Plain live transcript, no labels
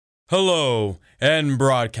Hello, and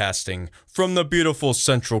broadcasting from the beautiful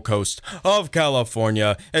Central Coast of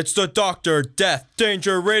California, it's the Dr. Death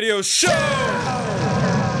Danger Radio Show!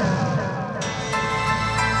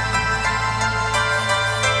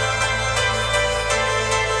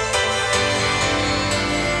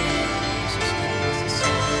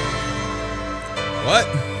 What?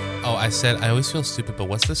 Oh, I said I always feel stupid, but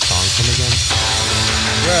what's this song from again?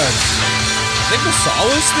 Yes. I think the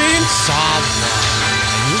Solace theme?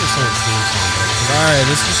 I knew it was someone's theme song, but Sorry,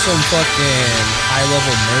 this is some fucking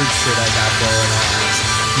high-level nerd shit I got going on.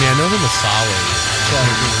 I know who Masala is.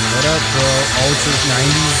 What up, bro? Ultra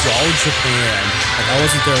 90s Ultra fan. Like, I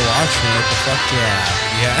wasn't there watching it, but fuck yeah.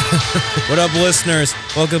 Yeah. What up, listeners?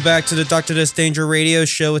 Welcome back to the Dr. Death Danger Radio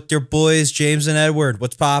Show with your boys, James and Edward.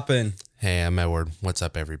 What's poppin'? Hey, I'm Edward. What's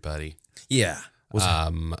up, everybody? Yeah.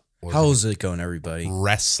 How's it going, everybody?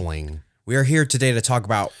 Wrestling. We are here today to talk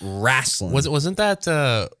about wrestling. Wasn't that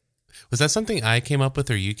was that something I came up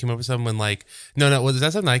with, or you came up with something when no, was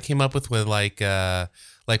that something I came up with like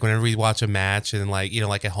whenever we watch a match and like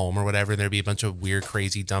at home or whatever, and there'd be a bunch of weird,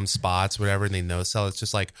 crazy, dumb spots, whatever, and they no sell. It's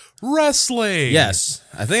just like wrestling. Yes,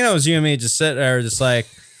 I think that was you and me just sitting there, just like,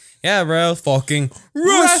 yeah, bro, fucking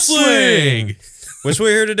wrestling. Which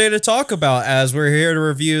we're here today to talk about, as we're here to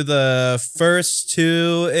review the first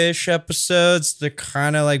two-ish episodes. They're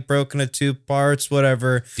kind of like broken into two parts,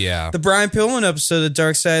 whatever. Yeah. The Brian Pillman episode, The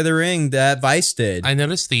Dark Side of the Ring, that Vice did. I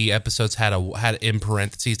noticed the episodes had in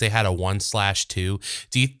parentheses, they had a 1/2.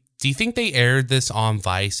 Do you think they aired this on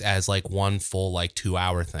Vice as like one full 2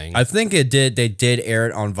 hour thing? I think it did. They did air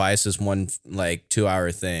it on Vice as one 2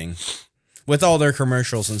 hour thing. With all their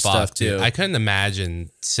commercials and stuff too. Dude. I couldn't imagine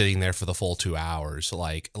sitting there for the full 2 hours.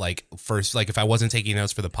 First, if I wasn't taking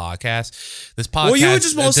notes for the podcast, this podcast. Well, you would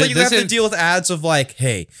just mostly you have to deal with ads of like,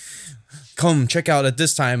 hey, come check out at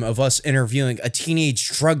this time of us interviewing a teenage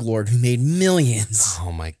drug lord who made millions.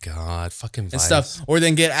 Oh my God, fucking Vice. And stuff. Or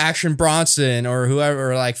then get Action Bronson or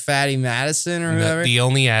whoever, or like Fatty Madison or whoever. The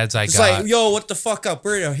only ads I it's got. It's like, yo, what the fuck up?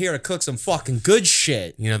 We're here to cook some fucking good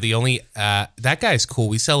shit. The only that guy's cool.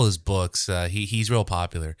 We sell his books. He's real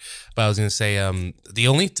popular. But I was gonna say, I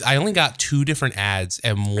only got two different ads,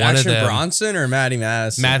 and one Action of them Bronson or Matty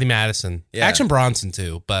Madison. Matty Madison. Yeah. Action Bronson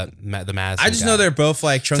too, but the Madison. I just know they're both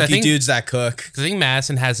like chunky dudes that cook. I think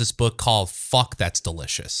Madison has this book called "Fuck That's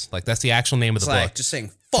Delicious." Like that's the actual name of the book. Just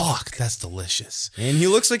saying, fuck, that's delicious. And he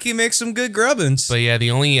looks like he makes some good grubbins. But yeah,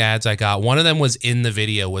 the only ads I got, one of them was in the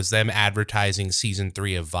video, was them advertising season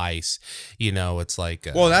 3 of Vice. It's like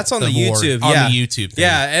well, that's on the YouTube. On the YouTube thing.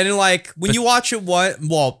 Yeah, and when you watch it,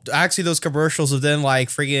 actually those commercials of them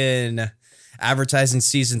friggin' advertising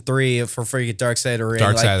season 3 for friggin' Dark Side of the Ring.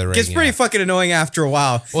 Dark Side of the Ring. Gets pretty fucking annoying after a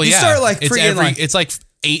while. Well, you start it's like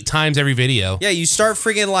 8 times every video. Yeah, you start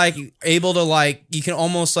friggin' able to you can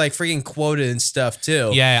almost friggin' quote it and stuff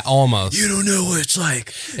too. Yeah, almost. You don't know what it's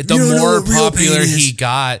like. The more popular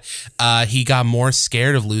he got more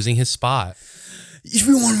scared of losing his spot. If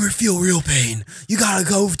you want to feel real pain, you gotta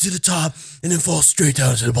go to the top and then fall straight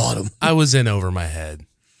down to the bottom. I was in over my head.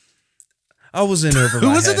 I was in over my head. Who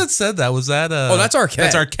was it that said that? Was that oh, that's Arquette.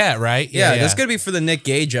 That's Arquette, right? Yeah, that's gonna be for the Nick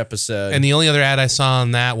Gage episode. And the only other ad I saw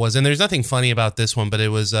on that was, and there's nothing funny about this one, but it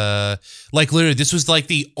was literally this was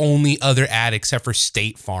the only other ad except for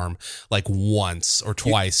State Farm, once or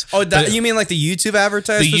twice. You mean the YouTube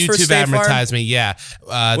advertisement? The YouTube advertisement, yeah.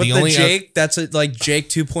 With the Jake, that's Jake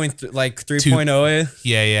 3.0.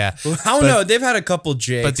 Yeah. I don't know. They've had a couple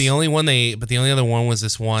Jakes. But the only other one was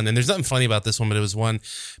this one, and there's nothing funny about this one, but it was one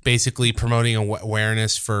basically promoting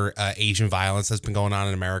awareness for Asian violence that's been going on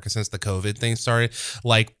in America since the COVID thing started.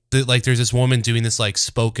 There's this woman doing this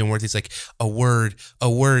spoken word. It's a word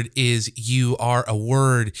is you are, a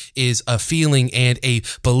word is a feeling and a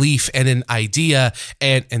belief and an idea,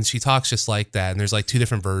 and she talks just like that. And there's 2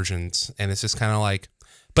 different versions, and it's just kind of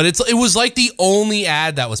but it was the only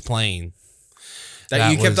ad that was playing. That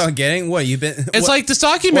you kept on getting? What, you've been... It's this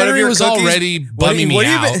documentary was already bumming me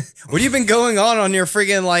out. What have you been going on your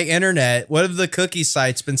friggin' internet? What have the cookie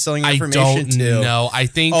sites been selling information to? I don't know. I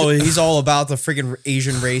think... Oh, he's all about the friggin'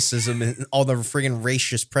 Asian racism and all the friggin'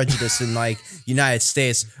 racist prejudice in United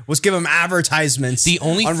States. Let's give him advertisements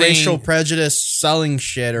on racial prejudice selling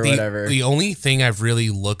shit or whatever. The only thing I've really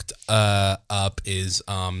looked up is,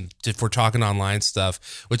 if we're talking online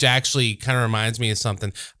stuff, which actually kind of reminds me of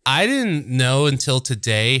something. I didn't know until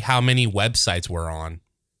today how many websites we're on.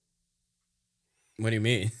 What do you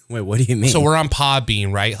mean? Wait, what do you mean? So we're on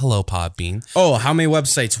Podbean, right? Hello, Podbean. Oh, how many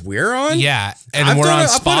websites we're on? Yeah, and then we're on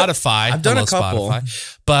Spotify. I've done a couple.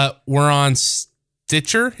 But we're on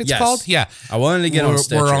Stitcher, it's called? Yeah. I wanted to get on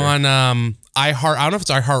Stitcher. We're on I don't know if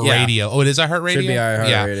it's iHeartRadio. Yeah. Oh, it is iHeartRadio? Should be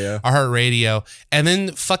iHeartRadio. Yeah, iHeartRadio. And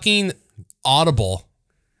then fucking Audible.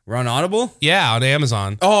 We're on Audible? Yeah, on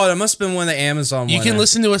Amazon. Oh, that must have been one of the Amazon ones. You can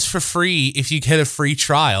listen to us for free if you get a free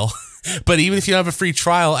trial. But even if you don't have a free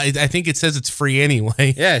trial, I think it says it's free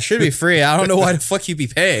anyway. Yeah, it should be free. I don't know why the fuck you'd be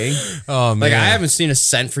paying. Oh, man. Like, I haven't seen a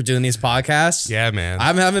cent for doing these podcasts. Yeah, man.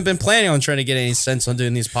 I haven't been planning on trying to get any cents on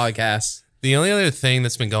doing these podcasts. The only other thing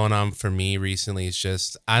that's been going on for me recently is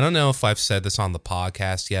just, I don't know if I've said this on the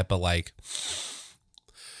podcast yet, but like,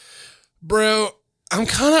 bro, I'm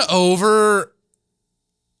kind of over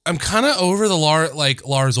the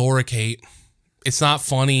Lars Ulrich hate. It's not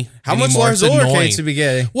funny. How anymore. much Lars It's Ulrich annoying. hate to be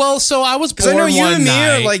getting? Well, so I was born Because I know you one and me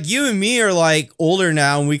night. are like older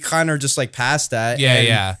now, and we kind of just like past that. Yeah, and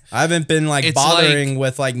yeah. I haven't been like It's bothering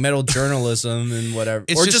with like metal journalism and whatever.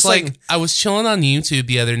 It's or just like I was chilling on YouTube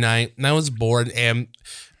the other night and I was bored, and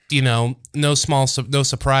no surprise,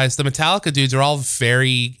 the Metallica dudes are all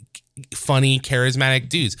very funny, charismatic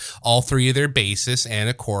dudes. All three of their bassists, and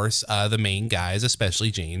of course the main guys, especially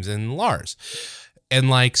James and Lars. And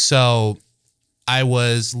like, so I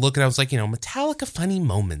was looking, I was like, Metallica funny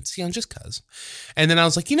moments, just cause. And then I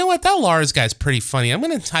was like, you know what, that Lars guy's pretty funny. I'm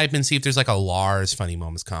gonna type and see if there's like a Lars funny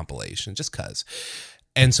moments compilation, just cause.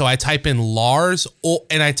 And so I type in Lars,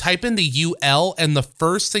 and I type in the UL, and the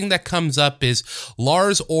first thing that comes up is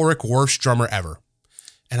Lars Ulrich, worst drummer ever.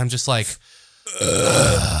 And I'm just like,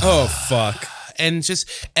 oh fuck. And just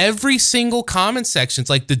every single comment section's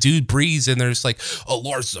like the dude breathes, and they're just like, oh,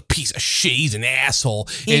 Lars is a piece of shit, he's an asshole.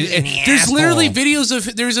 And there's literally videos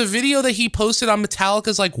of, there's a video that he posted on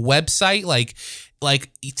Metallica's like website, like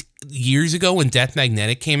years ago when Death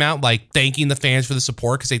Magnetic came out, like thanking the fans for the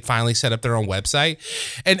support because they finally set up their own website,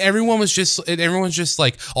 and everyone's just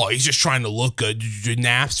like, oh, he's just trying to look good,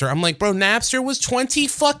 Napster. I'm like, bro, Napster was 20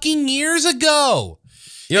 fucking years ago.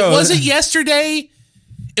 It wasn't yesterday.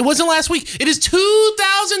 It wasn't last week. It is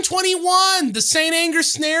 2021. The Saint Anger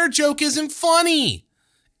snare joke isn't funny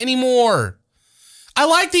anymore. I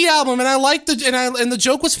like the album, and I like the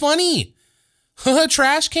joke was funny.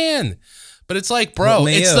 Trash can. But it's like, bro,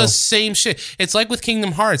 it's the same shit. It's like with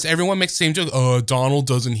Kingdom Hearts. Everyone makes the same joke. Oh, Donald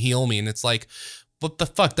doesn't heal me. And it's like, what the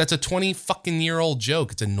fuck? That's a 20 fucking year old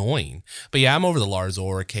joke. It's annoying. But yeah, I'm over the Lars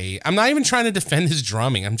Ulrich hate. I'm not even trying to defend his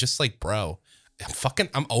drumming. I'm just like, bro,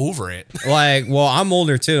 I'm over it. Like, well, I'm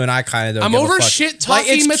older too, and I kind of don't. I'm give over a fuck. shit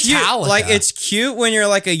talking Metallica. Cute. Like, it's cute when you're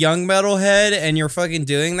like a young metalhead and you're fucking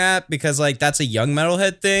doing that because like that's a young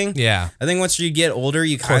metalhead thing. Yeah, I think once you get older,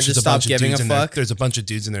 you kind of just stop giving a fuck. There's a bunch of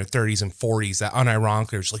dudes in their 30s and 40s that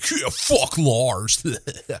unironically are just like, yeah, fuck Lars.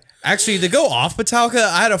 Actually, to go off Metallica,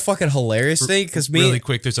 I had a fucking hilarious thing because really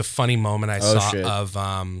quick, there's a funny moment I saw shit. of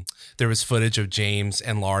there was footage of James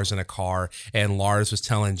and Lars in a car, and Lars was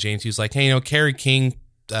telling James, he was like, hey, Kerry King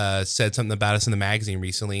said something about us in the magazine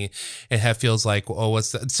recently, and Hetfield's like, oh,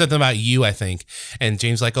 what's that? Something about you, I think. And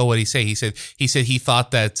James like, oh, what'd he say? He said he thought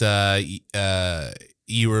that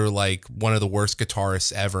you were like one of the worst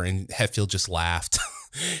guitarists ever, and Hetfield just laughed.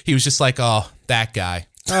 He was just like, oh, that guy.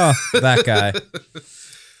 Oh, that guy.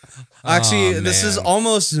 Actually, this is man.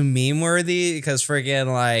 almost meme worthy because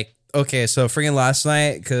friggin' like, okay, so friggin' last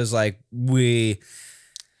night, because like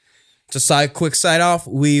quick side off,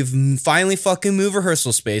 we've finally fucking moved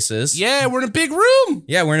rehearsal spaces. Yeah, we're in a big room.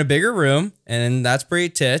 Yeah, we're in a bigger room, and that's pretty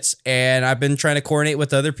tits. And I've been trying to coordinate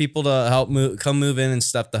with other people to help come move in and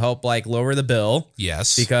stuff to help like lower the bill.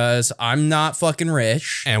 Yes, because I'm not fucking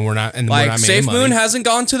rich, and we're not. And like, we're not Safe making Moon money. hasn't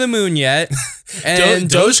gone to the moon yet, and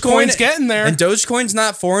Dogecoin's getting there. And Dogecoin's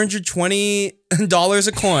not $420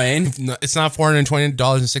 a coin. No, it's not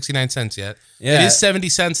 $420.69 yet. Yeah. It is 70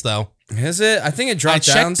 cents though. Is it? I think it dropped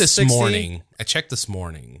down this 60. morning. I checked this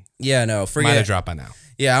morning. Yeah, no, Might forget have it. dropped by now.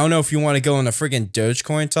 Yeah, I don't know if you want to go on a friggin'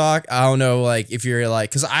 Dogecoin talk. I don't know, like, if you're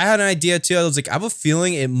like, because I had an idea too. I was like, I have a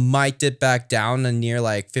feeling it might dip back down to near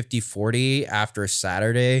like 50-40 after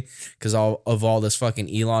Saturday because of all this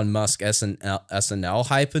fucking Elon Musk SNL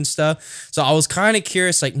hype and stuff. So I was kind of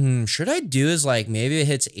curious, like, should I do is like maybe it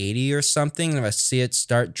hits 80 or something? And if I see it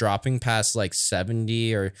start dropping past like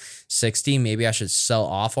 70 or 60, maybe I should sell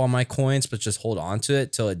off all my coins, but just hold on to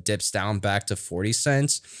it till it dips down back to 40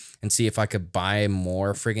 cents. And see if I could buy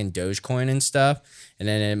more friggin' Dogecoin and stuff. And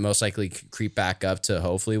then it most likely could creep back up to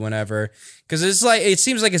hopefully whenever. Because it's like, it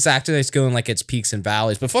seems like it's acting like it's going like its peaks and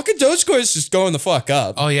valleys. But fucking Dogecoin is just going the fuck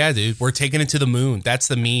up. Oh, yeah, dude. We're taking it to the moon. That's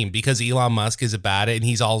the meme. Because Elon Musk is about it and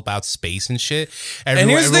he's all about space and shit. And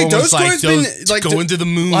here's the thing, Dogecoin's been like going to the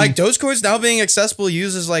moon. Like Dogecoin's now being accessible,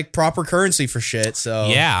 used as like proper currency for shit. So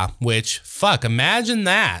yeah, which, fuck, imagine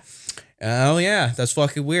that. Oh, yeah. That's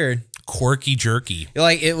fucking weird. Quirky jerky.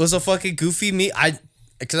 Like, it was a fucking goofy meme.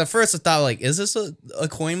 because at first I thought like, is this a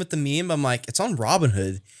coin with the meme? I'm like, it's on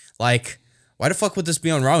Robinhood. Like, why the fuck would this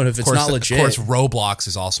be on Robinhood if it's not legit? Of course, Roblox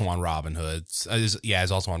is also on Robinhood.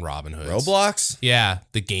 It's also on Robinhood. Roblox? Yeah,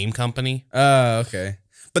 the game company. Oh, okay.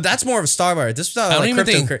 But that's more of a stock market. This is not I don't even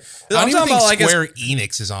think Square like,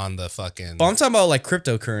 Enix is on the fucking. But I'm talking about like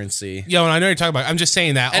cryptocurrency. Yeah, I know you're talking about. I'm just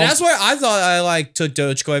saying that, and that's why I thought I like took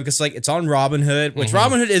Dogecoin because like it's on Robinhood, which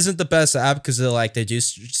Robinhood isn't the best app because they do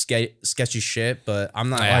sketchy shit. But I'm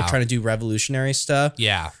not like trying to do revolutionary stuff.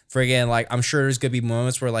 Yeah. Friggin' like I'm sure there's gonna be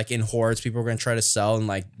moments where like in hordes people are gonna try to sell and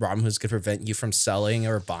like Robinhood's gonna prevent you from selling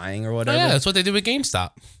or buying or whatever. Oh, yeah, that's what they did with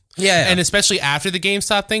GameStop. Yeah, and especially after the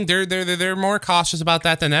GameStop thing, they're more cautious about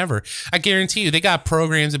that than ever. I guarantee you, they got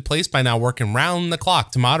programs in place by now working round the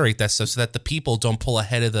clock to moderate that stuff so that the people don't pull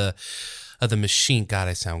ahead of the machine. God,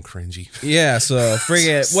 I sound cringy. Yeah, so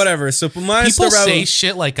friggin' whatever. So minus people say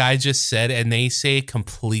shit like I just said, and they say it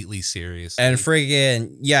completely serious. And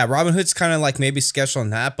friggin' yeah, Robinhood's kind of like maybe sketched on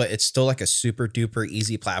that, but it's still like a super duper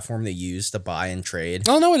easy platform to use to buy and trade.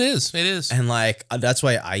 Oh no, it is. It is. And like that's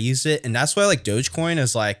why I use it, and that's why like Dogecoin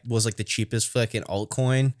was like the cheapest fucking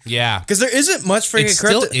altcoin. Yeah, because there isn't much friggin'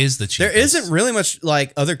 crypto. Still is the cheapest. There isn't really much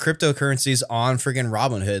like other cryptocurrencies on friggin'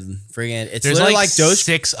 Robinhood. Friggin' it's there's literally like Doge.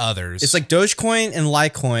 6 others. It's like Dogecoin and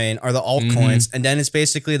Litecoin are the altcoins, and then it's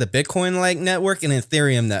basically the Bitcoin like network and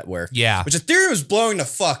Ethereum network. Yeah, which Ethereum is blowing the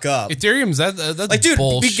fuck up. Ethereum's that's like, dude,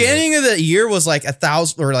 bullshit. Beginning of the year was like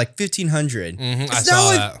 1,000 or like 1,500. It's now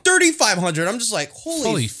like 3,500. I'm just like,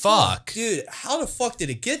 holy fuck, dude! How the fuck did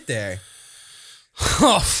it get there?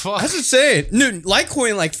 Oh fuck! That's insane. Dude,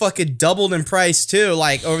 Litecoin like fucking doubled in price too.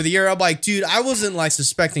 Like over the year, I'm like, dude, I wasn't like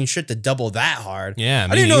suspecting shit to double that hard. Yeah,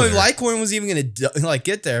 I didn't know if Litecoin was even gonna like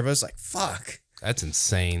get there, but it's like, fuck. That's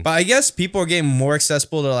insane. But I guess people are getting more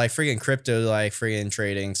accessible to like freaking crypto, like freaking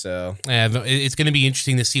trading. So yeah, it's going to be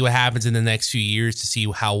interesting to see what happens in the next few years to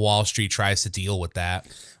see how Wall Street tries to deal with that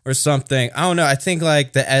or something. I don't know. I think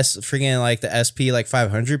like the SP like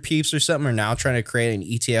 500 peeps or something are now trying to create an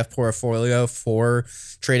ETF portfolio for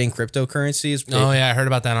trading cryptocurrencies. Oh yeah, I heard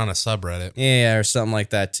about that on a subreddit. Yeah, or something like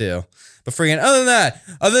that too. But friggin'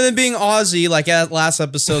 other than being Aussie, like at last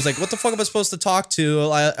episode, was like, what the fuck am I supposed to talk to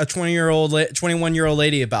a 21-year-old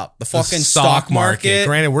lady about? The fucking stock market.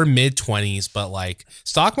 Granted, we're mid-20s, but like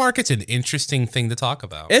stock market's an interesting thing to talk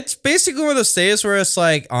about. It's basically one of those days where it's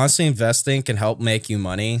like, honestly, investing can help make you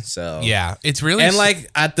money. So yeah, it's really and like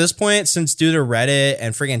at this point, since due to Reddit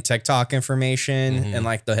and friggin' TikTok information and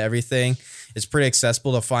like the everything, it's pretty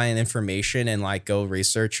accessible to find information and like go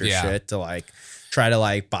research your shit to like try to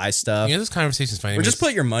like buy stuff. You know, this conversation's funny. Or just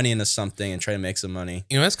put your money into something and try to make some money.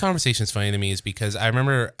 You know, this conversation's funny to me is because I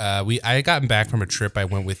remember I had gotten back from a trip I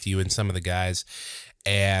went with you and some of the guys,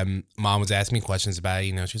 and Mom was asking me questions about it.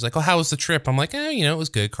 You know, she was like, "Oh, how was the trip?" I'm like, you know, it was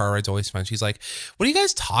good. Car ride's always fun. She's like, "What do you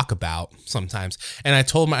guys talk about sometimes?" And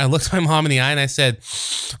I looked my mom in the eye and I said,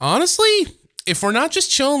 "Honestly, if we're not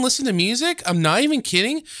just chilling, listening to music, I'm not even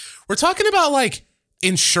kidding. We're talking about like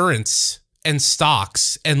insurance and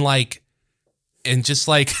stocks and just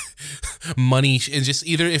like money and just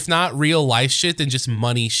either if not real life shit then just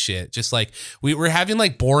money shit. Just like we're having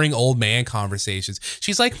like boring old man conversations."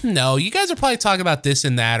 She's like, "No, you guys are probably talking about this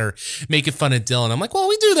and that or making fun of Dylan." I'm like, "Well,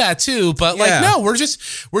 we do that too, but like no,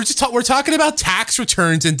 we're talking about tax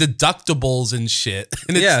returns and deductibles and shit."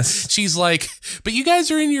 And she's like, "But you guys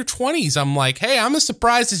are in your 20s." I'm like, "Hey, I'm as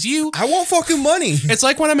surprised as you. I want fucking money." It's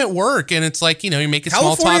like when I'm at work and it's like, you know, you're making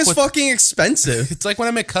small talk. California's fucking expensive. It's like when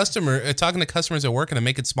I'm at talking to customers at work and I'm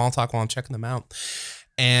making small talk while I'm checking them out.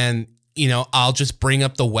 And, you know, I'll just bring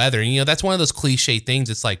up the weather. And, you know, that's one of those cliche things.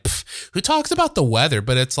 It's like, who talks about the weather?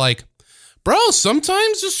 But it's like, bro,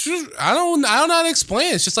 sometimes I don't know how to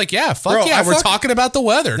explain it. It's just like, yeah, we're talking about the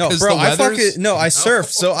weather. No, bro, I surf,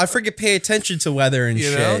 so I freaking pay attention to weather and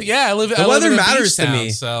shit. Know? Yeah, the weather matters to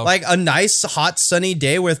me. So. Like a nice, hot, sunny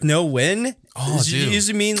day with no wind. Oh, dude.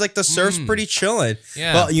 Usually means like the surf's pretty chilling.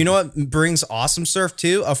 Yeah. But you know what brings awesome surf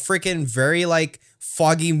too? A freaking very like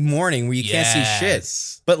foggy morning where you can't see shit.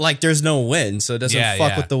 But like there's no wind, so it doesn't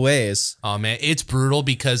fuck with the waves. Oh man, it's brutal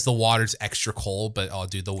because the water's extra cold. But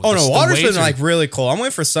the water's been like really cold. I'm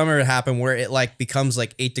waiting for summer to happen where it like becomes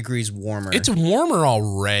like 8 degrees warmer. It's warmer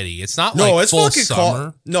already. It's not like it's full fucking summer.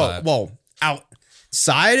 Cold. No, well,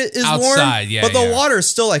 outside is warm, yeah, but the water is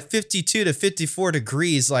still like 52 to 54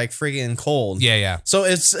 degrees, like friggin' cold. Yeah. So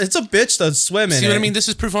it's a bitch to swim in. See what I mean? This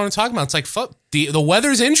is proof of what I'm talking about. It's like fuck the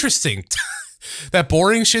weather's interesting. That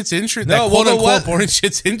boring shit's interesting. No, that quote well, unquote boring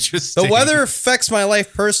shit's interesting. The weather affects my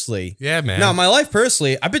life personally. Yeah, man. No, my life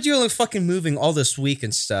personally, I've been dealing with fucking moving all this week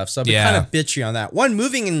and stuff, so I've been kind of bitchy on that. One,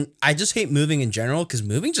 moving, and I just hate moving in general because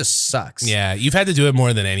moving just sucks. Yeah, you've had to do it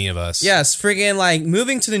more than any of us. Yes, friggin' like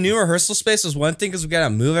moving to the new rehearsal space was one thing because we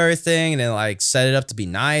gotta move everything and then like set it up to be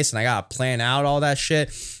nice, and I gotta plan out all that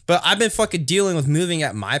shit. But I've been fucking dealing with moving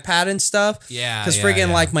at my pad and stuff. Yeah, because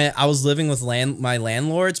like I was living with my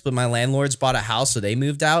landlords, but my landlords bought a house, so they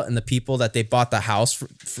moved out, and the people that they bought the house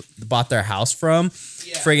bought their house from,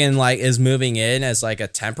 friggin' like is moving in as like a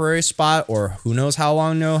temporary spot, or who knows how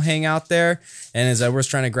long they'll hang out there. And as Edward's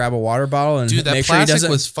trying to grab a water bottle and dude, that make sure he doesn't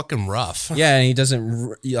was fucking rough. Yeah, and he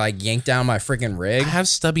doesn't like yank down my friggin' rig. I have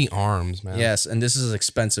stubby arms, man. Yes, and this is an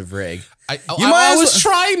expensive rig. I was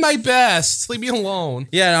trying my best. Leave me alone.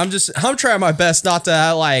 Yeah, I'm trying my best not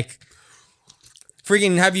to like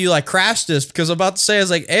freaking have you like crash this, because I'm about to say, I was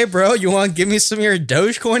like, hey bro, you want to give me some of your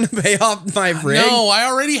Dogecoin to pay off my rig? No, I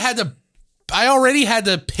already had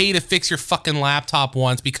to pay to fix your fucking laptop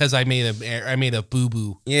once because I made a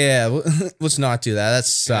boo-boo. Yeah, let's not do that. That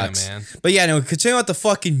sucks. Yeah, man. But yeah, no, continue with the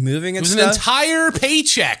fucking moving and stuff. It was an entire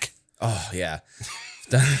paycheck. Oh, yeah.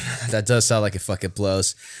 That does sound like it fucking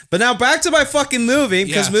blows. But now back to my fucking moving,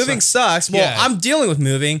 because moving sucks. Well, I'm dealing with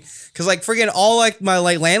moving because like friggin' all like my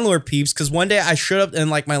like landlord peeps, because one day I showed up and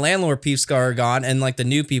like my landlord peeps are gone and like the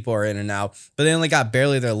new people are in and out, but they only got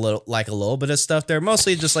barely their little bit of stuff there,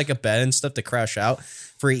 mostly just like a bed and stuff to crash out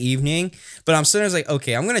for evening. But I'm sitting there like,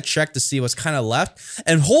 okay, I'm gonna check to see what's kind of left.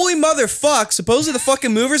 And holy motherfuck, supposedly the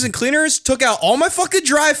fucking movers and cleaners took out all my fucking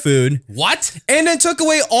dry food. What? And then took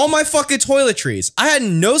away all my fucking toiletries. I had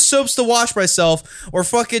no soaps to wash myself or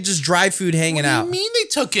fucking just dry food hanging out. What do you mean they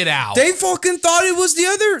took it out? They fucking thought it was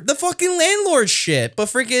the fucking landlord shit. But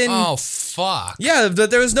freaking... Oh, fuck. Yeah,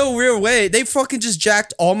 but there was no real way. They fucking just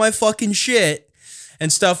jacked all my fucking shit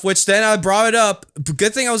and stuff, which then I brought it up.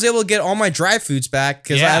 Good thing I was able to get all my dry foods back,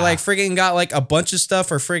 because I like friggin' got like a bunch of stuff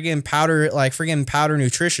for friggin' powder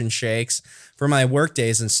nutrition shakes for my work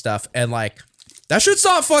days and stuff. And like, that shit's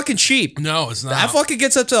not fucking cheap. No, it's not. That fucking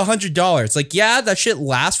gets up to $100. Like, yeah, that shit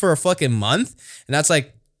lasts for a fucking month, and that's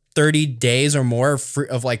like 30 days or more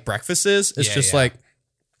of like breakfasts. It's just like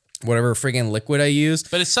whatever friggin' liquid I use.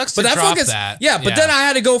 But it sucks to drop that. Yeah, but then I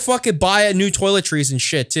had to go fucking buy a new toiletries and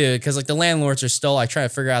shit too, because like the landlords are still like trying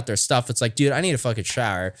to figure out their stuff. It's like, dude, I need a fucking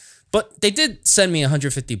shower. But they did send me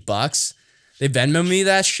 $150. They Venmo me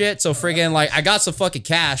that shit. So friggin' like I got some fucking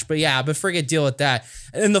cash, but yeah, but friggin' deal with that.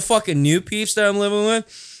 And the fucking new peeps that I'm living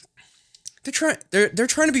with, they're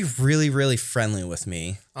trying to be really, really friendly with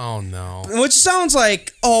me. Oh no. Which sounds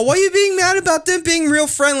like, oh, why are you being mad about them being real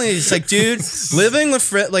friendly? It's like, dude, living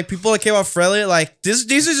with like people that came out friendly, like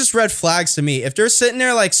these are just red flags to me. If they're sitting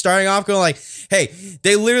there like starting off going like, hey,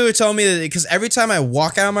 they literally tell me that, because every time I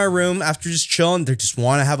walk out of my room after just chilling, they just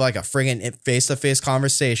want to have like a friggin' face-to-face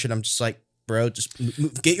conversation. I'm just like, bro, just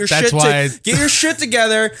get your shit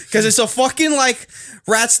together, because it's a fucking like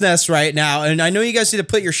rat's nest right now. And I know you guys need to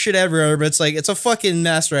put your shit everywhere, but it's like it's a fucking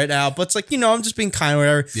mess right now. But it's like, you know, I'm just being kind or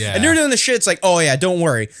whatever. Yeah. And they're doing the shit. It's like, oh yeah, don't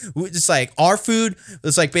worry. It's like our food.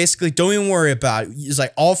 It's like basically don't even worry about it. It's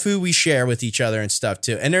like all food we share with each other and stuff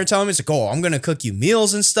too. And they're telling me it's like, oh, I'm gonna cook you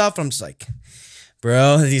meals and stuff. I'm just like,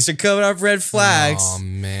 bro, these are coming up red flags. Oh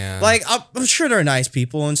man. Like I'm sure they're nice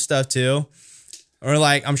people and stuff too. Or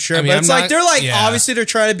like, I'm sure, but it's like, they're like, obviously they're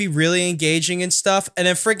trying to be really engaging and stuff. And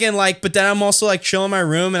then freaking like, but then I'm also like chilling in my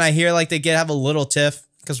room and I hear like they have a little tiff,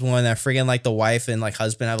 because when that freaking like the wife and like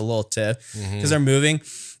husband have a little tiff because they're moving.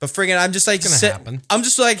 But freaking, I'm just like, I'm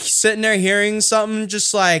just like sitting there hearing something,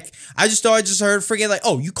 just like, I just thought I just heard freaking like,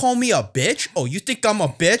 oh, you call me a bitch? Oh, you think I'm a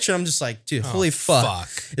bitch? And I'm just like, dude, holy fuck.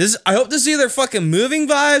 I hope this is either fucking moving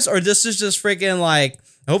vibes or this is just freaking like,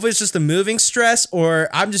 hopefully it's just a moving stress, or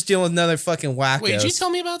I'm just dealing with another fucking wacko. Wait, did you tell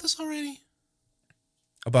me about this already?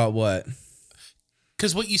 About what?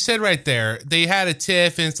 Because what you said right there, they had a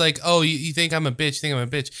tiff, and it's like, oh, you think I'm a bitch, you think I'm a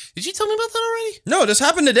bitch. Did you tell me about that already? No, this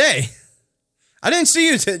happened today. I didn't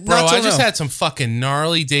see you. Bro, I just had some fucking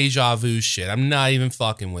gnarly deja vu shit. I'm not even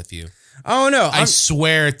fucking with you. I don't know. I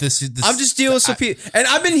swear this. I'm just dealing with some people. And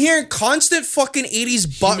I've been hearing constant fucking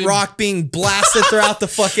 80s butt rock being blasted throughout the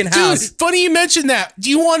fucking house. Dude, funny you mentioned that.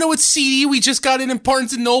 Do you want to know what CD we just got in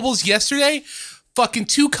Barnes & Noble's yesterday? Fucking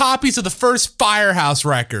 2 copies of the first Firehouse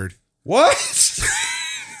record. What?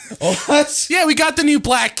 What? Yeah, we got the new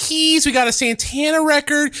Black Keys. We got a Santana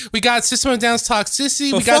record. We got System of a Down's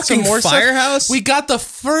Toxicity. We got some more Firehouse? stuff. We got the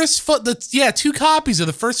first 2 copies of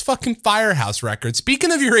the first fucking Firehouse record.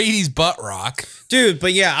 Speaking of your 80s butt rock. Dude,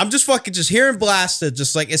 but yeah, I'm just fucking just hearing blasted.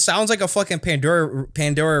 Just like, it sounds like a fucking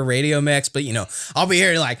Pandora radio mix, but you know, I'll be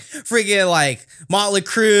hearing like freaking like Motley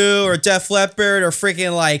Crue or Def Leppard or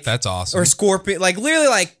freaking like. That's awesome. Or Scorpion. Like literally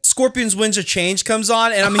like Scorpion's Winds of Change comes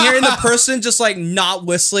on and I'm hearing the person just like not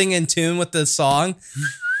whistling in tune with the song.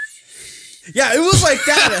 Yeah, it was like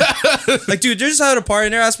that. Like, dude, they're just out at a party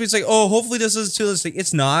and they're asking me, it's like, oh, hopefully this isn't too listening.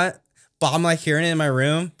 It's not. But I'm like hearing it in my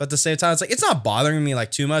room. But at the same time, it's like, it's not bothering me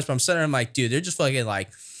like too much. But I'm sitting there, I'm like, dude, they're just fucking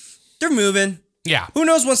like, they're moving. Yeah. Who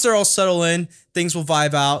knows once they're all settled in, things will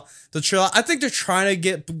vibe out. They'll chill out. I think they're trying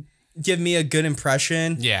to give me a good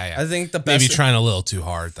impression. Yeah. I think the best. Maybe trying a little too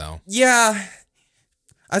hard, though. Yeah.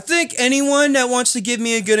 I think anyone that wants to give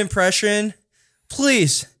me a good impression,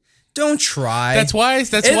 please don't try. That's why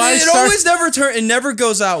it never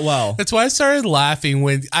goes out well. That's why I started laughing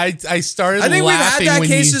when I started. I think we've had that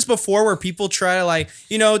cases you, before where people try to like,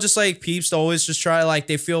 you know, just like peeps always just try to like,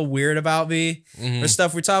 they feel weird about me or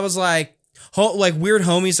stuff. We thought was like weird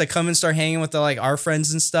homies that come and start hanging with our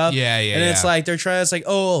friends and stuff. Yeah. And it's like they're trying. It's like,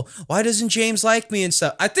 oh, why doesn't James like me and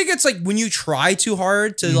stuff? I think it's like when you try too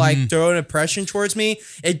hard to like throw an impression towards me,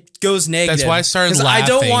 it goes negative. That's why I started laughing. I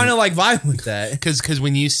don't want to like vibe with that. Because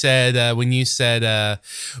when you said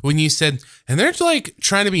and they're like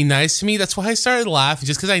trying to be nice to me, that's why I started laughing,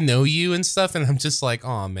 just because I know you and stuff, and I'm just like,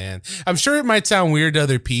 oh man. I'm sure it might sound weird to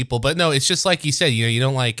other people, but no, it's just like you said, you know, you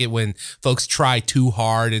don't like it when folks try too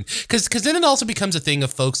hard, and because then it also becomes a thing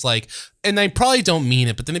of folks like, and I probably don't mean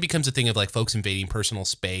it, but then it becomes a thing of like folks invading personal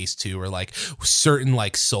space too, or like certain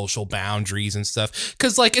like social boundaries and stuff.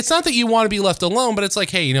 Because like it's not that you want to be left alone, but it's like,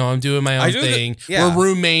 hey, you know, I'm doing my own thing. We're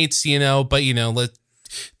roommates, you know, but you know, let's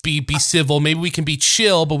be civil. Maybe we can be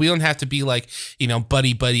chill, but we don't have to be like, you know,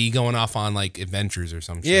 buddy going off on like adventures or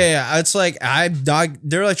something. Yeah, it's like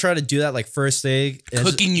they're like trying to do that like first day.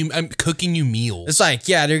 I'm cooking you meals. It's like,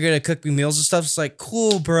 yeah, they're gonna cook me meals and stuff. It's like,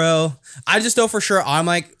 cool, bro. I just know for sure I'm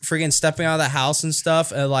like freaking stepping out of the house and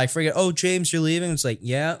stuff, and like freaking, oh, James, you're leaving. It's like,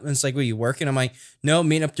 yeah. And it's like, what, you working? I'm like, no,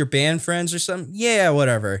 meeting up with your band friends or something. Yeah,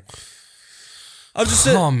 whatever. I'm just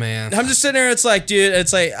sitting there. It's like, dude,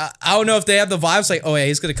 it's like, I don't know if they have the vibes like, oh yeah,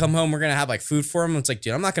 he's going to come home. We're going to have like food for him. It's like,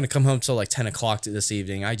 dude, I'm not going to come home till like 10 o'clock this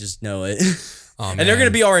evening. I just know it. Oh, and they're going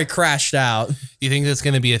to be already crashed out. You think that's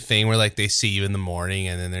going to be a thing where like they see you in the morning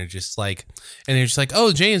and then they're just like,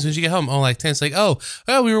 oh, James, when'd you get home? Oh, like 10. It's like, oh,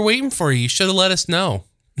 we were waiting for you. You should have let us know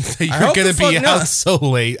that you're going to be out so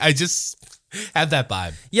late. I just have that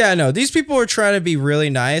vibe. Yeah, no, these people are trying to be really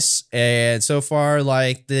nice, and so far,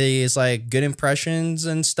 like, these like good impressions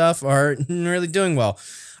and stuff aren't really doing well.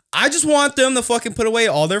 I just want them to fucking put away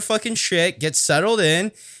all their fucking shit, get settled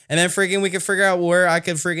in, and then freaking we can figure out where I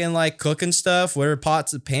can freaking like cook and stuff, where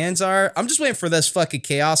pots and pans are. I'm just waiting for this fucking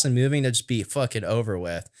chaos and moving to just be fucking over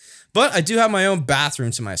with. But I do have my own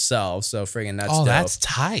bathroom to myself, so freaking that's dope. That's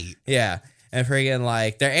tight. Yeah, and freaking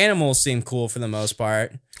like their animals seem cool for the most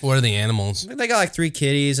part. What are the animals? They got like 3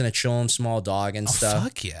 kitties and a chilling small dog and stuff.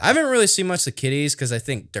 Fuck yeah. I haven't really seen much of the kitties because I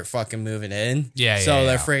think they're fucking moving in. So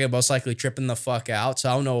they're freaking most likely tripping the fuck out. So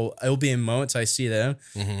I don't know. It'll be in moments I see them.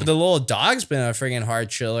 Mm-hmm. But the little dog's been a freaking hard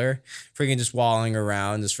chiller. Freaking just wallowing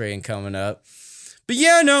around, just freaking coming up. But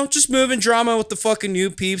yeah, no, just moving drama with the fucking new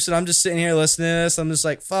peeps. And I'm just sitting here listening to this. I'm just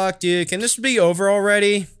like, fuck, dude. Can this be over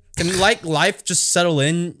already? Can like life just settle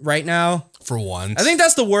in right now? For once. I think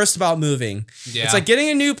that's the worst about moving. Yeah. It's like getting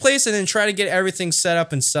a new place and then trying to get everything set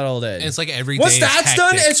up and settled in. And it's like every day. Once that's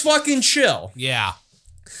done, it's fucking chill. Yeah.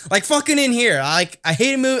 Like fucking in here. Like I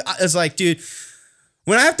hate to move. It's like, dude,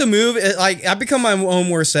 when I have to move, I become my own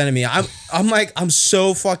worst enemy. I'm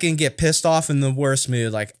so fucking get pissed off in the worst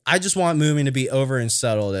mood. Like I just want moving to be over and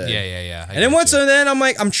settled in. Yeah. And then once then I'm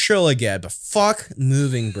like, I'm chill again. But fuck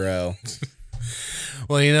moving, bro.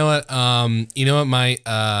 Well, you know what might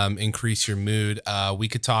increase your mood. We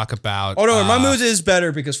could talk about. Oh no, my mood is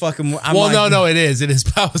better because fucking. No, it is.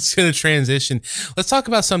 But I was going to transition. Let's talk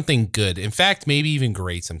about something good. In fact, maybe even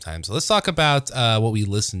great sometimes. So let's talk about what we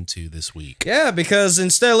listened to this week. Yeah, because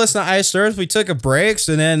instead of listening to Iced Earth, we took a break,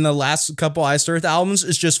 and then the last couple Iced Earth albums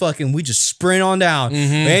is just fucking. We just sprint on down.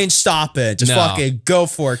 Mm-hmm. We ain't stopping. Just fucking go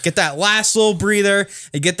for it. Get that last little breather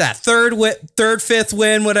and get that third, fifth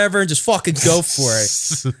win, whatever, and just fucking go for it.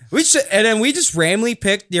 We just randomly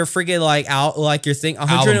picked your freaking like out like your thing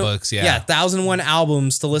 100 album books, yeah 1,001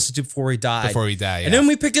 albums to listen to before we died. Yeah. And then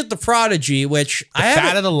we picked up the Prodigy, which the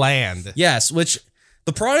fat of the land. Yes, which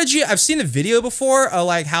the Prodigy I've seen a video before of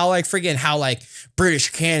like how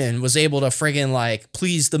British canon was able to friggin' like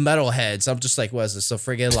please the metalheads. I'm just like, what is this? So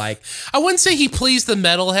friggin' like, I wouldn't say he pleased the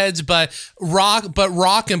metalheads, but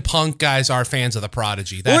rock and punk guys are fans of the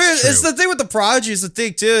Prodigy. That's true. It's the thing with the Prodigy is the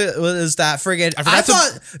thing too is that friggin' I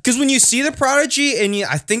thought because when you see the Prodigy and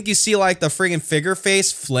I think you see like the friggin' figure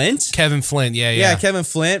face Flint, Kevin Flint, yeah, Kevin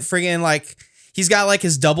Flint, friggin' like. He's got like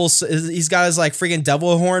his he's got his like freaking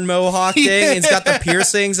double horn mohawk thing. And he's got the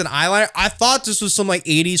piercings and eyeliner. I thought this was some like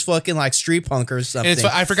 80s fucking like street punk or something.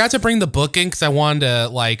 I forgot to bring the book in because I wanted to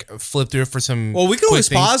like flip through it for some. Well, we can always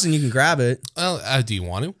pause and you can grab it. Well, do you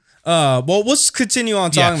want to? Well, let's continue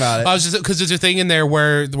on talking about it. I was just because there's a thing in there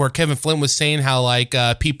where Kevin Flint was saying how like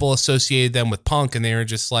people associated them with punk and they were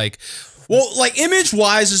just like. Well, like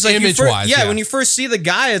image-wise, it's like when you first see the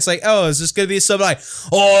guy, it's like, oh, is this gonna be something like,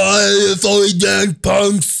 oh, it's only young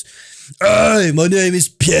punks. Hey, my name is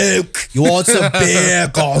Puke. You want some beer?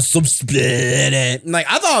 Got some split it. Like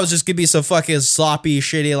I thought it was just gonna be some fucking sloppy,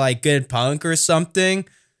 shitty, like good punk or something.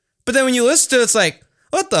 But then when you listen to it, it's like,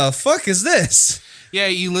 what the fuck is this? Yeah,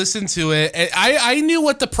 you listen to it. And I knew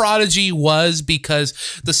what the Prodigy was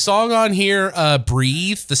because the song on here,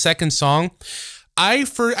 "Breathe," the second song. I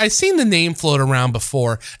seen the name float around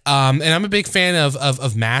before, and I'm a big fan of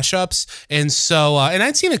mashups, and so and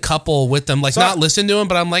I'd seen a couple with them, like not listen to them,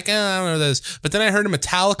 but I'm like, I don't know this. But then I heard a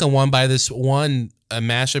Metallica one by this one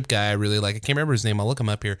mashup guy I really like. I can't remember his name. I'll look him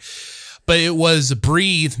up here, but it was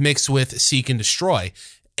 "Breathe" mixed with "Seek and Destroy."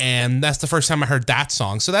 And that's the first time I heard that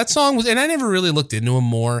song. So that song was, and I never really looked into him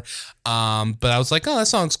more. But I was like, oh, that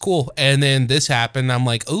song's cool. And then this happened. I'm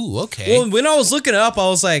like, oh, okay. Well, when I was looking it up, I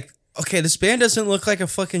was like, okay, this band doesn't look like a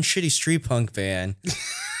fucking shitty street punk band.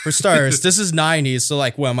 For starters, this is 90s, so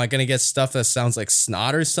like, what, am I gonna get stuff that sounds like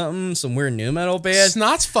Snot or something? Some weird new metal band?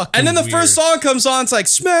 Snot's fucking And then the weird. first song comes on, it's like,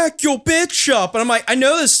 smack your bitch up. And I'm like, I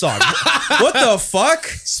know this song. What the fuck?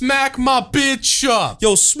 Smack my bitch up.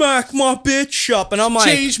 Yo, smack my bitch up. And I'm like,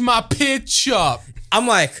 change my pitch up. I'm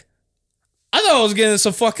like, I thought I was getting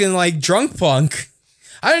some fucking like drunk punk.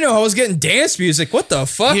 I didn't know I was getting dance music. What the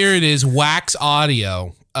fuck? Here it is, Wax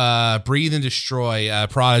Audio. Breathe and Destroy,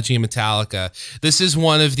 Prodigy and Metallica. This is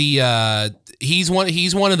one of the he's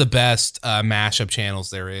one of the best mashup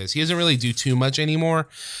channels there is. He doesn't really do too much anymore.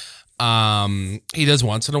 He does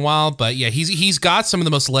once in a while, but yeah, he's got some of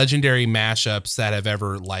the most legendary mashups that have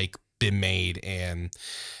ever like been made, and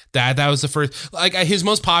that was the first. Like his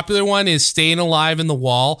most popular one is "Staying Alive in the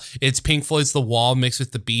Wall." It's Pink Floyd's "The Wall" mixed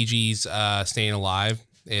with the Bee Gees' "Staying Alive."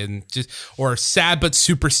 And just or sad but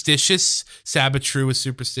superstitious, sad but true with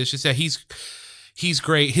superstitious. Yeah, he's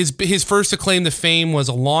great. His first acclaim to fame was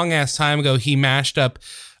a long ass time ago. He mashed up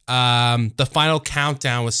the Final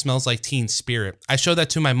Countdown with "Smells Like Teen Spirit." I showed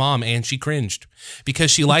that to my mom and she cringed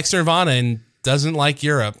because she likes Nirvana and doesn't like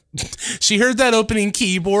Europe. She heard that opening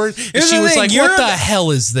keyboard and she was like, "What the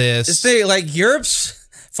hell is this?" It's like Europe's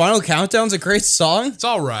Final Countdown's a great song. It's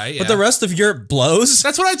all right, yeah. But the rest of Europe blows.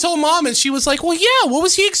 That's what I told Mom, and she was like, well, yeah, what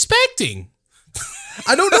was he expecting?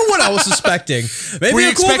 I don't know what I was expecting. Maybe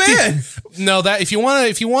a cool band. No, that if you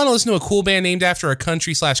want to listen to a cool band named after a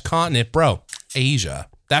country/continent, bro, Asia.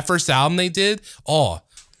 That first album they did,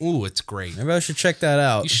 it's great. Maybe I should check that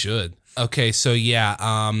out. You should. Okay, so yeah.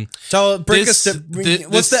 So what's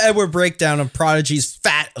the Edward breakdown of Prodigy's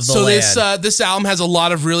Fat of the Land? So this album has a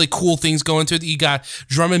lot of really cool things going to it. You got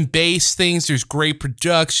drum and bass things. There's great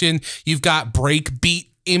production. You've got breakbeat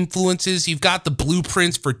influences. You've got the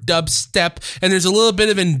blueprints for dubstep, and there's a little bit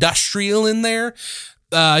of industrial in there.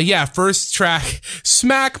 First track,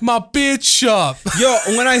 "Smack My Bitch Up." Yo,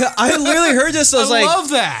 when I literally heard this, I was like, I love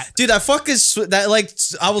that. Dude, that fucking that like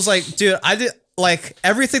I was like, dude, I did like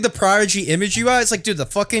everything the Prodigy image you out. It's like, dude, the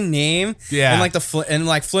fucking name, yeah, and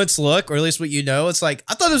like Flint's look, or at least what you know. It's like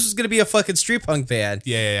I thought this was gonna be a fucking street punk band,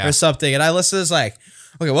 or something. And I listened to this like,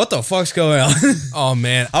 okay, what the fuck's going on? Oh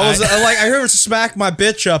man, I heard "Smack My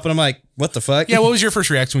Bitch Up," and I'm like, what the fuck? Yeah, what was your first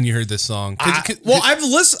reaction when you heard this song?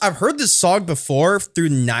 I've heard this song before through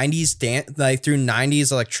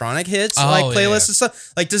 90s electronic hits, playlists and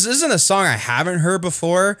stuff. Like this isn't a song I haven't heard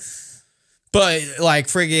before. But like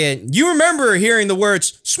friggin', you remember hearing the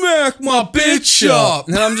words "smack my bitch up,"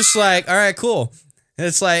 and I'm just like, all right, cool. And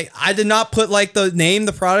it's like I did not put like the name,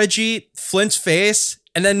 the Prodigy, Flint's face,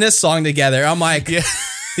 and then this song together. I'm like,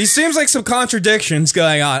 these seems like some contradictions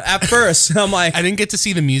going on. At first, I'm like, I didn't get to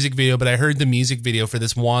see the music video, but I heard the music video for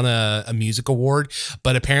this won a music award.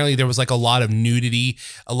 But apparently there was like a lot of nudity,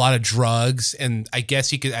 a lot of drugs, and I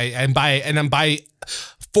guess you could. I'm by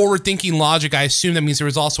forward-thinking logic, I assume that means there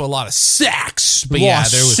was also a lot of sex. But there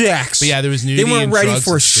was sex. But yeah, there was nudity. They weren't and ready drugs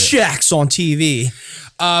for sex on TV.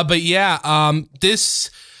 This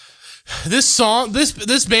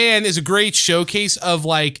This band is a great showcase of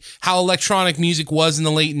like how electronic music was in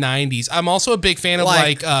the late 90s. I'm also a big fan of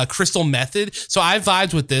like Crystal Method, so I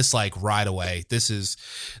vibed with this like right away. This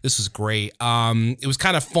was great. It was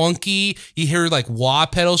kind of funky. You hear like wah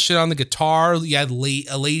pedal shit on the guitar. You had a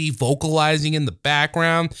lady vocalizing in the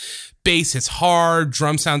background. Bass hits hard.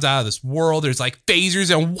 Drum sounds out of this world. There's like phasers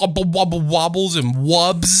and wobbles and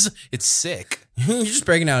wubs. It's sick. You're just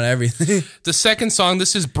breaking down everything. The second song,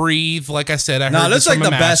 this is Breathe. Like I said, I heard this is like from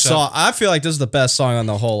the a best mashup. song. I feel like this is the best song on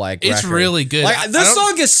the whole like It's record. really good. Like this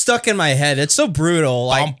song gets stuck in my head. It's so brutal.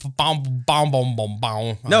 Like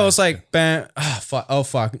no, it's like oh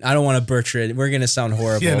fuck. I don't want to butcher it. We're gonna sound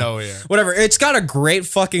horrible. Whatever. It's got a great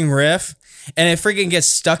fucking riff, and it freaking gets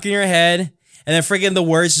stuck in your head, and then freaking the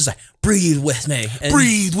words just like breathe with me. And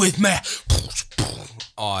breathe with me.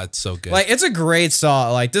 Oh, it's so good. Like, it's a great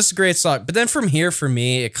song. Like, this is a great song. But then from here, for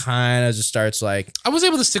me, it kind of just starts like... I was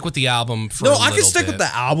able to stick with the album for a little bit. No, I can stick with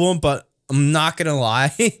the album, but I'm not going to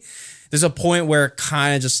lie. There's a point where it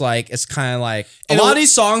kind of just like... It's kind of like... A lot of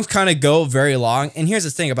these songs kind of go very long. And here's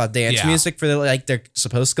the thing about dance music. For like, they're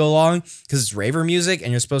supposed to go long because it's raver music.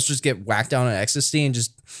 And you're supposed to just get whacked down on ecstasy and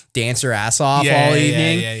just dance your ass off all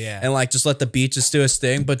evening. And like, just let the beat just do its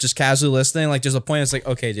thing. But just casually listening, like, there's a point it's like,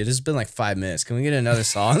 okay, dude, this has been like 5 minutes. Can we get another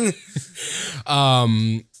song?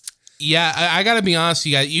 Yeah, I gotta be honest with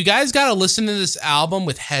you guys. You guys gotta listen to this album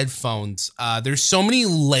with headphones. There's so many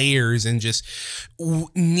layers and just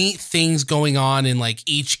neat things going on in like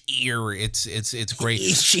each ear. It's great.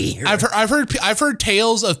 Each ear. I've heard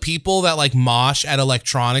tales of people that like mosh at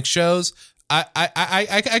electronic shows.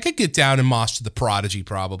 I could get down and mosh to the Prodigy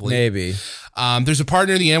probably. Maybe. There's a part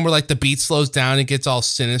near the end where like the beat slows down and gets all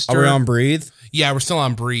sinister. Are we on Breathe? Yeah, we're still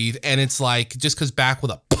on Breathe, and it's like just goes back with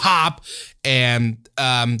a pop, and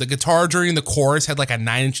the guitar during the chorus had like a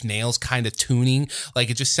 9 Inch Nails kind of tuning. Like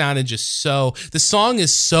it just sounded just so. The song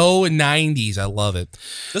is so 90s. I love it.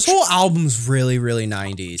 This whole album's really, really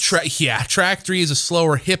 90s. Track 3 is a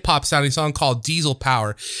slower hip hop sounding song called Diesel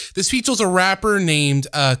Power. This features a rapper named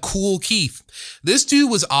Kool Keith. This dude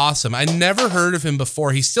was awesome. I never heard of him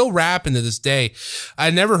before. He's still rapping to this day. I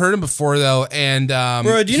never heard him before though, and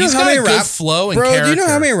bro, do you know he's how got many a good flow and character. Do you know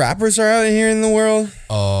how many rappers are out here in the world?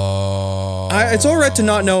 It's all right to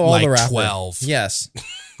not know all like the rappers. 12. Yes.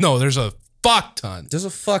 No, there's a fuck ton. There's a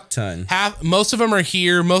fuck ton. Most of them are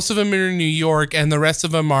here. Most of them are in New York, and the rest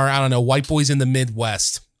of them are, I don't know, white boys in the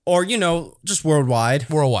Midwest. Or, just worldwide.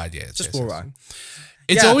 Worldwide, yeah. Just worldwide.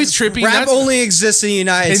 It's always trippy. Rap only exists in the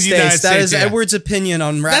United States. That is Edward's opinion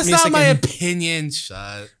on rap music. That's not my opinion.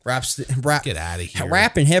 Shut. Get out of here.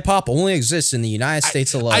 Rap and hip hop only exists in the United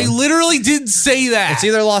States alone. I literally didn't say that. It's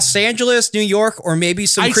either Los Angeles, New York, or maybe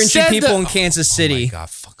some cringy people in Kansas City. Oh my God,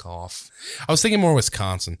 fuck off. I was thinking more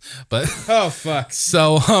Wisconsin, but oh fuck.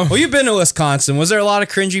 So, well, you've been to Wisconsin. Was there a lot of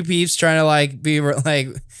cringy peeps trying to like be like?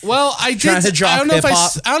 Well, I did. To drop I don't know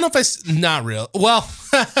hip-hop? if I don't know if I not real. Well,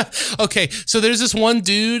 okay. So there's this one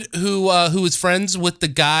dude who was friends with the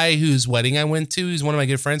guy whose wedding I went to. He's one of my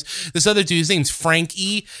good friends. This other dude, his name's Frank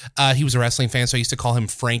E. He was a wrestling fan, so I used to call him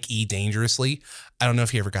Frank E. Dangerously. I don't know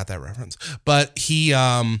if he ever got that reference, but he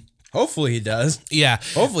hopefully he does. Yeah.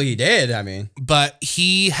 Hopefully he did. I mean, but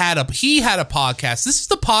he had a podcast. This is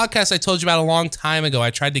the podcast I told you about a long time ago. I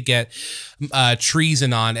tried to get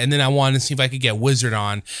Treason on, and then I wanted to see if I could get Wizard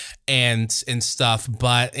on and stuff.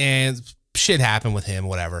 But shit happened with him.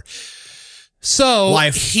 Whatever. So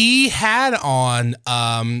he had on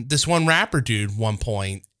this one rapper dude one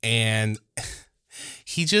point, and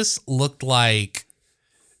he just looked like.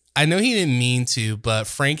 I know he didn't mean to, but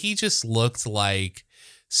Frankie just looked like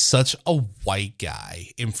such a white guy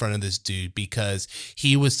in front of this dude because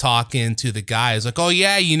he was talking to the guy. He's like, oh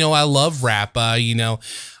yeah, I love rap.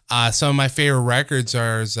 Some of my favorite records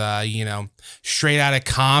are, Straight Outta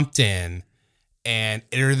Compton and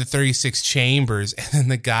Enter the 36 Chambers. And then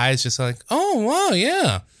the guy's just like, oh wow,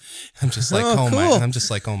 yeah. I'm just like,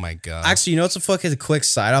 oh my God. Actually, it's a fucking quick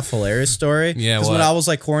side off hilarious story. Yeah, because when I was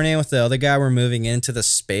like coordinating with the other guy, we're moving into the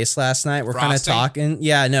space last night. We're kind of talking.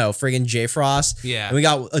 Yeah, no, friggin' J Frost. Yeah. And we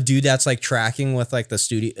got a dude that's like tracking with like the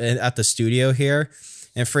studio at the studio here.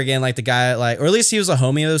 And friggin' like the guy, like, or at least he was a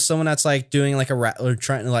homie of someone that's like doing like a rap or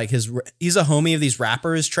trying to like he's a homie of these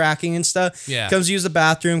rappers tracking and stuff. Yeah. Comes to use the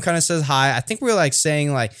bathroom, kind of says hi. I think we were like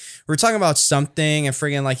saying like, we were talking about something and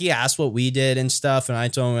friggin' like he asked what we did and stuff. And I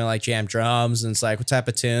told him we like jam drums and it's like, what type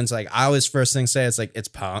of tunes? Like I always first thing say, it's like, it's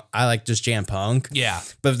punk. I like just jam punk. Yeah.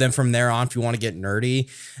 But then from there on, if you want to get nerdy,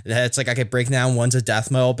 it's like I could break down one's a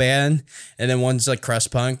death metal band and then one's like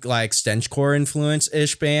crust punk, like stenchcore influence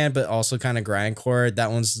ish band, but also kind of grindcore.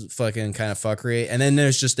 that one's fucking kind of fuckery. And then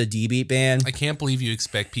there's just a D-beat band. I can't believe you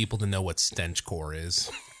expect people to know what stenchcore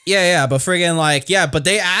is. Yeah, but friggin' like, yeah, but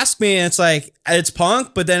they ask me and it's like, it's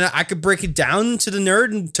punk, but then I could break it down to the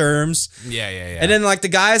nerd terms. Yeah. And then like the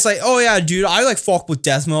guy's like, oh yeah, dude, I like fuck with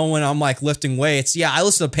death metal when I'm like lifting weights. Yeah, I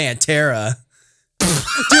listen to Pantera.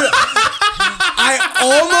 Dude, I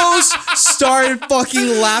almost started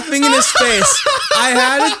fucking laughing in his face.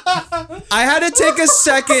 I had to take a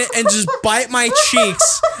second and just bite my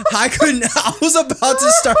cheeks. I was about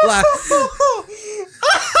to start laughing.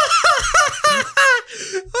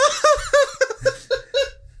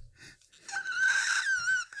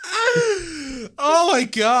 Oh my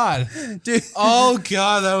god, dude! Oh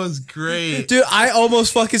god, that was great, dude! I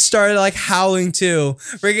almost fucking started like howling too.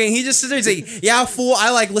 Freaking, he just sits there and he's like, "Yeah, fool,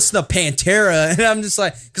 I like listen to Pantera," and I'm just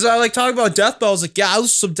like, because I like talking about death metal. I was like, "Yeah, I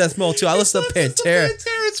listen to death metal too. I listen to Pantera."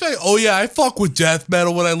 It's like, oh yeah, I fuck with death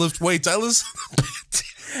metal when I lift weights. I listen to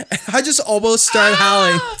Pantera. I just almost started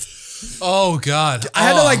howling. Oh god, I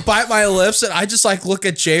had to like bite my lips, and I just like look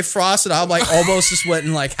at J Frost, and I'm like almost just went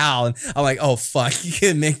and like howling. I'm like, oh fuck, you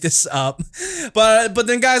can't make this up. But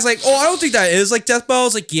then guys like, oh, I don't think that is like death metal. I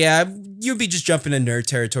was like, yeah, you'd be just jumping in nerd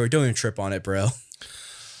territory. Don't even trip on it, bro.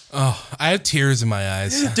 Oh, I have tears in my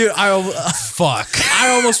eyes, dude. Fuck. I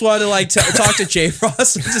almost wanted to like talk to J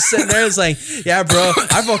Frost and just sitting there. It's like, yeah, bro.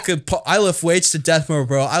 I lift weights to death metal,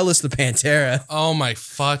 bro. I listen to Pantera. Oh my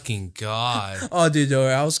fucking god. Oh, dude,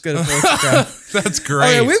 I was gonna. That's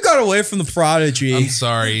great. Okay, we've got away from the Prodigy. I'm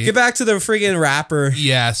sorry. Get back to the friggin' rapper.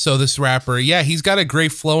 Yeah. So this rapper, yeah, he's got a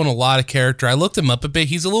great flow and a lot of character. I looked him up a bit.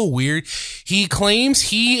 He's a little weird. He claims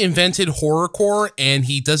he invented horrorcore and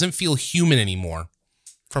he doesn't feel human anymore.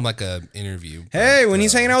 From like a interview. Hey, when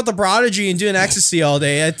he's hanging out with the Prodigy and doing ecstasy all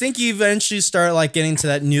day, I think you eventually start like getting to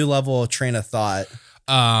that new level of train of thought.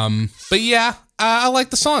 But yeah, I like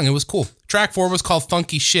the song. It was cool. Track 4 was called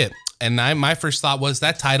Funky Shit. And my first thought was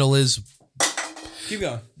that title is... Keep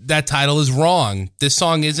going. That title is wrong. This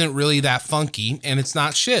song isn't really that funky, and it's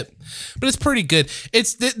not shit, but it's pretty good.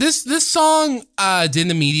 It's this song didn't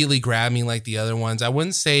immediately grab me like the other ones. I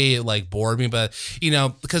wouldn't say it like bored me, but you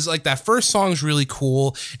know, because like that first song is really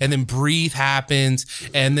cool, and then Breathe happens,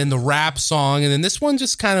 and then the rap song, and then this one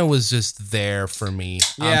just kind of was just there for me.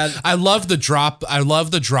 Yeah, I love the drop. I love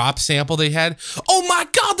the drop sample they had. Oh my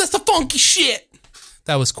god, that's the funky shit.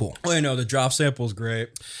 That was cool. Oh, you know, the drop sample is great.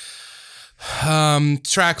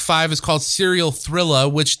 Track 5 is called Serial Thriller,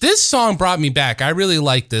 which this song brought me back. I really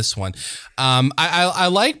like this one. I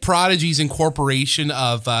like Prodigy's incorporation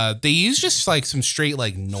of they use just like some straight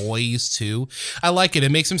like noise too. I like it.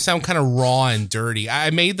 It makes them sound kind of raw and dirty. I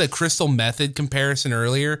made the Crystal Method comparison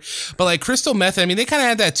earlier, but like Crystal Method, I mean they kind of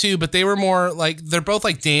had that too, but they were more like they're both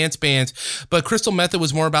like dance bands, but Crystal Method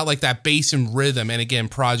was more about like that bass and rhythm, and again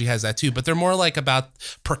Prodigy has that too, but they're more like about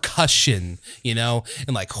percussion, you know,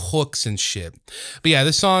 and like hooks and shit. But yeah,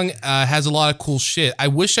 this song has a lot of cool shit. I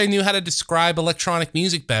wish I knew how to describe electronic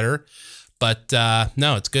music better. But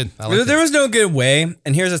no, it's good. There was no good way.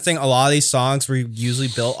 And here's the thing. A lot of these songs were usually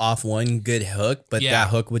built off one good hook, but that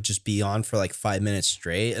hook would just be on for like 5 minutes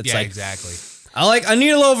straight. It's like, exactly. I need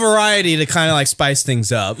a little variety to kind of like spice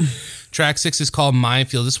things up. Track 6 is called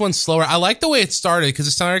Minefield. This one's slower. I like the way it started because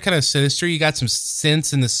it sounded kind of sinister. You got some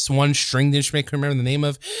synths and this one string instrument I can't remember the name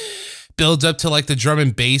of. Builds up to like the drum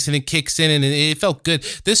and bass and it kicks in and it felt good.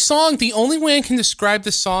 This song, the only way I can describe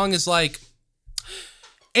this song is like,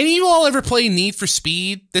 any of you all ever play Need for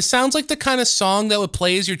Speed? This sounds like the kind of song that would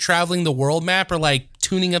play as you're traveling the world map or like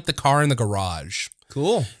tuning up the car in the garage.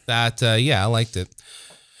 Cool. That, yeah, I liked it.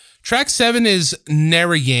 Track 7 is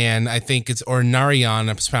Narayan, I think it's, or Narayan,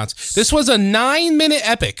 it's pronounced. This was a 9-minute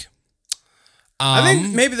epic. I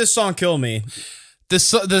think maybe this song killed me.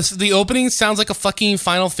 The opening sounds like a fucking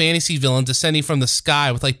Final Fantasy villain descending from the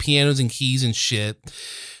sky with like pianos and keys and shit.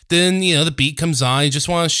 Then, you know, the beat comes on. You just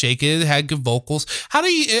want to shake it. It had good vocals.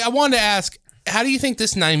 I wanted to ask, how do you think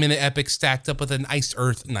this 9-minute epic stacked up with an Iced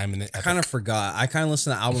Earth 9-minute epic? I kind of forgot. I kind of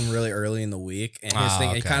listened to the album really early in the week, and his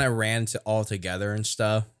thing, it kind of ran all together and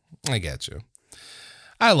stuff. I get you.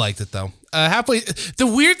 I liked it though. Halfway, the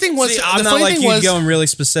weird thing was, I'm not like you going really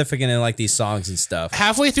specific in like these songs and stuff.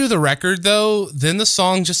 Halfway through the record though, then the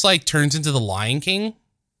song just like turns into the Lion King.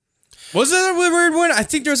 Was there a weird one? I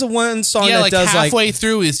think there's a one song that like does halfway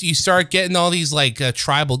through is you start getting all these like not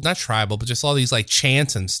tribal, but just all these like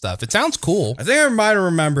chants and stuff. It sounds cool. I think I might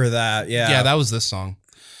remember that. Yeah. Yeah, that was this song.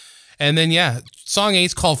 And then song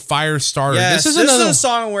 8's called Firestarter. Yeah, this is a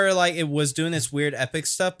song where like it was doing this weird epic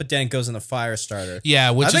stuff, but then it goes into Firestarter. Yeah,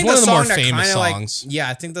 which is one of the more famous songs.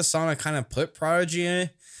 I think the song that kind of put Prodigy in it.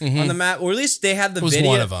 on the map, or at least they had the was video.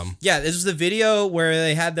 one of them. Yeah, this was the video where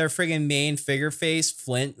they had their friggin' main figure face,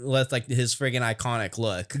 Flint, with like his friggin' iconic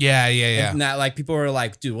look. Yeah. And that, like, people were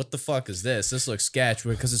like, dude, what the fuck is this? This looks sketch,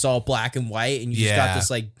 because it's all black and white, and you just got this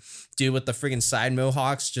like dude with the friggin' side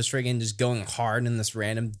mohawks just going hard in this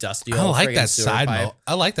random dusty I old like that sewer side pipe.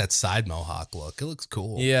 I like that side mohawk look. It looks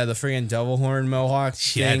cool. Yeah, the friggin' devil horn mohawk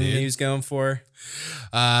thing he was going for.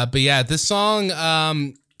 But yeah, this song,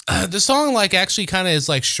 like actually kind of is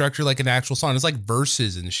like structured like an actual song. It's like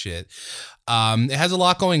verses and shit. It has a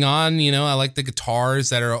lot going on. You know, I like the guitars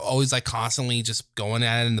that are always like constantly just going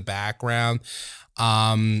at it in the background.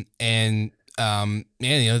 Man,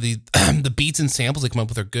 you know, the beats and samples they come up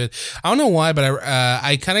with are good. I don't know why, but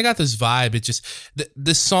I kind of got this vibe. It just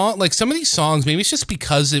the song, like some of these songs, maybe it's just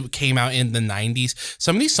because it came out in the 90s.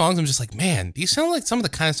 Some of these songs, I'm just like, man, these sound like some of the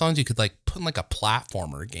kind of songs you could like put in like a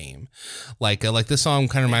platformer game. Like this song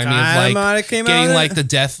kind of reminded me of like getting like the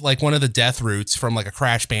death, like one of the death roots from like a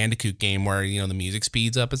Crash Bandicoot game where, you know, the music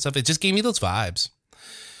speeds up and stuff. It just gave me those vibes.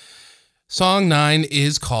 Song 9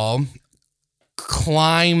 is called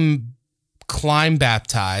Climb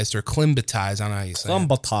Baptized or Climbatized. I don't know how you say it.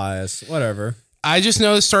 Climbatized, whatever. I just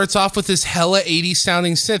know it starts off with this hella 80s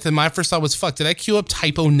sounding synth, and my first thought was, fuck, did I cue up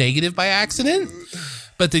Typo Negative by accident?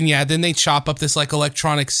 But then, yeah, then they chop up this like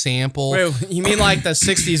electronic sample. Wait, you mean like the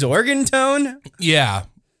 60s organ tone? Yeah.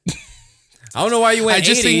 I don't know why you went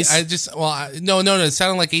 80s. No, it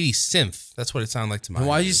sounded like 80s synth. That's what it sounded like to me.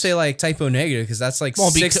 Why did you say like Typo Negative? Because that's like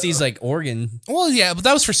 60s like organ. Well, yeah, but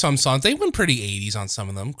that was for some songs. They went pretty 80s on some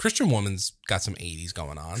of them. Christian Woman's got some 80s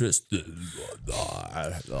going on.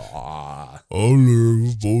 I'll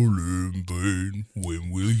never fall in vain.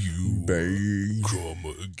 When will you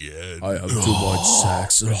come again? I have too much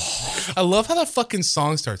sex. I love how that fucking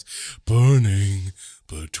song starts. Burning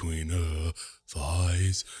between her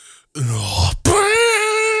thighs.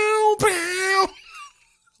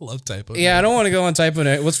 Love Typo. Yeah, I don't want to go on Typo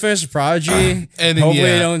Negative. Let's finish the Prodigy. And then,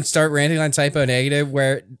 hopefully, we don't start ranting on Typo Negative.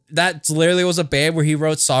 Where that literally was a band where he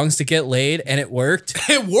wrote songs to get laid, and it worked.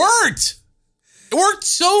 It worked. It worked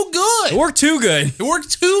so good. It worked too good. It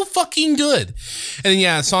worked too fucking good. And then,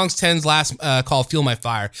 yeah, songs 10's last called Feel My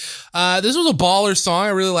Fire. This was a baller song. I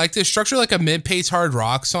really liked it. It's structured like a mid-pace hard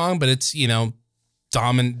rock song, but it's, you know,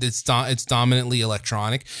 it's dominantly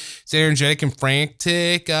electronic. It's energetic and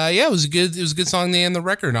frantic. It was a good song they end the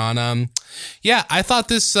record on. I thought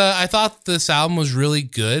this album was really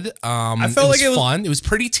good. I felt like it was fun. It was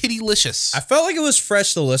pretty titty-licious. I felt like it was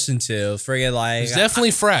fresh to listen to. Friggin' like it was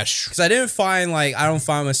definitely fresh. Because I don't find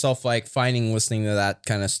myself like listening to that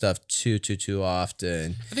kind of stuff too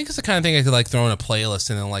often. I think it's the kind of thing I could like throw in a playlist,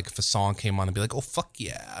 and then like if a song came on and be like, oh fuck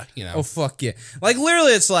yeah, you know. Oh fuck yeah. Like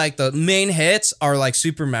literally it's like the main hits are like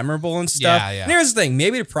super memorable and stuff. Yeah. And here's the thing,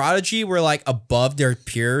 maybe the Prodigy were like above their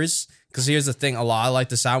peers. Because here's the thing, a lot of like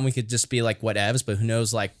this album we could just be like whatevs, but who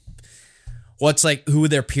knows like what's like who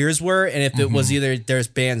their peers were, and if it was either there's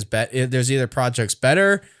either projects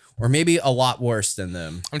better or maybe a lot worse than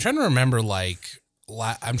them. I'm trying to remember who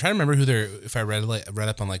if I read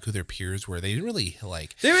up on like who their peers were. They didn't really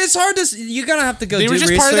like. It's hard to. You're gonna have to go. They were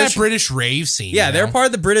just research. part of that British rave scene. Yeah, they're part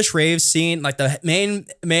of the British rave scene. Like the main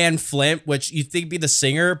man Flint, which you think be the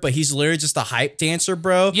singer, but he's literally just a hype dancer,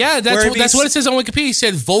 bro. Yeah, that's what it says on Wikipedia. He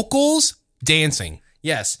said vocals, dancing.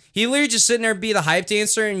 Yes, he literally just sitting there, be the hype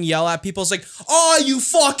dancer, and yell at people. It's like, "Oh, you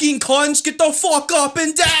fucking cunts, get the fuck up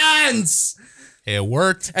and dance!" It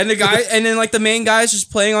worked. And the guy, and then like the main guy's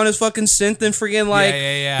just playing on his fucking synth and friggin' like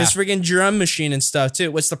his friggin' drum machine and stuff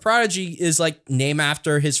too. Which the Prodigy is like named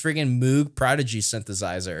after his friggin' Moog Prodigy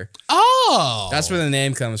synthesizer. Oh, that's where the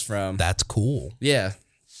name comes from. That's cool. Yeah,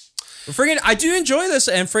 but friggin', I do enjoy this,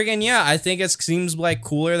 and friggin' I think it seems like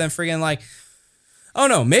cooler than friggin' like. Oh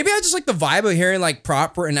no, maybe I just like the vibe of hearing like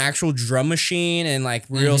proper an actual drum machine and like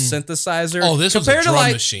real synthesizer. Oh, this was a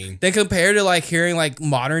drum machine. Then compared to like hearing like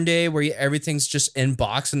modern day where everything's just in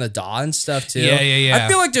box and the DAW and stuff too. Yeah. I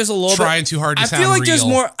feel like there's a little trying too hard to sound feel like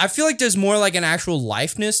real. I feel like there's more like an actual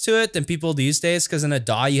lifeness to it than people these days, because in a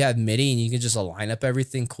DAW you have MIDI and you can just line up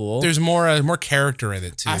everything cool. There's more character in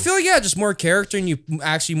it too. I feel like just more character, and you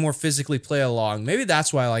actually more physically play along. Maybe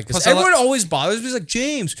that's why I like this. Everyone always bothers me, like,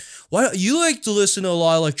 James, why don't you like to listen to a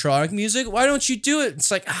lot of electronic music? Why don't you do it?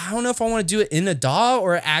 It's like, I don't know if I want to do it in a DAW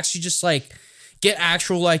or actually just like get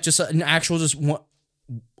actual like just an actual just one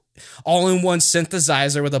all-in-one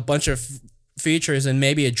synthesizer with a bunch of features and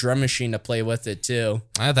maybe a drum machine to play with it too.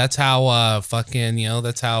 That's how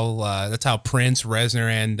that's how Prince, Reznor,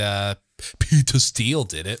 and Peter Steele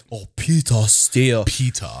did it. Oh, Peter Steele.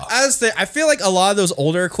 Peter. I feel like a lot of those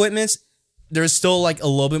older equipments, there's still like a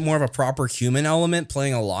little bit more of a proper human element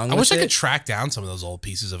playing along with it. I wish I could track down some of those old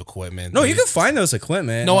pieces of equipment. No, you can find those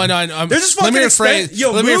equipment. No, I know. They're just fucking let me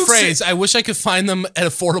rephrase. let me rephrase. I wish I could find them at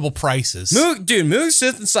affordable prices. Moog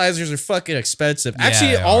synthesizers are fucking expensive.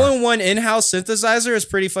 Actually, all-in-one in-house synthesizer is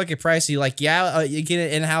pretty fucking pricey. Like, you get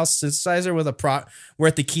an in-house synthesizer with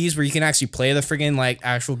with the keys where you can actually play the friggin' like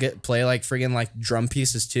play like friggin' like drum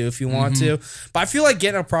pieces too if you want to. But I feel like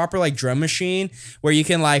getting a proper like drum machine where you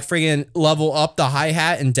can like friggin' level up the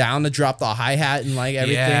hi-hat and down to drop the hi-hat and like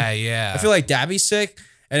everything. Yeah. I feel like that'd be sick.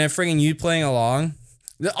 And then friggin' you playing along.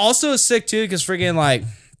 Also is sick too because friggin'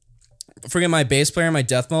 my bass player in my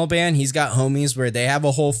death metal band, he's got homies where they have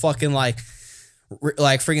a whole fucking like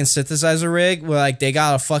friggin' synthesizer rig where like they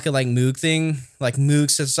got a fucking like Moog thing, like Moog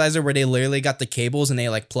synthesizer where they literally got the cables and they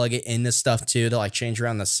like plug it into stuff too to like change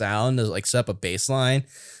around the sound to like set up a bass line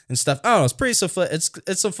and stuff. I don't know, it's pretty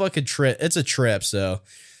it's a fucking trip. It's a trip. So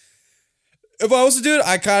if I was to do it,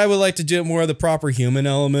 I kind of would like to do it more of the proper human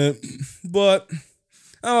element, but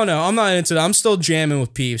I don't know. I'm not into it. I'm still jamming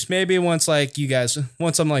with peeps. Maybe once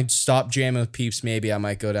I'm like stop jamming with peeps, maybe I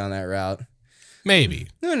might go down that route. Maybe.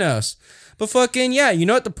 Who knows? But fucking yeah, you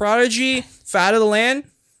know what? The Prodigy, Fat of the Land,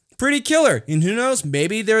 pretty killer. And who knows?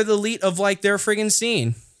 Maybe they're the elite of like their friggin'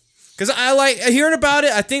 scene. Because I like hearing about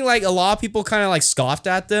it. I think like a lot of people kind of like scoffed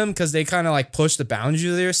at them because they kind of like pushed the boundaries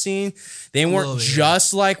of their scene. They weren't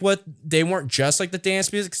just like the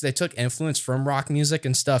dance music because they took influence from rock music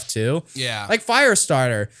and stuff too. Yeah. Like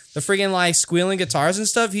Firestarter, the friggin' like squealing guitars and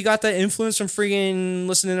stuff. He got that influence from friggin'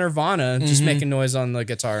 listening to Nirvana, just making noise on the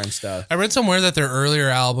guitar and stuff. I read somewhere that their earlier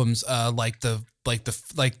albums, so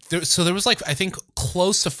there was like I think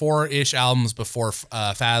close to 4-ish albums before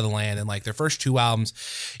Fat of the Land, and like their first 2 albums,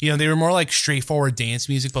 they were more like straightforward dance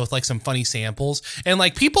music, both like some funny samples, and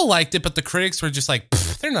like people liked it, but the critics were just like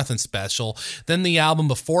they're nothing special. Then the album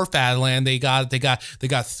before Fat of the Land, they got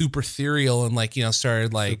super ethereal and like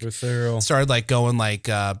started like going like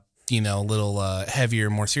a little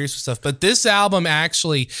heavier, more serious stuff. But this album had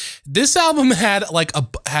like a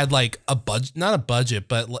budget, not a budget,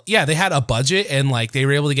 but yeah, they had a budget and like they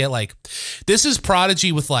were able to get like, this is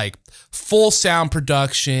Prodigy with like full sound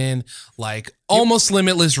production, like almost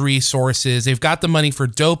limitless resources. They've got the money for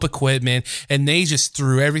dope equipment and they just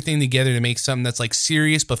threw everything together to make something that's like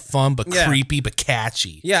serious, but fun, but creepy, but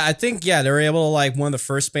catchy. Yeah. I think, they were able to like one of the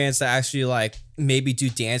first bands to actually like maybe do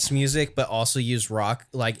dance music, but also use rock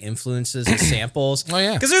like influences and samples. Oh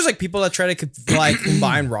yeah. Cause there's like people that try to like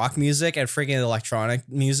combine rock music and freaking electronic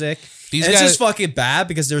music. These and guys, it's just fucking bad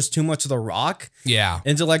because there's too much of the rock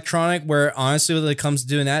into electronic, where honestly when it comes to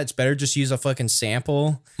doing that, it's better just use a fucking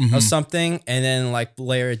sample of something and then like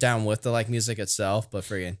layer it down with the like music itself. But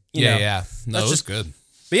friggin' you know, no, it was good.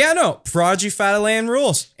 But yeah, no, Prodigy Fat of Land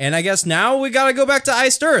rules. And I guess now we gotta go back to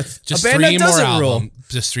Iced Earth. Just a band that doesn't rule.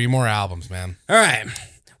 Just 3 more albums, man. All right.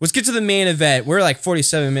 Let's get to the main event. We're like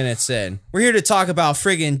 47 minutes in. We're here to talk about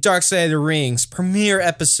friggin' Dark Side of the Ring's premiere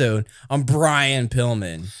episode on Brian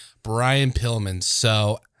Pillman. Brian Pillman.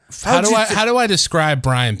 So how do I describe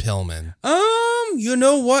Brian Pillman? You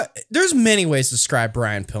know what? There's many ways to describe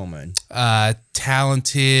Brian Pillman.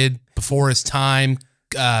 Talented, before his time,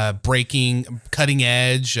 breaking, cutting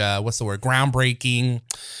edge, what's the word? Groundbreaking,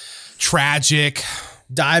 tragic.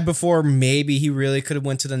 Died before maybe he really could have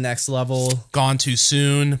went to the next level. Gone too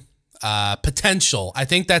soon. Potential. I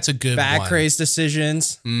think that's a good one. Back craze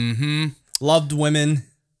decisions. Loved women.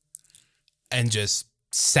 And just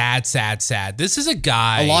sad. This is a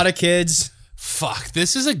guy. A lot of kids. Fuck.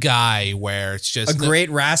 This is a guy where it's just a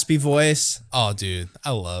great raspy voice. Oh, dude.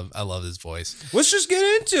 I love his voice. Let's just get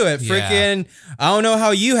into it. Freaking, I don't know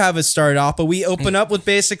how you have it started off, but we open up with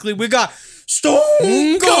basically, we got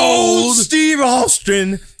Stone Cold Steve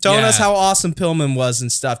Austin telling us how awesome Pillman was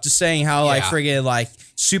and stuff. Just saying how like friggin' like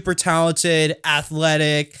super talented,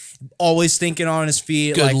 athletic, always thinking on his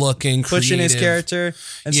feet, good like looking, pushing creative. his character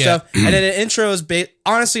and stuff. And then the intro is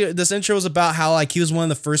honestly, this intro is about how like he was one of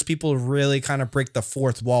the first people to really kind of break the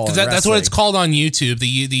fourth wall. That's what it's called on YouTube.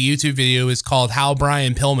 The YouTube video is called "How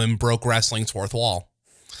Brian Pillman Broke Wrestling's Fourth Wall."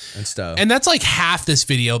 And stuff. And that's like half this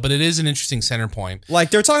video, but it is an interesting center point.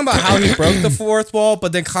 Like they're talking about how he broke the fourth wall,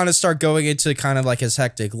 but then kind of start going into kind of like his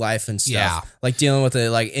hectic life and stuff. Yeah. Like dealing with it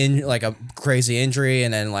like a crazy injury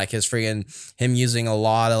and then like his freaking him using a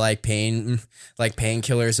lot of like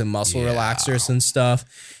painkillers and muscle relaxers and stuff.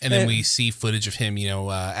 And then we see footage of him,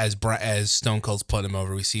 as Stone Cold's put him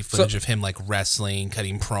over, we see footage of him like wrestling,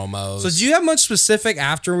 cutting promos. So do you have much specific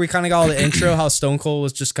after we kind of got all the intro, how Stone Cold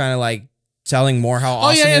was just kind of like telling more how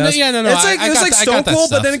awesome he was. No. It's like, it was like Stone Cold,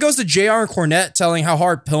 but then it it goes to JR and Cornette telling how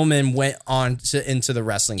hard Pillman went on into the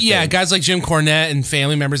wrestling yeah, thing. guys like Jim Cornette and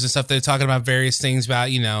family members and stuff, they're talking about various things about,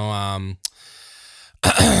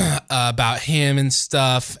 about him and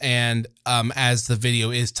stuff. And as the video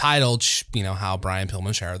is titled, how Brian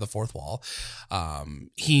Pillman shattered the fourth wall.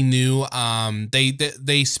 He knew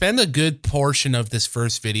they spend a good portion of this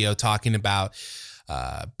first video talking about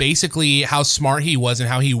basically how smart he was and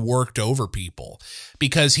how he worked over people,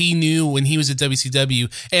 because he knew when he was at WCW,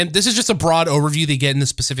 and this is just a broad overview, they get into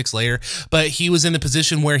specifics later, but he was in a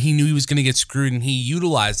position where he knew he was going to get screwed, and he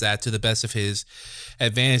utilized that to the best of his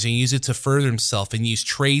advantage and used it to further himself and use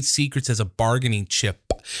trade secrets as a bargaining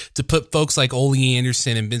chip to put folks like Ole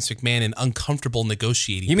Anderson and Vince McMahon in uncomfortable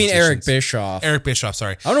negotiating You mean positions. Eric Bischoff? Eric Bischoff,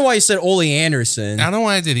 sorry. I don't know why you said Ole Anderson. I don't know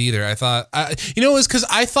why I did either. I thought, it was because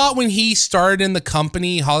I thought when he started in the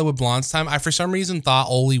company, Hollywood Blondes time, I for some reason thought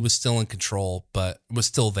Ole was still in control, but was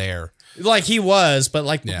still there. Like he was, but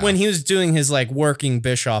when he was doing his like working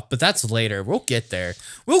Bischoff, but that's later. We'll get there.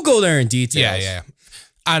 We'll go there in details. Yeah.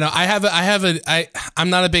 I know. I'm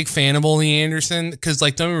not a big fan of Ole Anderson because,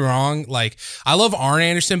 like, don't get me wrong, like, I love Arn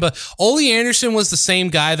Anderson, but Ole Anderson was the same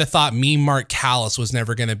guy that thought Mean Mark Callis was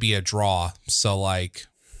never going to be a draw. So, like,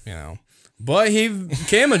 But he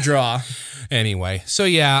became a draw. Anyway, so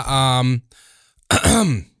yeah,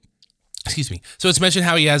 excuse me. So it's mentioned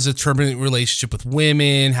how he has a turbulent relationship with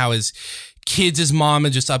women, how his kids' mom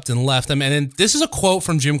had just upped and left him. And then this is a quote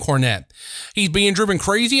from Jim Cornette. He's being driven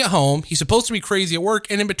crazy at home. He's supposed to be crazy at work.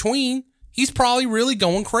 And in between, he's probably really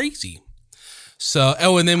going crazy. So,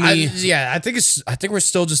 and then I think we're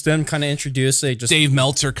still just them kind of introduced. Dave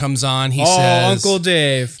Meltzer comes on. He says, Uncle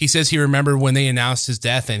Dave. He says he remembered when they announced his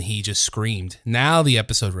death and he just screamed. Now the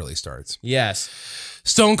episode really starts. Yes.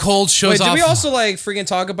 Stone Cold shows off. Did we also like freaking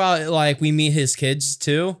talk about like we meet his kids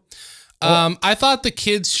too? I thought the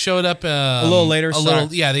kids showed up a little later.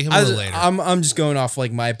 Yeah, they come a little later. I'm just going off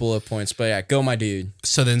like my bullet points, but yeah, go my dude.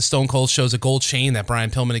 So then Stone Cold shows a gold chain that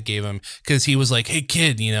Brian Pillman had gave him because he was like, "Hey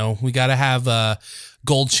kid, we got to have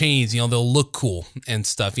gold chains. They'll look cool and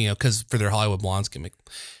stuff. Because for their Hollywood Blondes gimmick."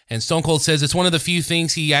 And Stone Cold says it's one of the few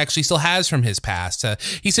things he actually still has from his past.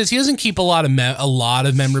 He says he doesn't keep a lot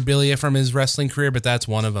of memorabilia from his wrestling career, but that's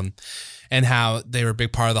one of them. And how they were a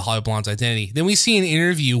big part of the Hollywood Blondes identity. Then we see an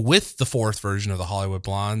interview with the fourth version of the Hollywood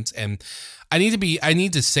Blondes, and I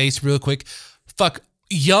need to say real quick,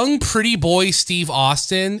 young pretty boy Steve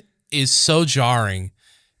Austin is so jarring.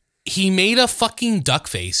 He made a fucking duck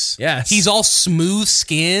face. Yes. He's all smooth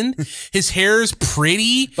skin. His hair is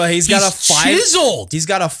pretty. But he's got a chiseled. He's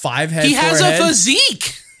got a 5-head He has forehead. a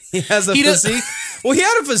physique. He has a physique. Well, he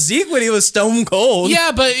had a physique when he was Stone Cold.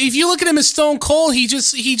 Yeah, but if you look at him as Stone Cold, he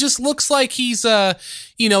just looks like he's a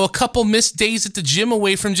couple missed days at the gym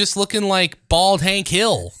away from just looking like bald Hank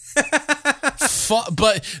Hill.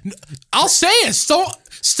 But I'll say it,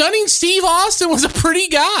 Stunning Steve Austin was a pretty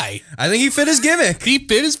guy. I think he fit his gimmick. He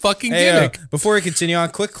fit his fucking gimmick. Before we continue on,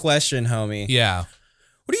 quick question, homie. Yeah.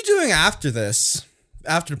 What are you doing after this?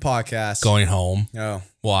 After the podcast? Going home. Oh.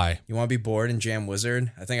 Why? You want to be bored and jam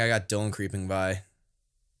Wizard? I think I got Dylan creeping by.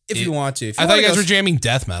 If you want to. I thought you guys were jamming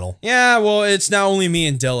death metal. Yeah, well, it's now only me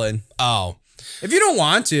and Dylan. Oh. If you don't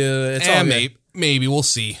want to, it's all good. Maybe we'll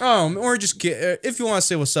see. Or just if you want to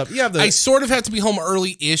say what's up, you have I sort of have to be home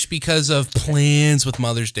early-ish because of plans with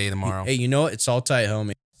Mother's Day tomorrow. Hey, you know what? It's all tight,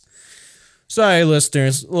 homie. Sorry,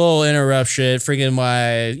 listeners. A little interruption. Freaking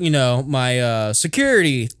my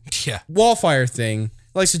security wallfire thing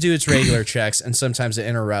likes to do its regular checks, and sometimes it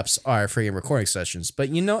interrupts our freaking recording sessions. But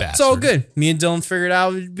it's all good. Me and Dylan figured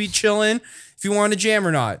out we'd be chilling if you want to jam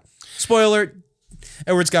or not. Spoiler: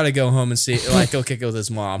 Edward's got to go home and see, go kick it with his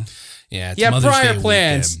mom. Yeah, prior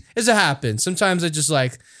plans. As it happens. Sometimes it's just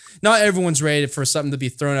like, not everyone's ready for something to be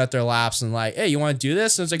thrown at their laps and like, hey, you want to do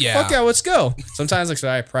this? And it's like, fuck yeah, let's go. Sometimes like,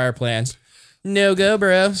 sorry, prior plans. No go,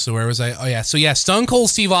 bro. So where was I? Oh yeah. So yeah, Stone Cold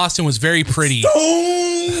Steve Austin was very pretty.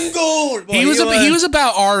 Stone Cold. He was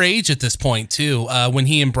about our age at this point too. When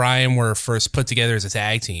he and Brian were first put together as a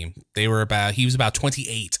tag team, he was about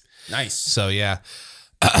 28. Nice. So yeah.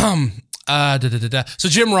 So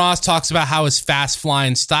Jim Ross talks about how his fast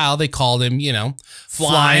flying style, they called him,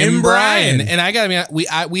 Flying Brian. And I gotta be,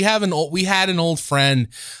 we had an old friend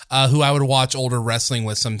who I would watch older wrestling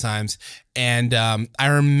with sometimes. And I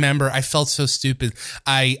remember I felt so stupid.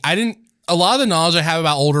 A lot of the knowledge I have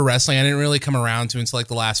about older wrestling, I didn't really come around to until like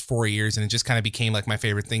the last 4 years, and it just kind of became like my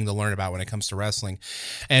favorite thing to learn about when it comes to wrestling.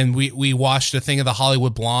 And we watched a thing of the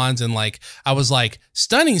Hollywood Blondes, and like I was like,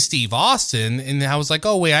 Stunning Steve Austin, and I was like,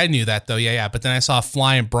 oh wait, I knew that though, yeah. But then I saw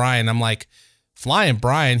Flying Brian, I'm like, Flying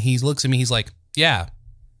Brian. He looks at me, he's like, yeah.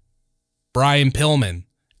 Brian Pillman.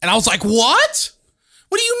 And I was like, what?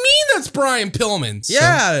 What do you mean that's Brian Pillman?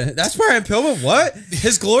 Yeah, that's Brian Pillman. What?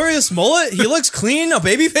 His glorious mullet? He looks clean, a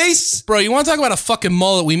baby face? Bro, you want to talk about a fucking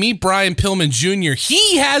mullet? We meet Brian Pillman Jr.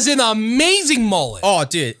 He has an amazing mullet. Oh,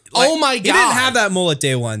 dude. Oh my God. He didn't have that mullet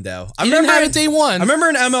day one, though. He didn't have it day one. I remember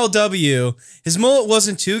in MLW, his mullet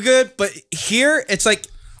wasn't too good, but here, it's like...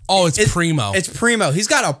 Oh, it's primo. It's primo. He's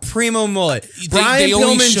got a primo mullet. Brian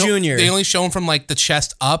Pillman Jr. They only show him from like the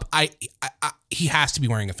chest up. He has to be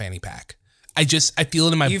wearing a fanny pack. I feel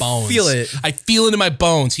it in my bones. You feel it. I feel it in my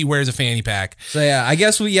bones. He wears a fanny pack. So yeah, I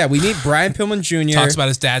guess we meet Brian Pillman Jr. Talks about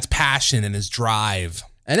his dad's passion and his drive.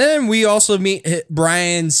 And then we also meet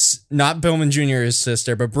Brian's, not Pillman Jr.'s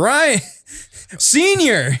sister, but Brian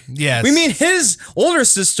Sr. Yes. We meet his older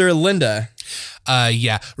sister, Linda.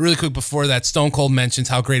 Yeah. Really quick before that, Stone Cold mentions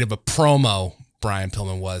how great of a promo Brian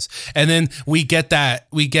Pillman was. And then we get the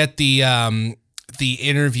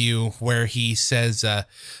interview where he says,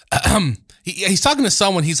 he's talking to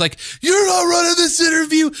someone. He's like, "You're not running this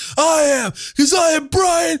interview. I am, because I am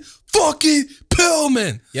Brian fucking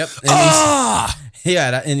Pillman." Yep.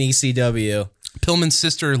 Yeah, in ECW. Pillman's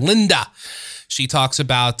sister, Linda. She talks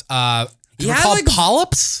about,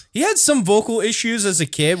 polyps? He had some vocal issues as a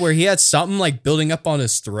kid where he had something like building up on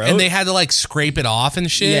his throat. And they had to like scrape it off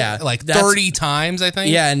and shit. Yeah. Like 30 times, I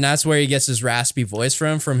think. Yeah, and that's where he gets his raspy voice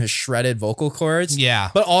from his shredded vocal cords.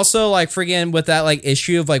 Yeah. But also like friggin' with that like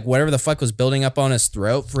issue of like whatever the fuck was building up on his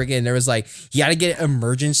throat, friggin' there was like, he had to get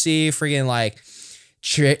emergency friggin' like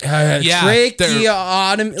tracheotomy.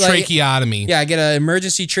 Tracheotomy. Yeah, get an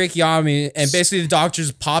emergency tracheotomy, and basically the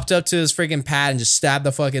doctors popped up to his freaking pad and just stabbed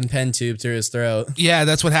the fucking pen tube through his throat. Yeah,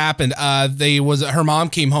 that's what happened. Her mom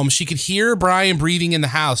came home. She could hear Brian breathing in the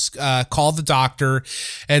house. Called the doctor,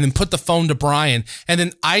 and then put the phone to Brian. And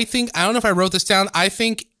then I don't know if I wrote this down. I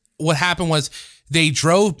think what happened was they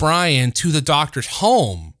drove Brian to the doctor's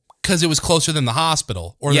home. Because it was closer than the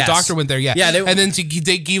hospital. Or the doctor went there, yeah. And then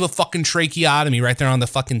they gave a fucking tracheotomy right there on the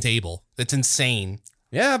fucking table. That's insane.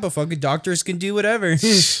 Yeah, but fucking doctors can do whatever.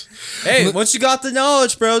 Hey, once you got the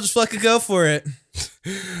knowledge, bro, just fucking go for it.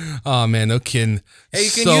 Oh, man, no kidding. Hey,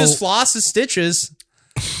 you can use floss as stitches.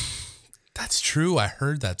 That's true. I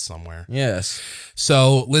heard that somewhere. Yes.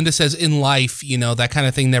 So Linda says in life, that kind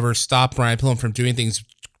of thing never stopped Brian Pillman from doing things.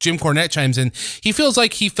 Jim Cornette chimes in. He felt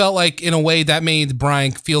like in a way that made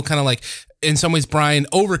Brian feel kind of like, in some ways, Brian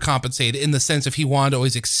overcompensated in the sense of he wanted to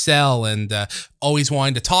always excel and always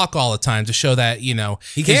wanting to talk all the time to show that, he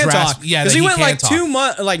can't talk. Yeah, because he went like 2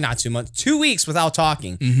 months, like not 2 months, 2 weeks without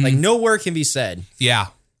talking. Mm-hmm. Like no word can be said. Yeah.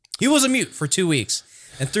 He was a mute for 2 weeks.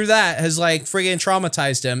 And through that has like friggin'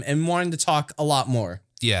 traumatized him and wanting to talk a lot more.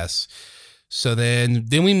 Yes. So then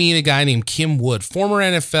we meet a guy named Kim Wood, former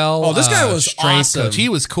NFL. Oh, this guy was awesome. Coach. He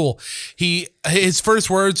was cool. His first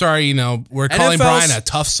words are, we're calling Brian a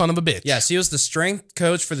tough son of a bitch. Yes, he was the strength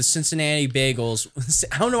coach for the Cincinnati Bagels.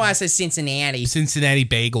 I don't know why I said Cincinnati. Cincinnati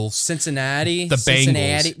Bagels. Cincinnati. The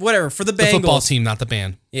Cincinnati. Bengals. Whatever, for the Bengals. The football team, not the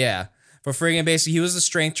band. Yeah. But friggin' basically, he was the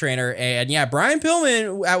strength trainer. And yeah, Brian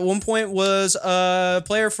Pillman at one point was a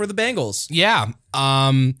player for the Bengals. Yeah.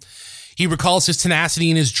 He recalls his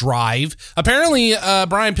tenacity and his drive. Apparently,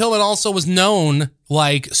 Brian Pillman also was known,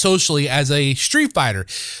 socially as a street fighter.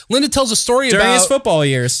 Linda tells a story during his football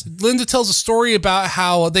years. Linda tells a story about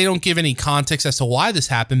how they don't give any context as to why this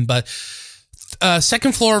happened, but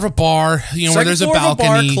second floor of a bar, where there's a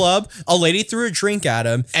balcony. Bar club, a lady threw a drink at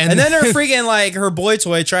him, and then her freaking her boy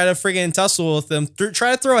toy tried to freaking tussle with him,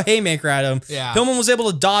 try to throw a haymaker at him. Yeah. Pillman was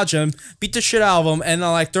able to dodge him, beat the shit out of him, and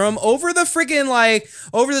then throw him over the freaking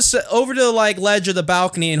over the ledge of the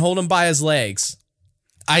balcony and hold him by his legs.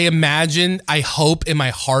 I hope in my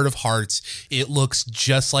heart of hearts, it looks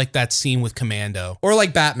just like that scene with Commando. Or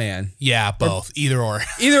like Batman. Yeah, both. Either or.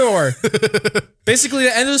 Either or. Basically,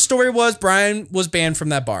 the end of the story was Brian was banned from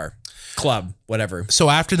that bar. Club, whatever. So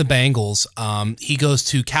after the Bengals, he goes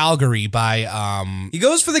to Calgary he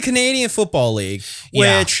goes for the Canadian Football League,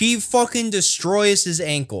 which he fucking destroys his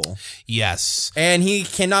ankle. Yes. And he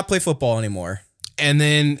cannot play football anymore. And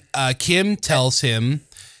then Kim tells him,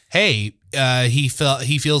 hey, he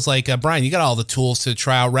feels like, Brian, you got all the tools to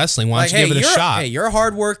try out wrestling. Why don't you give it a shot? Hey, you're a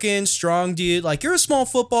hardworking, strong dude. You're a small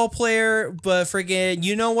football player, but friggin',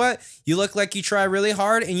 you know what? You look like you try really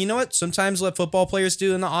hard. And you know what? Sometimes what football players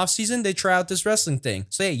do in the offseason, they try out this wrestling thing.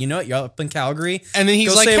 So, hey, you know what? You're up in Calgary. And then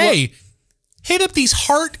he's like, hey, hit up these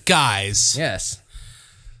Hart guys. Yes.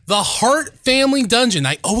 The Hart Family Dungeon.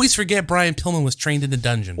 I always forget Brian Pillman was trained in the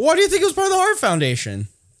dungeon. Why do you think it was part of the Hart Foundation?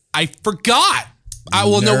 I forgot.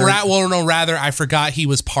 Rather, I forgot he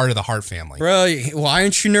was part of the Hart family. Bro, why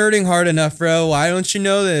aren't you nerding hard enough, bro? Why don't you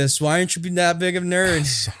know this? Why aren't you being that big of a nerd?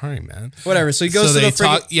 Sorry, man. Whatever. So he goes to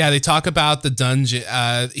they talk about the dungeon.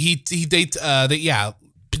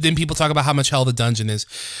 Then people talk about how much hell the dungeon is.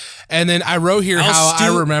 And then I wrote here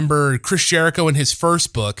I remember Chris Jericho in his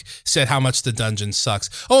first book said how much the dungeon sucks.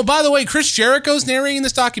 Oh, by the way, Chris Jericho's narrating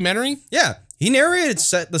this documentary? Yeah. He narrated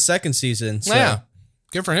the second season. So. Yeah.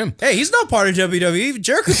 Good for him. Hey, he's not part of WWE.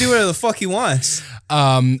 Jericho do whatever the fuck he wants.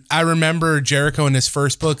 I remember Jericho in his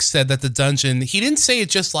first book said that the dungeon, he didn't say it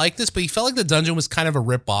just like this, but he felt like the dungeon was kind of a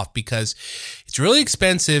ripoff because it's really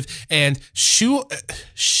expensive. And Stu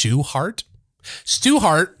Hart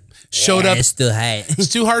showed up.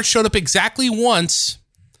 Stu Hart showed up exactly once,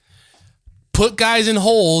 put guys in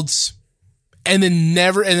holds, and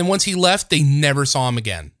then once he left, they never saw him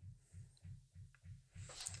again.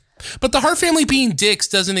 But the Hart family being dicks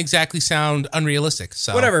doesn't exactly sound unrealistic.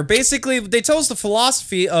 So whatever. Basically, they tell us the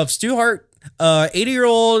philosophy of Stu Hart.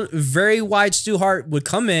 80-year-old, very wide Stu Hart would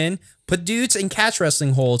come in, put dudes in catch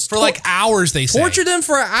wrestling holds for like hours. They torture them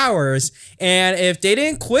for hours, and if they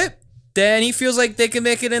didn't quit, then he feels like they can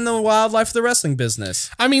make it in the wildlife of the wrestling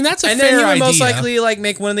business. I mean, that's a fair idea. And then he would idea. most likely like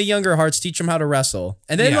make one of the younger Harts teach him how to wrestle.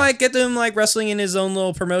 And then like get them like wrestling in his own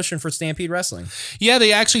little promotion for Stampede Wrestling. Yeah,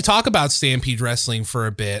 they actually talk about Stampede Wrestling for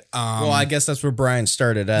a bit. Well, I guess that's where Brian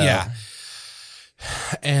started out. Yeah.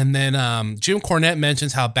 And then Jim Cornette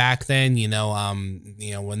mentions how back then,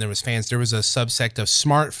 when there was fans, there was a subsect of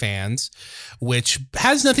smart fans, which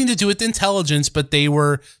has nothing to do with intelligence, but they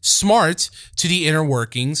were smart to the inner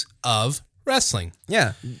workings of wrestling.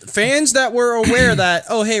 Yeah. Fans that were aware that,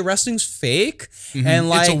 oh, hey, wrestling's fake. And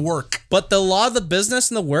like, it's a work. But the law of the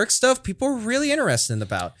business and the work stuff, people are really interested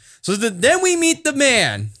about. So then we meet the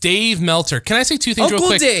man. Dave Meltzer. Can I say two things real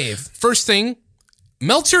quick? Dave. First thing,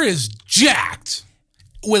 Meltzer is jacked.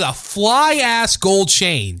 With a fly-ass gold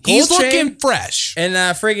chain. He's looking fresh. And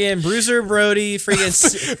friggin' Bruiser Brody,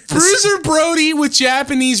 Bruiser Brody with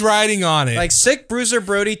Japanese writing on it. Like sick Bruiser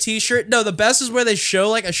Brody t-shirt. No, the best is where they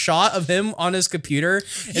show like a shot of him on his computer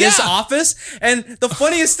in his office. And the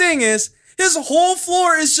funniest thing is, his whole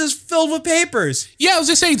floor is just filled with papers. Yeah, I was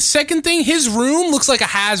just saying, second thing, his room looks like a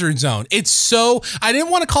hazard zone. It's so, I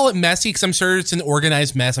didn't want to call it messy because I'm sure it's an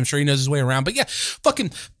organized mess. I'm sure he knows his way around. But yeah,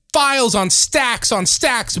 fucking files on stacks,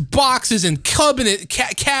 boxes and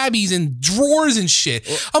cabbies and drawers and shit.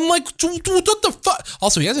 I'm like, dude, what the fuck?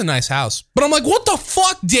 Also, he has a nice house. But I'm like, what the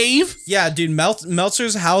fuck, Dave? Yeah, dude,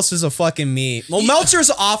 Meltzer's house is a fucking meme. Well,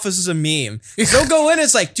 Meltzer's office is a meme. They'll go in,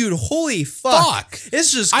 it's like, dude, holy fuck.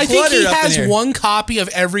 It's just cluttered. I think he has one copy of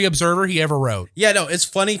every Observer he ever wrote. Yeah, no, it's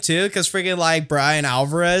funny too, because friggin' like Brian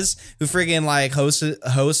Alvarez, who friggin' like hosts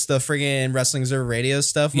the friggin' Wrestling Observer Radio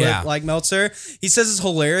stuff with like Meltzer, he says it's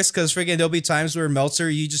hilarious because freaking there'll be times where Meltzer,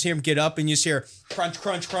 you just hear him get up and you just hear crunch,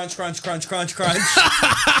 crunch, crunch, crunch, crunch, crunch, crunch.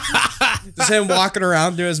 Just him walking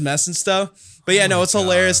around doing his mess and stuff. But yeah, it's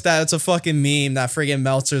hilarious that it's a fucking meme that friggin'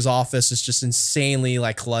 Meltzer's office is just insanely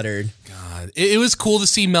like cluttered. God, it was cool to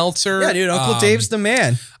see Meltzer. Yeah, dude, Uncle Dave's the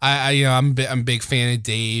man. I'm a big fan of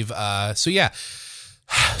Dave. So yeah.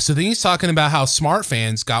 So then he's talking about how smart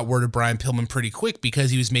fans got word of Brian Pillman pretty quick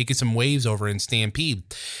because he was making some waves over in Stampede.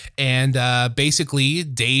 And basically,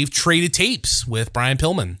 Dave traded tapes with Brian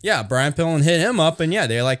Pillman. Yeah, Brian Pillman hit him up, and yeah,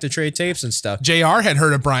 they like to trade tapes and stuff. JR had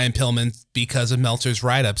heard of Brian Pillman because of Meltzer's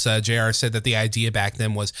write-ups. JR said that the idea back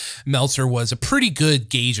then was Meltzer was a pretty good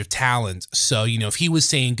gauge of talent. So, if he was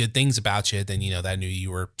saying good things about you, then, that knew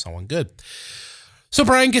you were someone good. So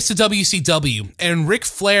Brian gets to WCW, and Ric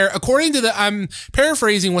Flair, I'm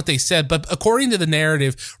paraphrasing what they said, but according to the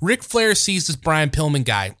narrative, Ric Flair sees this Brian Pillman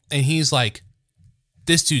guy, and he's like,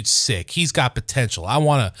 this dude's sick. He's got potential. I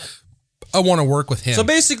want to work with him. So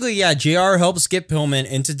basically, yeah, JR helps get Pillman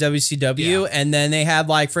into WCW, and then they had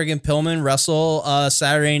like friggin' Pillman wrestle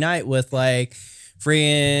Saturday night with like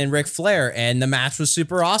friggin' Ric Flair, and the match was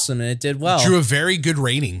super awesome, and it did well. Drew a very good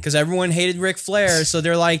rating. Because everyone hated Ric Flair, so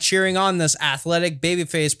they're like cheering on this athletic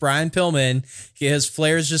babyface Brian Pillman. His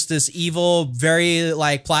Flair's just this evil, very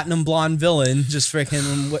like platinum blonde villain, just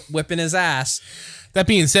freaking whipping his ass. That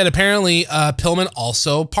being said, apparently Pillman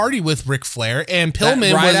also partied with Ric Flair, and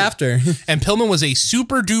Pillman after. And Pillman was a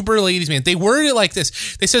super duper ladies man. They worded it like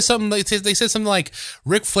this. They said something like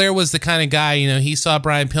Ric Flair was the kind of guy, he saw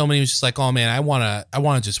Brian Pillman, he was just like, oh man, I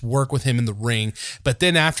wanna just work with him in the ring. But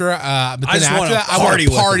then after that, I want to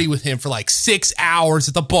party with him for like 6 hours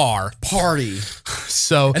at the bar. Party.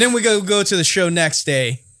 So and then we go to the show next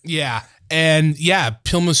day. Yeah. And yeah,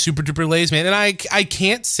 Pillman's super duper lazy, man. And I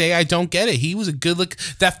can't say I don't get it. He was a good look.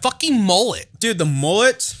 That fucking mullet. Dude, the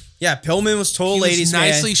mullet. Yeah, Pillman was total He ladies was man.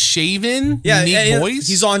 nicely shaven. Yeah, unique and voice.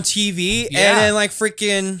 he's on TV, Yeah. and then like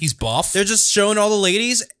freaking, He's buff. they're just showing all the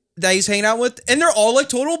ladies that he's hanging out with, and they're all like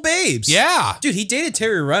total babes. Yeah. Dude, he dated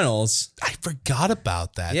Terry Reynolds. I forgot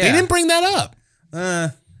about that. Yeah. They didn't bring that up.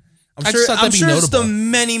 I'm I sure, just thought that'd be it's the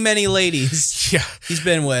notable. many ladies Yeah. he's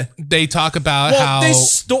been with. They talk about Well, how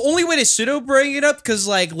the only way they pseudo bring it up because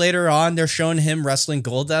like later on they're showing him wrestling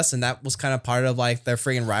Goldust, and that was kind of part of like their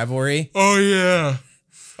friggin' rivalry. Oh yeah.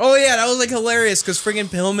 Oh yeah, that was like hilarious because friggin'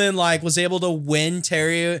 Pillman like was able to win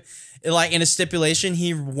Terry. Like in a stipulation,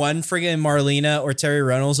 he won friggin' Marlena or Terry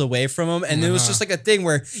Reynolds away from him, and it was just like a thing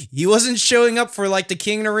where he wasn't showing up for like the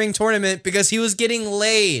King of the Ring tournament because he was getting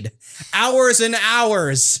laid hours and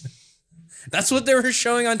hours. That's what they were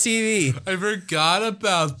showing on TV. I forgot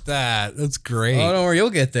about that. That's great. Oh, don't worry, you'll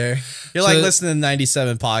get there. You're like listening to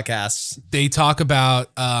 97 podcasts. They talk about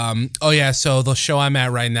so the show I'm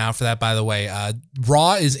at right now for that, by the way,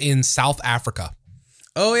 Raw is in South Africa.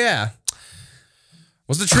 Oh yeah.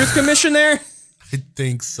 Was the Truth Commission there? I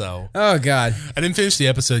think so. Oh god. I didn't finish the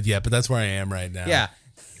episode yet, but that's where I am right now. Yeah.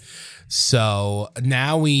 So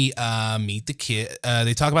now we meet the kid.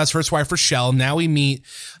 They talk about his first wife, Rochelle. Now we meet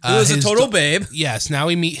Who was a total babe. Yes. Now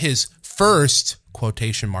we meet his first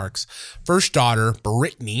quotation marks first daughter,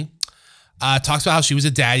 Brittany. Talks about how she was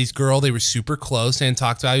a daddy's girl. They were super close, and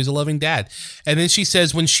talks about how he was a loving dad. And then she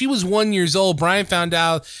says, when she was 1 year old, Brian found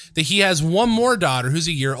out that he has one more daughter who's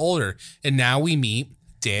a year older. And now we meet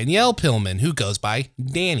Danielle Pillman, who goes by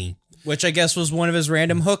Danny. Which I guess was one of his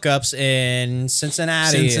random hookups in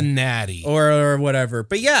Cincinnati. Or whatever.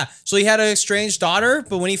 But yeah, so he had an estranged daughter,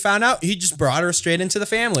 but when he found out, he just brought her straight into the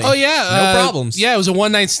family. Oh, yeah. No problems. Yeah, it was a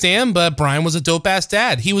one-night stand, but Brian was a dope-ass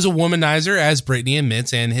dad. He was a womanizer, as Brittany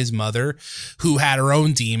admits, and his mother, who had her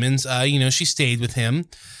own demons, she stayed with him.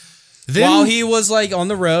 Then, while he was like on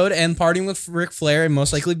the road and partying with Ric Flair and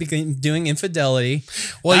most likely doing infidelity.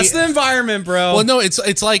 Well, that's the environment, bro. Well, no,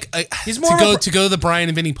 it's like he's more to go to the Brian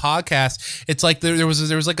and Vinny podcast. It's like there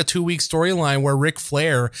was like a 2-week storyline where Ric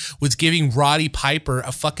Flair was giving Roddy Piper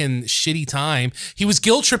a fucking shitty time. He was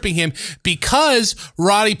guilt tripping him because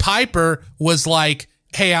Roddy Piper was like,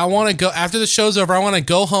 "Hey, I want to go after the show's over. I want to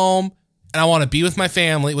go home. And I want to be with my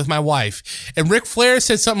family, with my wife." And Ric Flair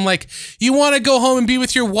said something like, "You want to go home and be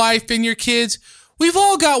with your wife and your kids? We've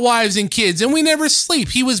all got wives and kids and we never sleep."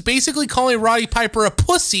 He was basically calling Roddy Piper a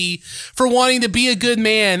pussy for wanting to be a good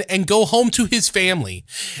man and go home to his family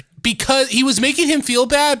because he was making him feel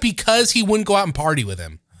bad because he wouldn't go out and party with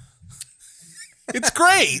him. It's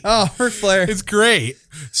great. Oh, Ric Flair. It's great.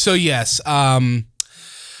 So yes,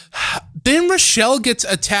 then Rochelle gets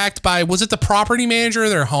attacked by, was it the property manager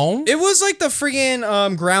of their home? It was like the friggin'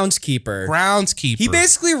 groundskeeper. Groundskeeper. He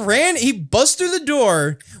basically he buzzed through the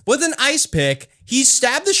door with an ice pick. He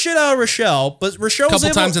stabbed the shit out of Rochelle, but Rochelle was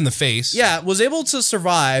able, times in the face. Yeah, was able to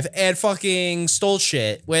survive and fucking stole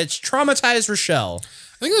shit, which traumatized Rochelle.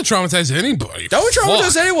 I think that traumatized anybody. That would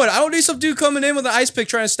traumatize anyone. I don't need some dude coming in with an ice pick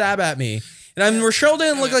trying to stab at me. And I mean, Rochelle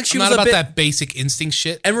didn't look like she was not about big, that basic instinct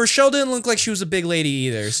shit. And Rochelle didn't look like she was a big lady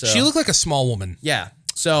either. So she looked like a small woman. Yeah.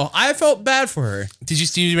 So I felt bad for her. Do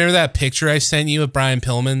you remember that picture I sent you of Brian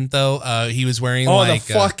Pillman though? He was wearing the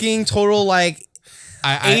fucking total like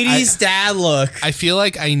 80s dad look. I feel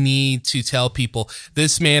like I need to tell people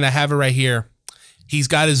this man. I have it right here. He's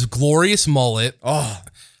got his glorious mullet. Oh,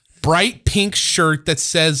 bright pink shirt that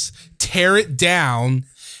says "Tear It Down,"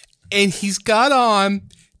 and he's got on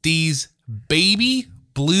these baby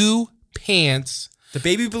blue pants. The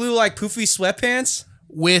baby blue like poofy sweatpants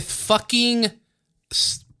with fucking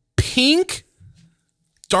pink,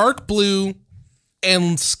 dark blue,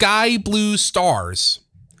 and sky blue stars.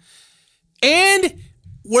 And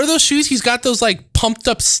what are those shoes? He's got those like pumped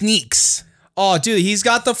up sneaks. Oh, dude, he's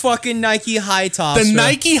got the fucking Nike high tops. The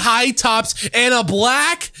Nike high tops and a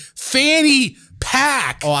black fanny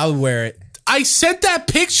pack. Oh, I would wear it. I sent that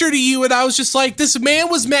picture to you and I was just like, this man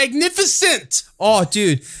was magnificent. Oh,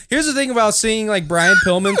 dude. Here's the thing about seeing like Brian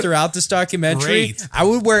Pillman throughout this documentary. Great. I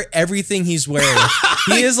would wear everything he's wearing.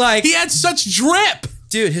 He is like... He had such drip.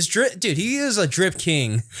 Dude, he is a drip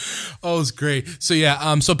king. Oh, it's great. So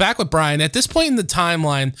yeah, so back with Brian. At this point in the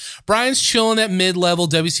timeline, Brian's chilling at mid-level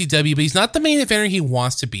WCW, but he's not the main eventer he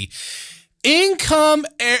wants to be. In come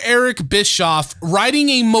Eric Bischoff riding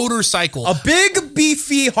a motorcycle. A big,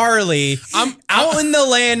 beefy Harley. I'm out in the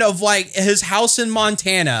land of like his house in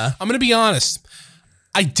Montana. I'm going to be honest.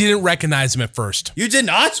 I didn't recognize him at first. You did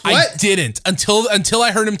not? What? I didn't until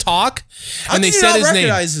I heard him talk and they said his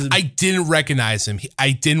name. I didn't recognize him.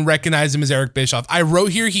 I didn't recognize him as Eric Bischoff. I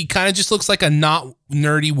wrote here he kind of just looks like a not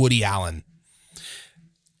nerdy Woody Allen.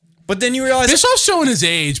 But then you realize Bischoff's showing his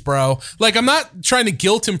age, bro. Like, I'm not trying to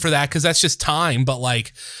guilt him for that because that's just time. But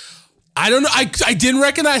like, I don't know. I didn't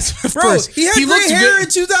recognize him at first. He had gray hair in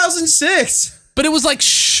 2006. But it was like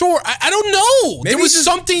short. I don't know. Maybe there was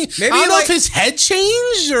something. Maybe I don't know if his head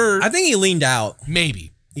changed or. I think he leaned out.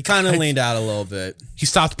 Maybe. He kind of leaned out a little bit. He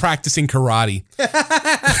stopped practicing karate.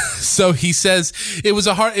 So he says it was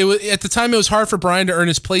at the time it was hard for Brian to earn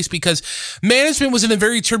his place because management was in a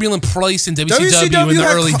very turbulent place in WCW in the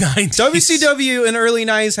early 90s. WCW in the early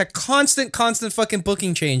 90s had constant fucking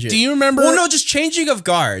booking changes. Do you remember? Well, no, just changing of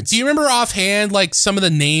guards. Do you remember offhand like some of the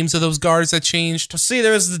names of those guards that changed? See,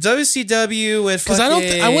 there was the WCW with because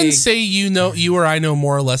I wouldn't say you or I know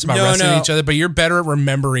more or less about wrestling than each other, but you're better at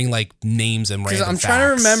remembering like names and random I'm facts.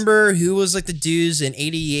 trying to remember who was like the dudes in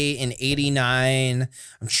 88 and 89.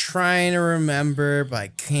 I'm trying to remember, but I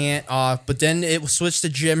can't off. But then it switched to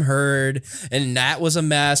Jim Herd, and that was a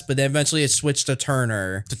mess. But then eventually it switched to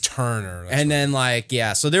Turner. And then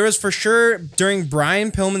so there was for sure during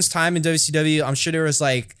Brian Pillman's time in WCW, I'm sure there was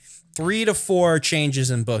like 3 to 4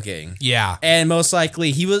 changes in booking. Yeah. And most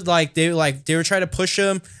likely he was they were trying to push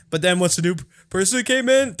him, but then once the new person came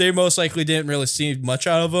in, they most likely didn't really see much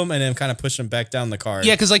out of him and then kind of pushed him back down the card.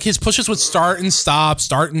 Yeah, because like his pushes would start and stop.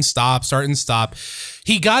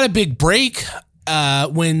 He got a big break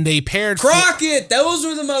when they paired Crockett. Those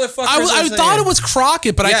were the motherfuckers. I thought it was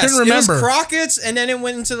Crockett, but I couldn't remember. It was Crockett's, and then it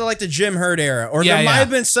went into the Jim Herd era, or there might have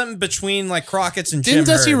been something between like Crockett's and Jim Herd.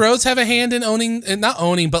 Didn't Dusty Rhodes have a hand in not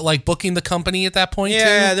owning, but like booking the company at that point?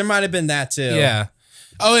 Yeah, there might have been that too. Yeah.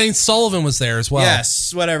 Oh, and Sullivan was there as well.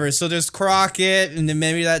 Yes, whatever. So there's Crockett, and then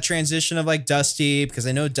maybe that transition of like Dusty, because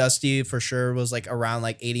I know Dusty for sure was like around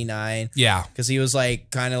like 89. Yeah. Because he was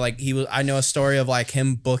like kind of like I know a story of like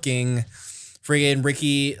him booking friggin'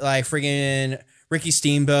 Ricky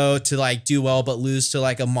Steamboat to like do well, but lose to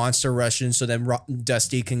like a monster Russian. So then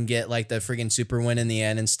Dusty can get like the friggin' super win in the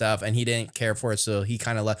end and stuff. And he didn't care for it. So he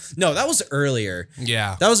kind of left. No, that was earlier.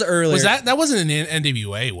 Yeah. That was earlier. That wasn't an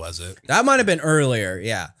NWA, was it? That might have been earlier.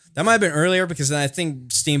 Yeah. That might have been earlier because then I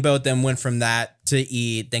think Steamboat then went from that to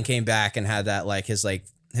E, then came back and had that like his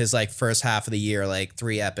first half of the year, like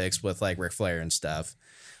 3 epics with like Ric Flair and stuff.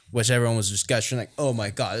 Which everyone was just gushing like, oh my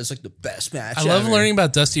God, it's like the best match I love learning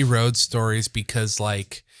about Dusty Rhodes stories because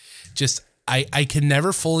like just I can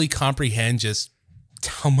never fully comprehend just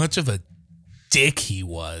how much of a dick he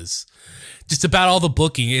was. Just about all the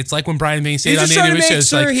booking. It's like when Brian May said on the end of the show,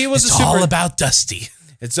 it's like, it's all about Dusty.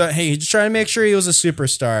 It's he's just trying to make sure he was a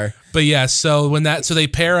superstar. But yeah, so they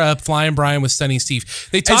pair up Flying Brian with Stunning Steve.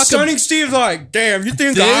 They talk. And Stunning Steve's like, damn, you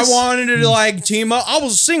think I wanted to like team up? I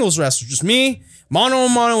was a singles wrestler, just me. Mano a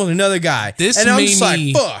mano with another guy. And I'm just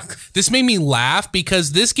like, fuck. This made me laugh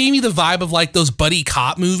because this gave me the vibe of like those buddy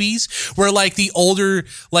cop movies where like the older,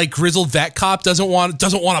 like grizzled vet cop doesn't want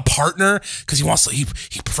a partner because he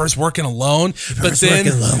prefers working alone. But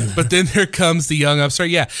then there comes the young upstart.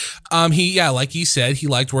 Yeah. Like you said, he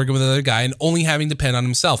liked working with another guy and only having to depend on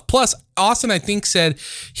himself. Plus, Austin, I think, said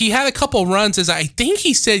he had a couple runs as I think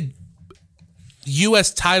he said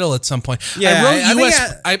U.S. title at some point. Yeah, I wrote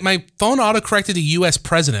U.S. My phone auto-corrected to U.S.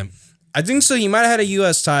 president. I think so. You might have had a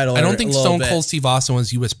U.S. title. I don't think Stone Cold Steve Austin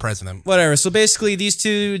was U.S. president. Whatever. So basically, these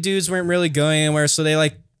two dudes weren't really going anywhere. So they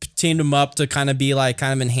like teamed them up to kind of be like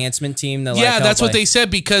kind of enhancement team. That, yeah, that's what they said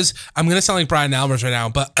because I'm going to sound like Brian Alvarez right now,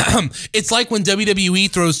 but it's like when WWE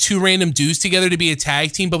throws 2 random dudes together to be a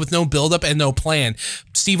tag team, but with no buildup and no plan.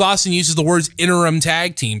 Steve Austin uses the words interim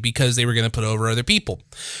tag team because they were going to put over other people.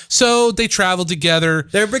 So they traveled together.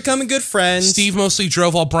 They're becoming good friends. Steve mostly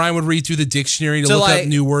drove while Brian would read through the dictionary to look up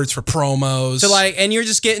new words for promos. And you're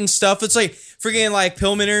just getting stuff. It's like freaking like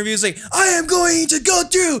Pillman interviews like, I am going to go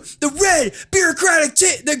through the red bureaucratic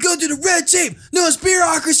tape. Go to the red tape. No, it's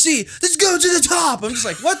bureaucracy. Let's go to the top. I'm just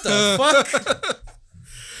like, what the fuck?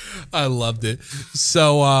 I loved it.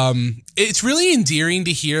 So it's really endearing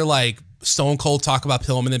to hear like Stone Cold talk about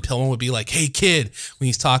Pillman, and Pillman would be like, hey kid, when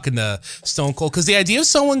he's talking to Stone Cold. Because the idea of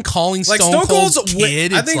someone calling like Stone Cold's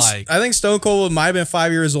kid, I think Stone Cold might have been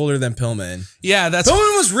 5 years older than Pillman. Yeah,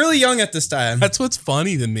 Pillman was really young at this time. That's what's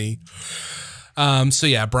funny to me. So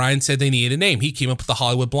yeah, Brian said they needed a name. He came up with the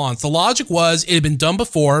Hollywood Blondes. The logic was it had been done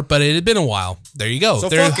before, but it had been a while. There you go. So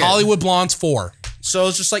there's Hollywood Blondes 4. So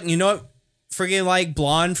it's just like, you know what? Freaking like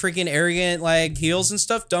blonde, freaking arrogant like heels and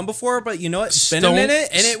stuff done before, but you know what? It's been a minute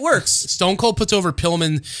and it works. Stone Cold puts over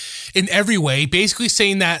Pillman in every way, basically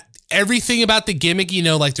saying that everything about the gimmick, you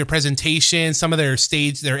know, like their presentation, some of their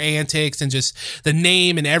stage, their antics, and just the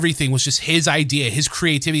name and everything was just his idea, his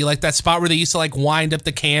creativity. Like that spot where they used to like wind up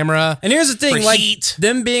the camera. And here's the thing, like heat.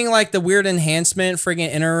 them being like the weird enhancement friggin'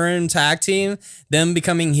 interim tag team, them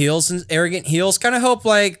becoming heels and arrogant heels kind of helped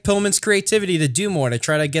like Pillman's creativity to do more, to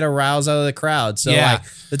try to get a rouse out of the crowd. So like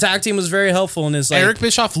the tag team was very helpful in this. Like, Eric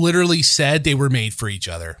Bischoff literally said they were made for each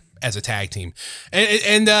other as a tag team.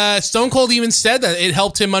 And Stone Cold even said that it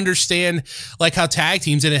helped him understand like how tag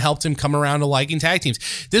teams, and it helped him come around to liking tag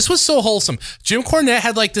teams. This was so wholesome. Jim Cornette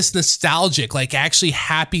had like this nostalgic, like actually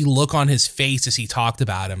happy look on his face as he talked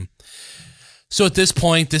about him. So at this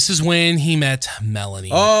point, this is when he met Melanie.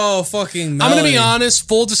 Oh, fucking Melanie. I'm going to be honest,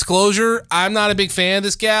 full disclosure, I'm not a big fan of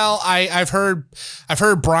this gal. I've heard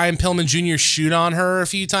Brian Pillman Jr. shoot on her a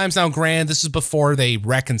few times. Now, granted, this is before they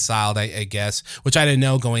reconciled, I guess, which I didn't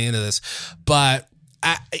know going into this. But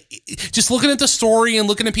just looking at the story and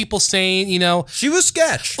looking at people saying, you know, she was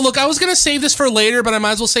sketch. Look, I was going to save this for later, but I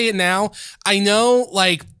might as well say it now. I know,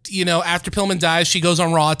 like, you know, after Pillman dies, she goes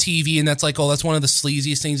on Raw TV, and that's like, oh, that's one of the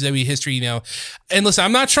sleaziest things in WWE history, you know. And listen,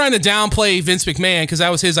 I'm not trying to downplay Vince McMahon because that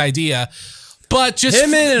was his idea, but just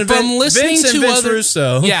from listening to other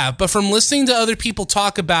Russo. Yeah, but from listening to other people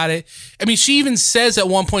talk about it, I mean, she even says at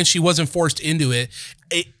one point she wasn't forced into it.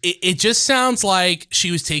 It just sounds like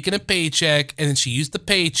she was taking a paycheck, and then she used the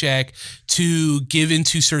paycheck to give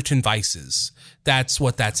into certain vices. That's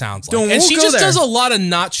what that sounds like. And she just does a lot of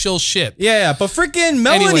not chill shit. Yeah, but freaking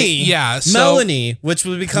Melanie. Anyway, yeah. So Melanie, which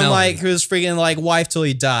would become like his freaking like wife till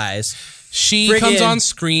he dies. She comes on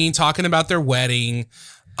screen talking about their wedding.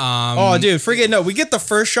 Oh, dude, freaking no. We get the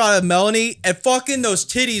first shot of Melanie and fucking those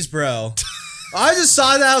titties, bro. I just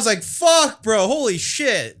saw that. I was like, fuck, bro. Holy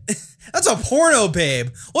shit. That's a porno, babe.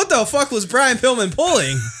 What the fuck was Brian Pillman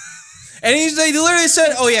pulling? And they literally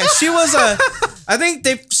said, oh, yeah, she was I think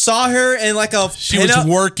they saw her in like a She was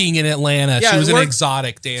working in Atlanta. Yeah, she was an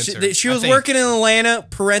exotic dancer. She was working in Atlanta,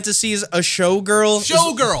 parentheses, a showgirl.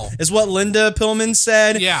 Showgirl. Is what Linda Pillman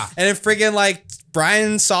said. Yeah. And then freaking like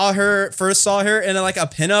Brian first saw her in like a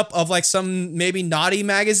pinup of like some maybe naughty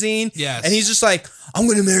magazine. Yes. And he's just like, I'm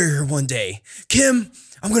going to marry her one day. Kim,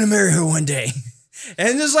 I'm going to marry her one day.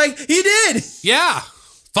 And just like, he did. Yeah.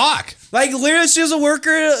 Fuck. Like, literally, she was a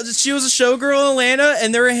worker. She was a showgirl in Atlanta,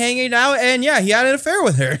 and they were hanging out, and yeah, he had an affair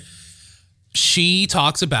with her. She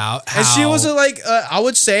talks about how... And she was I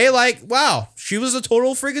would say, like, wow, she was a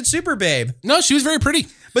total freaking super babe. No, she was very pretty.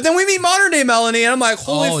 But then we meet modern day Melanie, and I'm like,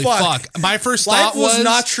 holy fuck. My first thought was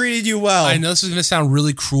not treated you well. I know this is going to sound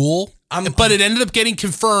really cruel, but it ended up getting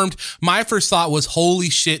confirmed. My first thought was, holy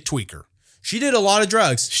shit, tweaker. She did a lot of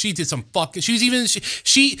drugs. She did some fucking... She was even...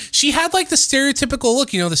 She had like the stereotypical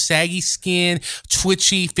look, you know, the saggy skin,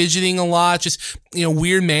 twitchy, fidgeting a lot, just, you know,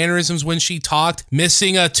 weird mannerisms when she talked,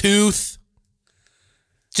 missing a tooth.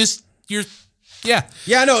 Just, yeah.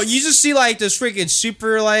 Yeah, no, you just see like this freaking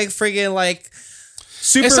super, like, freaking, like...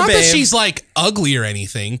 Super it's not babe. That she's like ugly or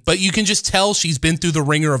anything, but you can just tell she's been through the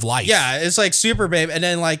ringer of life. Yeah, it's like super babe. And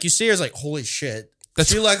then like you see her, it's like, holy shit.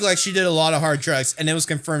 She looked like she did a lot of hard drugs, and it was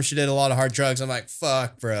confirmed she did a lot of hard drugs. I'm like,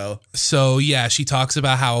 fuck, bro. So, yeah, she talks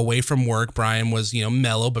about how away from work, Brian was, you know,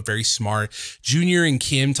 mellow, but very smart. Junior and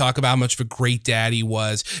Kim talk about how much of a great dad he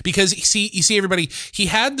was. Because, you see, everybody, he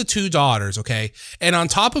had the 2 daughters, okay? And on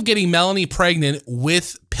top of getting Melanie pregnant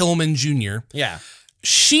with Pillman Jr., yeah,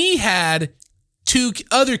 she had 2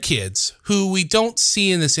 other kids who we don't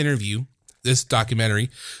see in this interview, this documentary.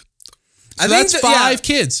 So that's 5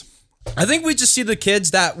 kids. I think we just see the kids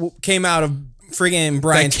that came out of friggin'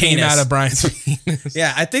 Brian's penis. Out of Brian's penis.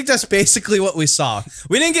 Yeah, I think that's basically what we saw.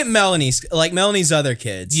 We didn't get Melanie's other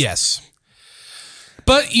kids. Yes.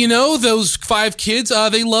 But, you know, those 5 kids,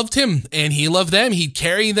 they loved him, and he loved them. He'd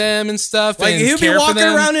carry them and stuff. Like, and he'd be walking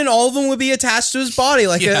around, and all of them would be attached to his body,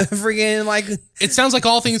 like a freaking, like... It sounds like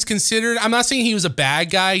all things considered. I'm not saying he was a bad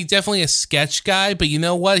guy. He's definitely a sketch guy, but you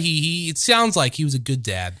know what? It sounds like he was a good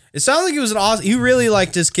dad. It sounds like he was an awesome... He really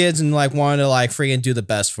liked his kids and, like, wanted to, like, freaking do the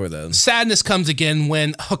best for them. Sadness comes again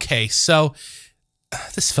when... Okay, so...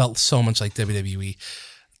 This felt so much like WWE.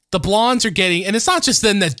 The blondes are getting, and it's not just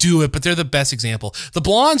them that do it, but they're the best example. The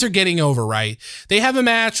blondes are getting over, right? They have a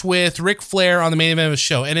match with Ric Flair on the main event of the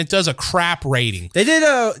show, and it does a crap rating. They did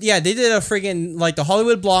a freaking, like, the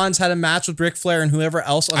Hollywood Blondes had a match with Ric Flair and whoever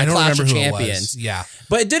else on the Clash of Champions. Yeah.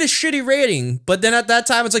 But it did a shitty rating. But then at that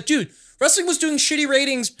time, it's like, dude, wrestling was doing shitty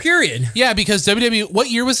ratings, period. Yeah, because WWE, what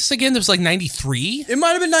year was this again? It was like 93? It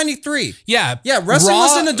might have been 93. Yeah. Yeah, wrestling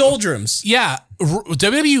was in the doldrums. Yeah.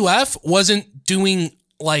 WWF wasn't doing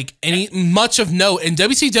like much of note, and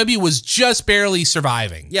WCW was just barely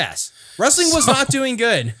surviving. Yes. Wrestling was not doing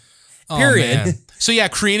good. Period. Oh, So yeah,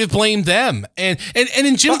 creative blamed them. And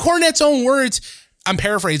in Jim Cornette's own words, I'm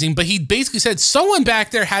paraphrasing, but he basically said someone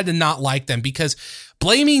back there had to not like them because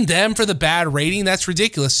blaming them for the bad rating, that's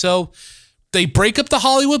ridiculous. So they break up the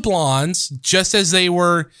Hollywood Blondes just as they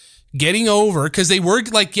were getting over, because they were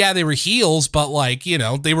like, yeah, they were heels, but like, you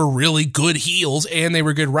know, they were really good heels and they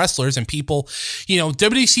were good wrestlers, and people, you know,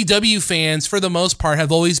 WCW fans for the most part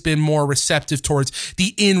have always been more receptive towards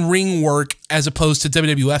the in-ring work as opposed to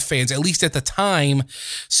WWF fans, at least at the time.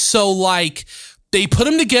 So like, they put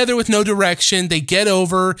them together with no direction. They get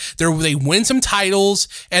over, they win some titles,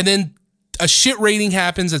 and then a shit rating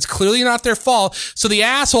happens that's clearly not their fault. So the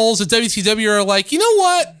assholes at WCW are like, you know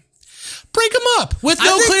what? Break them up with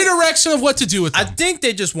no clear direction of what to do with them. I think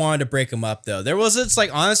they just wanted to break them up, though. It's like,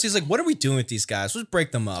 honestly, it's like, what are we doing with these guys? Let's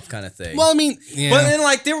break them up, kind of thing. Well, I mean, yeah. But then,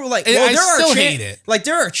 like, they were like, well, I still hate it. Like,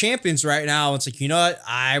 there are champions right now. It's like, you know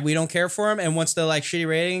what? We don't care for them. And once the, like, shitty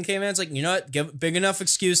rating came in, it's like, you know what? Give big enough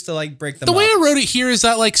excuse to, like, break them up. The way I wrote it here is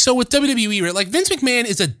that, like, so with WWE, right, like, Vince McMahon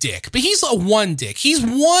is a dick, but he's a one dick. He's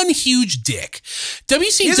one huge dick.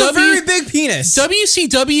 He's a very big penis.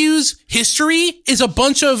 WCW's history is a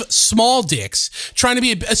bunch of small dicks trying to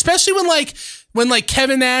be, especially when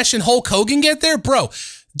Kevin Nash and Hulk Hogan get there, bro.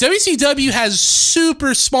 WCW has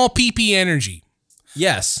super small PP energy.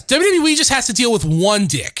 Yes. WWE just has to deal with one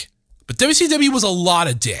dick, but WCW was a lot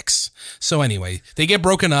of dicks. So anyway, they get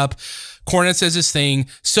broken up. Cornette says his thing.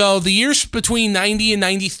 So the years between 90 and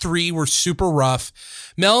 93 were super rough.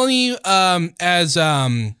 Melanie,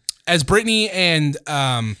 as Brittany and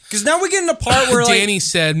because now we're getting a part where Danny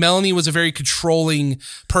said Melanie was a very controlling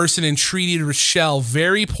person and treated Rochelle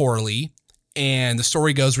very poorly. And the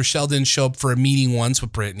story goes, Rochelle didn't show up for a meeting once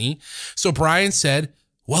with Brittany. So Brian said,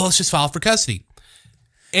 well, let's just file for custody.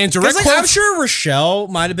 And direct quote, I'm sure Rochelle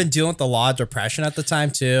might have been dealing with a lot of depression at the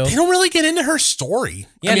time too. They don't really get into her story.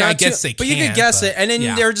 Yeah, I mean, I guess they can. But you could guess it. And then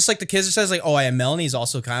yeah. they're just like, the kids are says like, oh yeah, Melanie's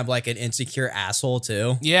also kind of like an insecure asshole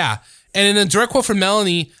too. Yeah. And in a direct quote from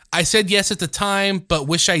Melanie, I said yes at the time, but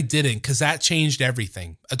wish I didn't, because that changed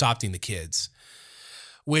everything, adopting the kids.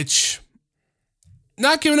 Which,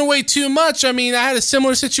 not giving away too much, I mean, I had a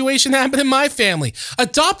similar situation happen in my family.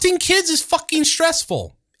 Adopting kids is fucking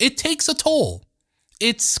stressful. It takes a toll.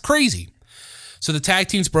 It's crazy. So the tag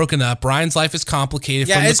team's broken up. Brian's life is complicated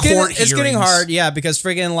from the court hearings. It's getting hard, yeah, because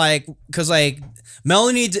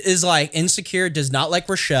Melanie is like insecure, does not like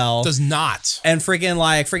Rochelle. Does not. And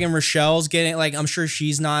freaking Rochelle's getting like, I'm sure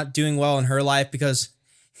she's not doing well in her life because,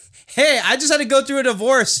 hey, I just had to go through a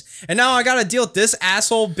divorce and now I got to deal with this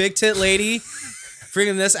asshole big tit lady,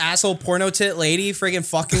 freaking this asshole porno tit lady, freaking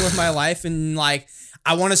fucking with my life. And like,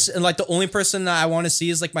 I want to, like, the only person that I want to see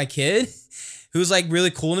is like my kid, who's like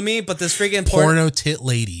really cool to me, but this freaking porno tit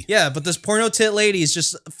lady. Yeah, but this porno tit lady is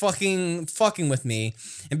just fucking with me.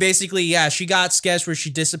 And basically, yeah, she got sketched where she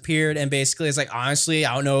disappeared, and basically it's like, honestly,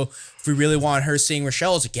 I don't know if we really want her seeing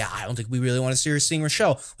Rochelle. It's like, yeah, I don't think we really want to see her seeing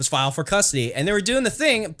Rochelle. Let's file for custody. And they were doing the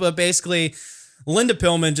thing, but basically Linda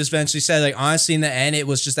Pillman just eventually said, like, honestly, in the end, it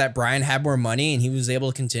was just that Brian had more money and he was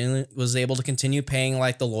able to continue paying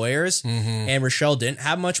like the lawyers, and Rochelle didn't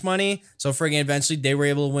have much money. So friggin' eventually they were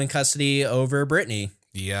able to win custody over Brittany.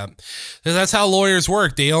 Yeah. That's how lawyers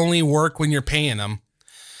work. They only work when you're paying them.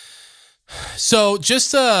 So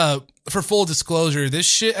just for full disclosure, this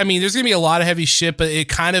shit, I mean, there's going to be a lot of heavy shit, but it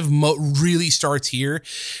kind of really starts here.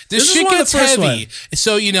 This shit gets heavy.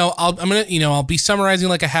 So, you know, I'll be summarizing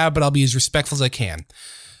like I have, but I'll be as respectful as I can.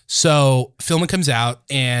 So Pillman comes out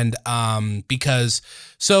and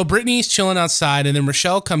so Brittany's chilling outside and then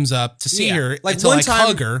Rochelle comes up to see her, like to like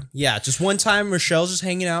hug her. Yeah, just one time Rochelle's just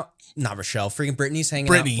hanging out. Not Rochelle, freaking Brittany's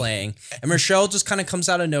hanging out playing. And Rochelle just kind of comes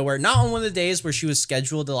out of nowhere. Not on one of the days where she was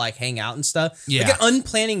scheduled to like hang out and stuff. Yeah. Like an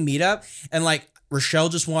unplanning meetup. And like Rochelle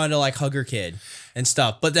just wanted to like hug her kid and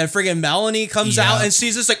stuff. But then friggin' Melanie comes out and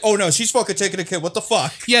sees this like, oh no, she's fucking taking a kid. What the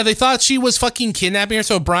fuck? Yeah, they thought she was fucking kidnapping her.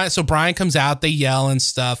 So Brian comes out, they yell and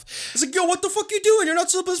stuff. It's like, yo, what the fuck you doing? You're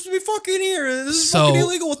not supposed to be fucking here. This is fucking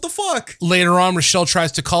illegal. What the fuck? Later on, Rochelle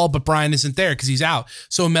tries to call, but Brian isn't there because he's out.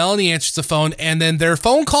 So Melanie answers the phone, and then their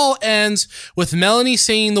phone call ends with Melanie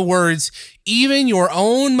saying the words, "Even your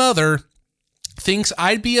own mother thinks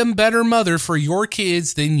I'd be a better mother for your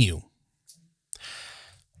kids than you."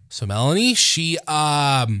 So Melanie, she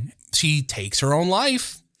takes her own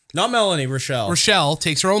life. Not Melanie, Rochelle. Rochelle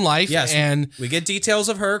takes her own life. Yes, and we get details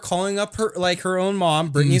of her calling up her own mom,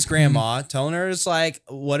 Brittany's grandma, telling her it's like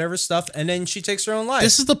whatever stuff, and then she takes her own life.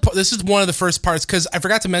 This is one of the first parts, because I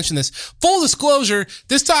forgot to mention this. Full disclosure: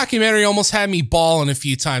 this documentary almost had me bawling a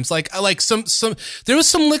few times. Like some there was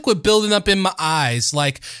some liquid building up in my eyes.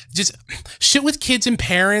 Like just shit with kids and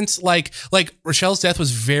parents. Like Rochelle's death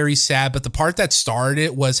was very sad, but the part that started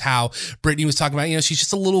it was how Brittany was talking about, she's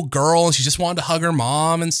just a little girl and she just wanted to hug her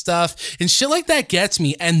mom and stuff, and shit like that gets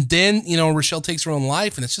me. And then Rochelle takes her own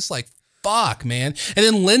life, and it's just like, fuck, man. And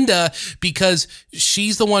then Linda, because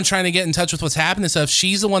she's the one trying to get in touch with what's happening and stuff,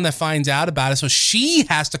 she's the one that finds out about it, so she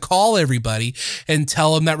has to call everybody and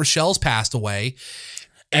tell them that Rochelle's passed away.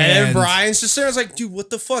 And Brian's just there. I was like, dude, what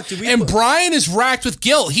the fuck? Brian is racked with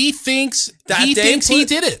guilt. He thinks he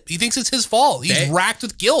did it. He thinks it's his fault. He's racked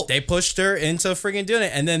with guilt. They pushed her into friggin' doing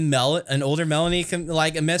it. And then an older Melanie can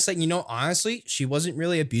admits that, honestly, she wasn't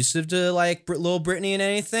really abusive to little Brittany and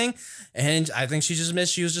anything. And I think she just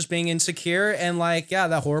admits she was just being insecure and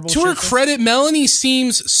that horrible shit. To her credit, Melanie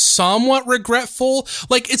seems somewhat regretful.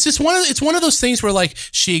 It's just one of those things where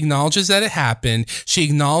she acknowledges that it happened. She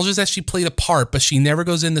acknowledges that she played a part, but she never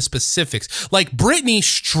goes into specifics. Brittany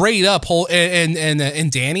straight up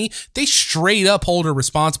and Danny, they straight up hold her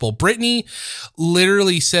responsible. Brittany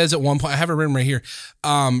literally says at one point, I have it written right here.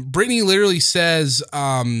 Brittany literally says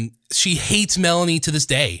she hates Melanie to this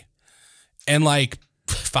day. And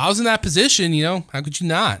if I was in that position, how could you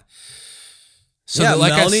not? So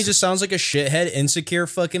Melanie just sounds like a shithead, insecure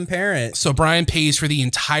fucking parent. So Brian pays for the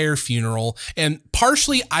entire funeral, and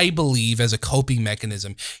partially, I believe, as a coping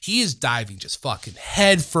mechanism, he is diving just fucking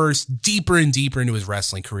head first, deeper and deeper into his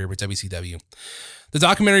wrestling career with WCW. The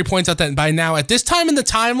documentary points out that by now, at this time in the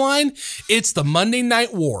timeline, it's the Monday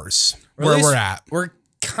Night Wars where we're at. We're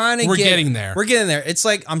getting there. We're getting there. It's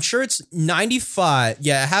I'm sure it's 95.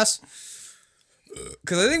 Yeah, it has.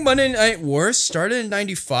 Because I think Monday Night Wars started in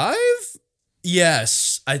 95.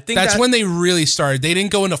 Yes, I think that's when they really started. They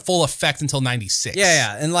didn't go into full effect until 96.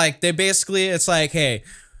 Yeah. And they basically, it's hey,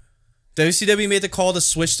 WCW made the call to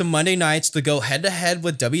switch to Monday nights to go head to head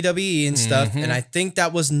with WWE and stuff. And I think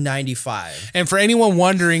that was 95. And for anyone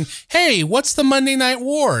wondering, hey, what's the Monday Night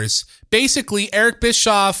Wars? Basically, Eric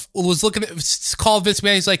Bischoff was looking at, called Vince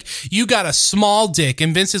McMahon. He's like, you got a small dick.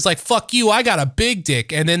 And Vince is like, fuck you, I got a big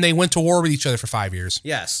dick. And then they went to war with each other for 5 years.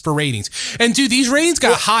 Yes. For ratings. And dude, these ratings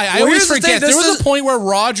got high. I always forget. There was a point where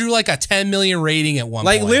Raw drew a 10 million rating at one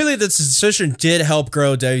point. Literally, this decision did help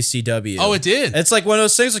grow WCW. Oh, it did. It's one of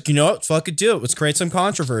those things you know what? Fucking do it. Let's create some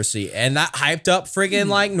controversy. And that hyped up friggin'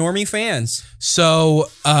 normie fans. So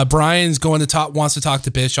Brian's wants to talk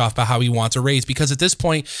to Bischoff about how he wants a raise, because at this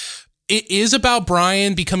point, it is about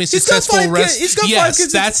Brian becoming successful wrestler.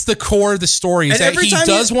 Yes, that's the core of the story. Is that he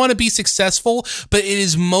does want to be successful, but it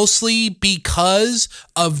is mostly because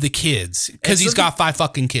of the kids. Because he's got 5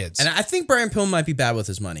 fucking kids. And I think Brian Pillman might be bad with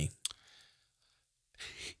his money.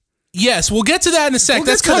 Yes, we'll get to that in a sec.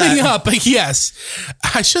 That's coming up. But yes,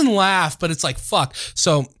 I shouldn't laugh, but it's fuck.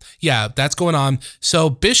 So yeah, that's going on. So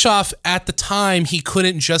Bischoff, at the time, he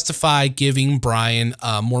couldn't justify giving Brian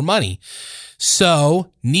more money.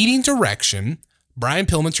 So, needing direction, Brian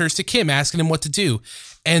Pillman turns to Kim, asking him what to do.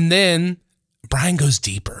 And then Brian goes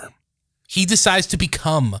deeper. He decides to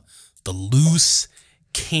become the loose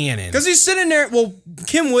cannon. Because he's sitting there. Well,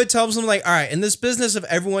 Kim Wood tells him, all right, in this business of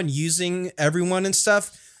everyone using everyone and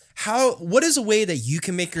stuff, what is a way that you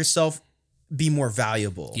can make yourself be more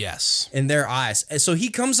valuable? Yes. In their eyes. And so he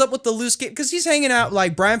comes up with the loose cannon, because he's hanging out.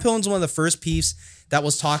 Brian Pillman's one of the first peeps that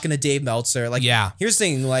was talking to Dave Meltzer. Here's the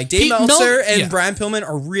thing, Dave Meltzer and Brian Pillman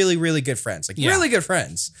are really, really good friends. Really good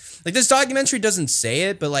friends. This documentary doesn't say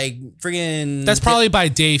it, but friggin'... That's probably by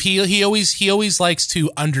Dave. He always likes to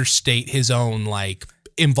understate his own,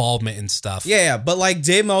 involvement and stuff. Yeah, but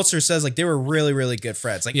Dave Meltzer says, they were really, really good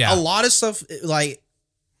friends. A lot of stuff,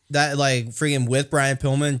 that friggin' with Brian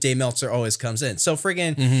Pillman, Dave Meltzer always comes in. So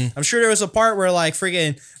friggin', I'm sure there was a part where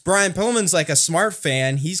friggin' Brian Pillman's a smart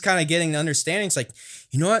fan. He's kind of getting the understanding. It's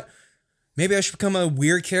you know what? Maybe I should become a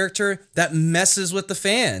weird character that messes with the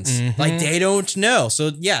fans. They don't know.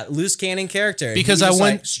 So yeah, loose cannon character. Because he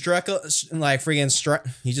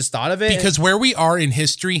just thought of it. Because where we are in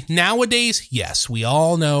history nowadays, yes, we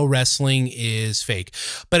all know wrestling is fake.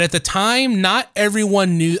 But at the time, not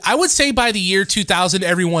everyone knew. I would say by the year 2000,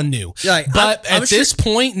 everyone knew. But at this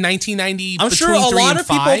point, 1990, I'm sure a lot of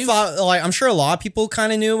people thought. I'm sure a lot of people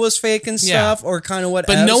kind of knew it was fake and stuff, or kind of what.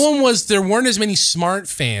 But no one was. There weren't as many smart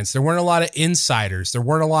fans. There weren't a lot of insiders. There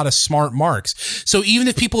weren't a lot of smart marks. So even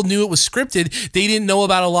if people knew it was scripted, they didn't know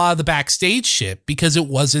about a lot of the backstage shit because it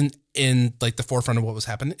wasn't in the forefront of what was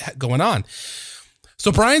going on.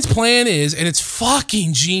 So Brian's plan is, and it's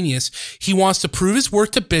fucking genius, he wants to prove his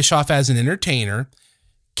worth to Bischoff as an entertainer,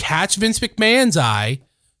 catch Vince McMahon's eye,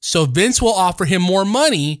 so Vince will offer him more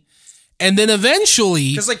money, and then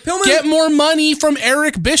eventually like Pillman, get more money from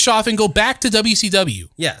Eric Bischoff and go back to WCW.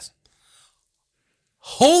 Yes.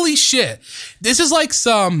 Holy shit. This is like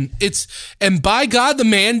and by God, the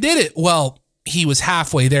man did it. Well, he was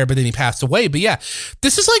halfway there, but then he passed away. But yeah,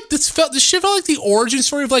 this shit felt like the origin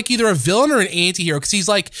story of like either a villain or an anti-hero, because he's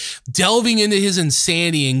like delving into his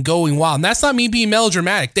insanity and going wild. And that's not me being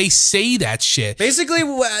melodramatic. They say that shit. Basically,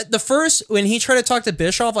 when he tried to talk to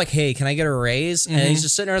Bischoff, like, hey, can I get a raise? And he's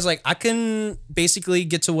just sitting there, I was like, I can basically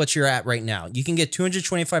get to what you're at right now. You can get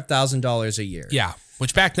 $225,000 a year. Yeah,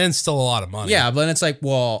 which back then is still a lot of money. Yeah, but it's like,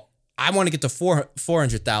 well, I want to get to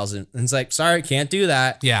 400,000. And it's like, sorry, can't do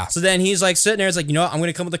that. Yeah. So then he's like sitting there. It's like, you know what? I'm going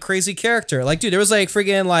to come with a crazy character. Like, dude, there was like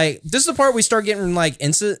friggin' like, this is the part we start getting like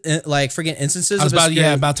friggin' instances. I was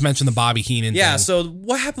about to mention the Bobby Heenan thing. So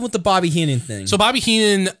what happened with the Bobby Heenan thing? So Bobby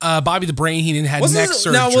the Brain Heenan had neck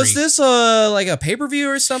surgery. Now, was this like a pay-per-view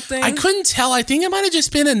or something? I couldn't tell. I think it might have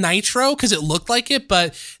just been a Nitro because it looked like it,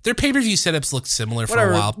 but their pay-per-view setups looked similar for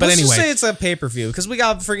a while. But Let's anyway. just say it's a pay-per-view because we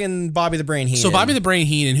got friggin' Bobby the Brain Heenan. So Bobby the Brain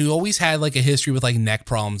Heenan, who always had like a history with like neck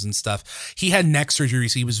problems and stuff, he had neck surgery,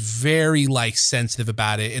 so he was very like sensitive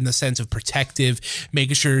about it in the sense of protective,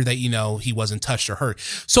 making sure that, you know, he wasn't touched or hurt.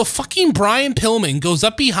 So fucking Brian Pillman goes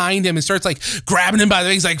up behind him and starts like grabbing him by the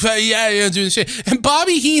legs, like, yeah, doing shit. And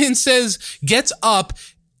Bobby Heenan gets up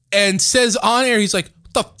and says on air, he's like,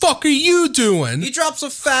 "What the fuck are you doing?" He drops a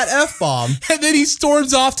fat F-bomb. And then he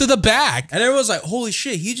storms off to the back. And everyone's like, holy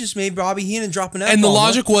shit, he just made Bobby Heenan drop an F-bomb. And the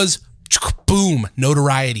logic was, boom,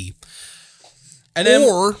 notoriety. And then,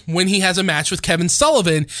 or when he has a match with Kevin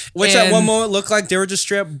Sullivan, which at one moment looked like they were just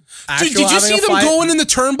straight. Did you see them going in the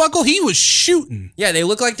turnbuckle? He was shooting. Yeah, they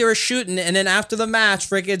looked like they were shooting. And then after the match,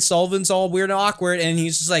 freaking Sullivan's all weird and awkward, and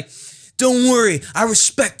he's just like, "Don't worry, I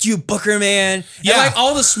respect you, Booker man." Yeah, and like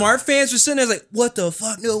all the smart fans were sitting there like, "What the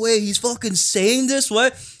fuck? No way, he's fucking saying this."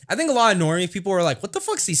 What? I think a lot of normie people were like, "What the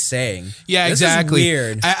fuck's he saying?" Yeah, this exactly. Is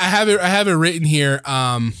weird. I have it written here.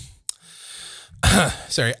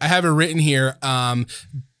 Sorry, I have it written here.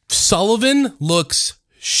 Sullivan looks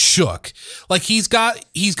shook. Like he's got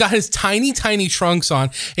his tiny trunks on,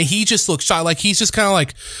 and he just looks shocked. Like he's just kind of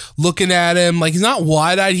like looking at him. Like he's not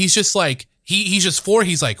wide-eyed. He's just like he's just floored.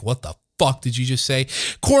 He's like, "What the fuck did you just say?"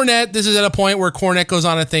 Cornette, this is at a point where Cornette goes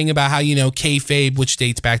on a thing about how, you know, kayfabe, which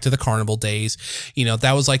dates back to the Carnival days. You know,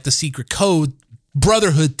 that was like the secret code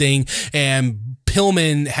brotherhood thing, and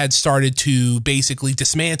Pillman had started to basically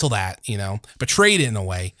dismantle that, you know, betrayed it in a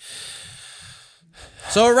way.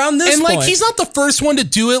 So around this and like point, he's not the first one to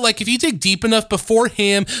do it. Like if you dig deep enough, before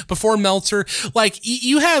him, before Meltzer, like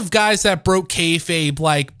you have guys that broke kayfabe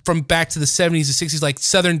like from back to the 70s and 60s, like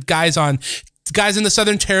Southern guys in the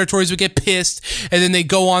Southern Territories would get pissed, and then they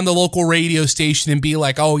go on the local radio station and be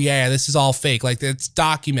like, "Oh yeah, this is all fake." Like it's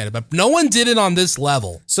documented, but no one did it on this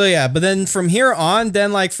level. So yeah, but then from here on,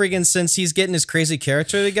 then like freaking since he's getting his crazy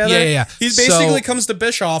character together, yeah. he basically comes to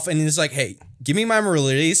Bischoff and he's like, "Hey, give me my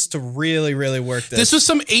release to really, really work this." This was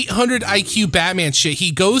some 800 IQ Batman shit.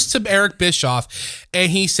 He goes to Eric Bischoff and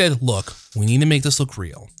he said, "Look, we need to make this look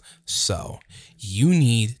real. So you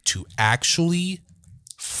need to actually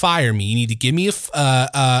fire me. You need to give me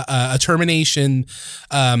a termination,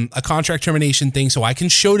 a contract termination thing, so I can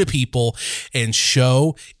show to people and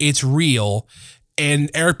show it's real." And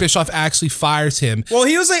Eric Bischoff actually fires him. Well,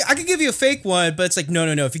 he was like, "I could give you a fake one," but it's like, no.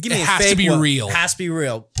 If you give me a fake one, it has to be real. It has to be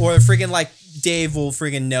real. Or freaking like Dave will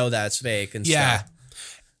freaking know that's fake and stuff.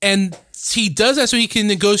 And he does that so he can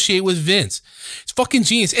negotiate with Vince. It's fucking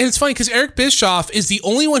genius. And it's funny because Eric Bischoff is the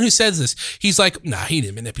only one who says this. He's like, "Nah, he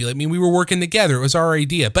didn't manipulate me. We were working together. It was our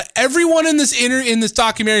idea." But everyone in this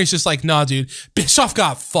documentary is just like, "Nah, dude, Bischoff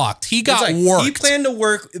got fucked. He got worked. He planned to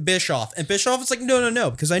work Bischoff." And Bischoff is like, no,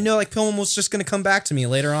 because I know like Pillman was just going to come back to me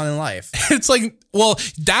later on in life. It's like, well,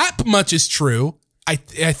 that much is true. I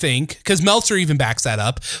think, because Meltzer even backs that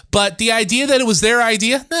up. But the idea that it was their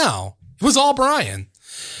idea, no, it was all Brian.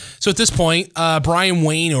 So at this point, Brian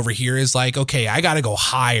Wayne over here is like, "Okay, I got to go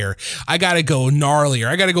higher. I got to go gnarlier.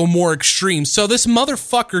 I got to go more extreme." So this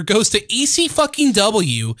motherfucker goes to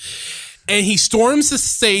ECW and he storms the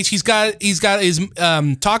stage. He's got his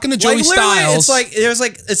talking to Joey Styles.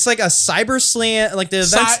 It's like a cyber slam. Like the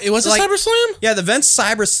event, it was a cyber slam. Yeah, the event's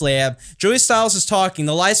cyber slam. Joey Styles is talking.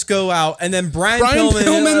 The lights go out, and then Brian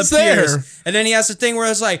Pillman's there. And then he has the thing where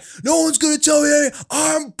it's like, "No one's gonna tell me anything.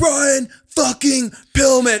 I'm Brian fucking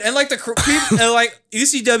Pillman. And like and like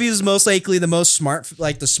ECW is most likely the most smart,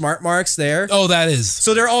 like the smart marks there. Oh, that is.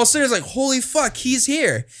 So they're all sitting there like, holy fuck, he's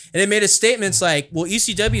here. And it made a statement like, well,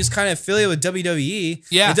 ECW is kind of affiliated with WWE.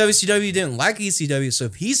 Yeah. And WCW didn't like ECW. So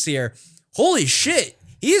if he's here, holy shit,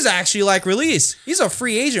 he's actually like released. He's a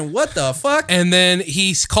free agent. What the fuck? And then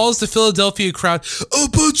he calls the Philadelphia crowd a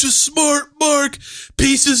bunch of smart mark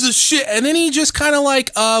pieces of shit. And then he just kind of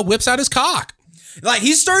like whips out his cock. Like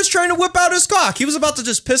he starts trying to whip out his cock. He was about to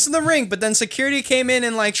just piss in the ring, but then security came in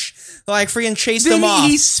and like freaking chased him off.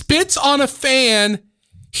 He spits on a fan.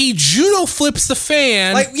 He judo flips the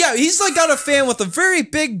fan. Like, yeah, he's like got a fan with a very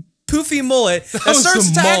big poofy mullet that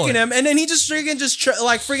starts attacking him, and then he just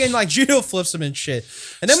freaking judo flips him and shit.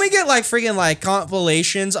 And then we get like freaking like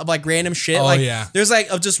compilations of like random shit. Oh, like yeah. There's like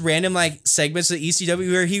of just random like segments of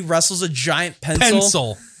ECW where he wrestles a giant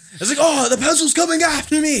pencil. It's like, oh, the pencil's coming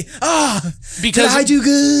after me. Because did I do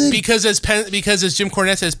good? Because as Jim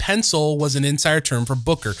Cornette says, pencil was an insider term for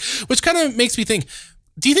Booker, which kind of makes me think,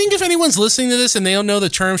 do you think if anyone's listening to this and they don't know the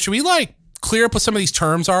term, should we like clear up what some of these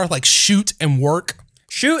terms are? Like shoot and work?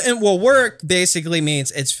 Shoot and work basically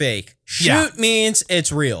means it's fake. Shoot means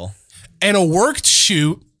it's real. And a worked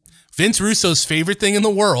shoot, Vince Russo's favorite thing in the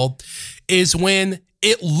world, is when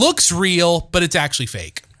it looks real, but it's actually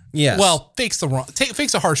fake. Yes. Well, fake's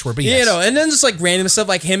a harsh word, but yes. You know, and then just like random stuff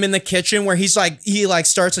like him in the kitchen where he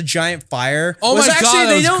starts a giant fire. Oh my God,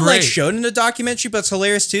 they don't great. like show it in the documentary, but it's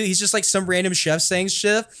hilarious too. He's just like some random chef saying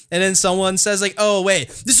shit, and then someone says like, "Oh wait,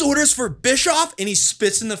 this order's for Bischoff," and he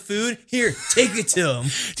spits in the food. Here, take it to him.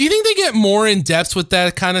 Do you think they get more in depth with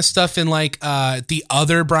that kind of stuff in like the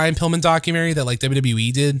other Brian Pillman documentary that like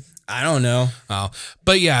WWE did? I don't know. Oh,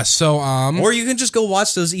 but yeah. So or you can just go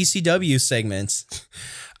watch those ECW segments.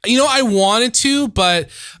 You know, I wanted to, but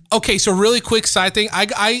okay. So really quick side thing.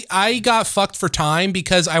 I got fucked for time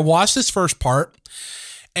because I watched this first part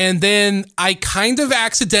and then I kind of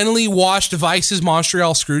accidentally watched Vice's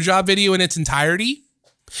Montreal Screwjob video in its entirety.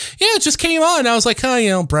 Yeah, it just came on. I was like, oh, you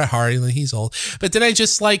know, Bret Hart, he's old. But then I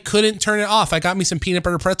just like couldn't turn it off. I got me some peanut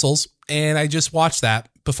butter pretzels and I just watched that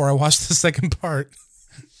before I watched the second part.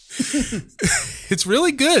 It's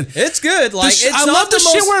really good. It's good. Like I love the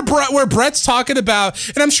shit where Brett's talking about,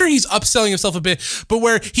 and I'm sure he's upselling himself a bit, but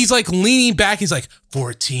where he's like leaning back, he's like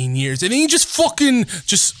 14 years, and then he just fucking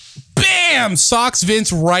bam socks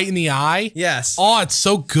Vince right in the eye. Yes. Oh, it's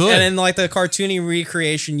so good. And in like the cartoony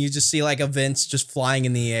recreation, you just see like a Vince just flying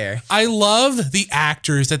in the air. I love the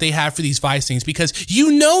actors that they have for these Vice things because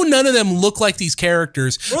you know none of them look like these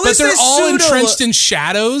characters, but they're all entrenched in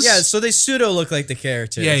shadows. Yeah, so they pseudo look like the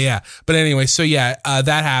characters. Yeah. But anyway, so yeah,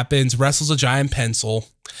 that happens. Wrestles a giant pencil.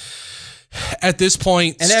 At this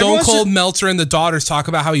point, and Stone Cold Meltzer and the daughters talk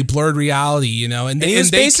about how he blurred reality, you know, and he was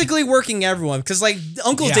basically working everyone because, like,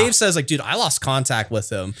 Uncle Dave says, like, dude, I lost contact with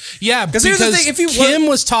him. Yeah, because here's the thing: if Kim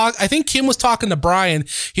was I think Kim was talking to Brian.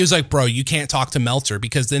 He was like, "Bro, you can't talk to Meltzer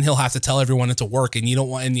because then he'll have to tell everyone it's a work, and you don't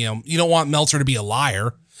want Meltzer to be a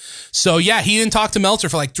liar." So yeah, he didn't talk to Meltzer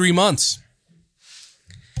for like 3 months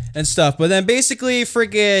and stuff. But then basically,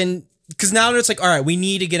 friggin'. Because now it's like, all right, we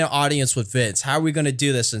need to get an audience with Vince. How are we going to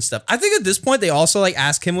do this and stuff? I think at this point, they also like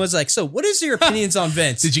asked him was like, so what is your opinions on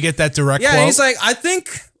Vince? Did you get that direct quote? Yeah, he's like, I think,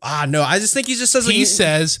 no, I just think he just says. He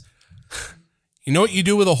says, you know what you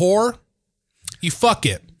do with a whore? You fuck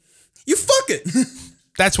it. You fuck it.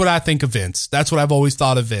 That's what I think of Vince. That's what I've always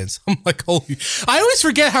thought of Vince. I'm like, holy! I always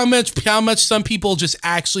forget how much some people just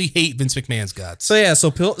actually hate Vince McMahon's guts. So yeah,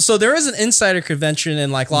 so there is an insider convention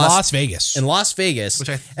in like Las Vegas, and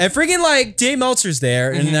freaking like Dave Meltzer's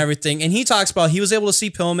there and everything, and he talks about he was able to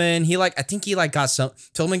see Pillman.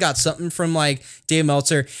 Pillman got something from like Dave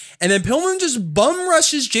Meltzer, and then Pillman just bum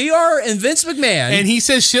rushes JR and Vince McMahon, and he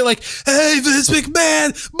says shit like, "Hey Vince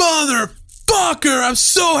McMahon, motherfucker, I'm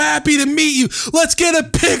so happy to meet you. Let's get a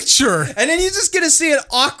picture." And then you just get to see an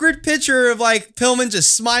awkward picture of like Pillman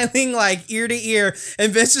just smiling like ear to ear,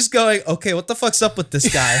 and Vince is going, "Okay, what the fuck's up with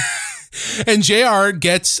this guy?" And JR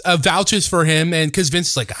gets vouches for him, and because Vince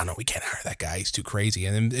is like, "Oh no, we can't hire that guy. He's too crazy."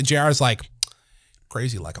 And then JR is like,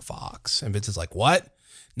 "Crazy like a fox." And Vince is like, "What?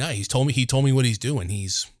 No, he told me what he's doing.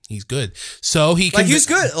 He's good." So he's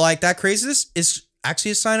good. Like that craziness is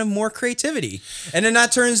actually a sign of more creativity. And then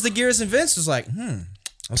that turns the gears, and Vince is like, okay,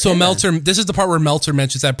 so Meltzer, this is the part where Meltzer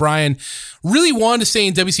mentions that Brian really wanted to stay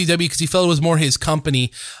in WCW because he felt it was more his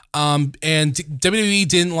company. And WWE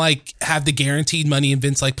didn't like have the guaranteed money and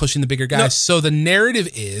Vince like pushing the bigger guys. No. So the narrative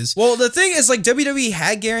is, well, the thing is like WWE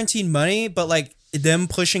had guaranteed money, but like them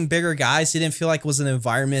pushing bigger guys, he didn't feel like it was an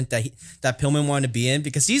environment that Pillman wanted to be in,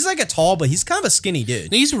 because he's like a tall, but he's kind of a skinny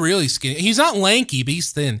dude. He's really skinny. He's not lanky, but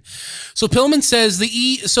he's thin. So Pillman says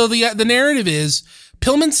the narrative is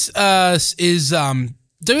Pillman's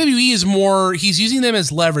WWE is more, he's using them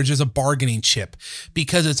as leverage, as a bargaining chip,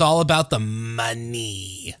 because it's all about the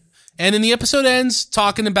money. And then the episode ends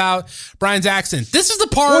talking about Brian's accident. This is the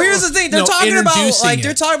part. Well, here's the thing. They're talking about,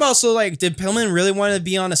 so did Pillman really want to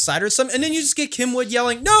be on a side or something? And then you just get Kim Wood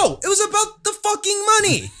yelling, no, it was about the fucking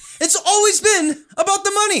money. It's always been about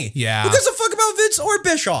the money. Yeah. Who gives a fuck about Vince or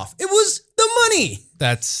Bischoff? It was the money.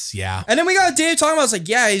 Yeah. And then we got Dave talking about, it's like,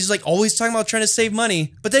 yeah, he's like always talking about trying to save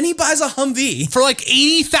money. But then he buys a Humvee. For like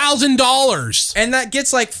 $80,000. And that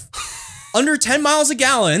gets like under 10 miles a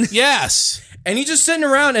gallon. Yes. And he's just sitting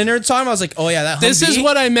around, and they're talking about, I was like, oh yeah, that Humvee. This is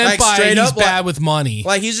what I meant by he's bad with money.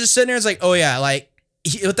 Like, he's just sitting there, it's like, oh yeah, like,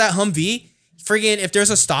 with that Humvee, friggin', if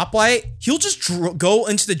there's a stoplight, he'll just go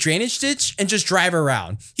into the drainage ditch and just drive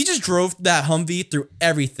around. He just drove that Humvee through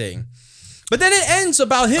everything. But then it ends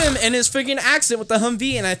about him and his friggin' accident with the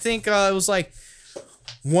Humvee, and I think it was like,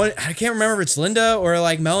 I can't remember if it's Linda or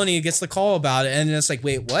like Melanie gets the call about it, and it's like,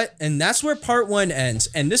 wait, what? And that's where part 1 ends.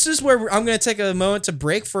 And this is where I'm going to take a moment to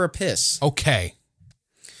break for a piss. Okay.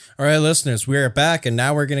 All right, listeners, we are back, and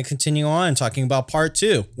now we're going to continue on talking about part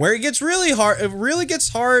 2, where it gets really hard. It really gets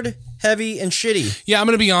hard, heavy, and shitty. Yeah, I'm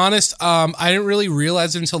going to be honest. I didn't really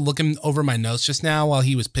realize it until looking over my notes just now while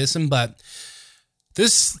he was pissing, but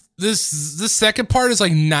this second part is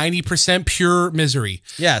like 90% pure misery.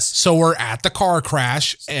 Yes. So we're at the car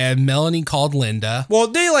crash, and Melanie called Linda. Well,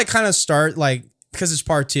 they like kind of start like, because it's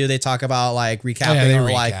part 2, they talk about like recapping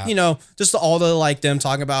or like, you know, just all the like them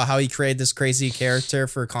talking about how he created this crazy character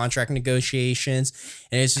for contract negotiations,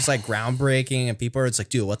 and it's just like groundbreaking, and people are, it's like,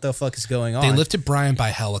 dude, what the fuck is going on? They lifted Brian by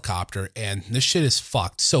helicopter, and this shit is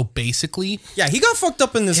fucked. So basically, yeah, he got fucked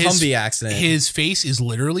up in this Humvee accident. His face is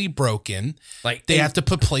literally broken. Like, they have to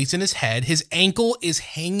put plates in his head. His ankle is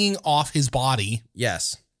hanging off his body.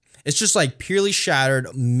 Yes. It's just like purely shattered,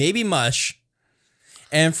 maybe mush.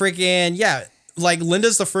 And freaking, yeah, like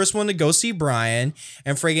Linda's the first one to go see Brian,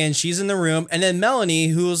 and friggin' she's in the room, and then Melanie,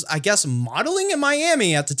 who's I guess modeling in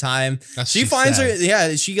Miami at the time, she finds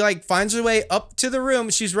her way up to the room.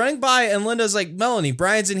 She's running by, and Linda's like, Melanie,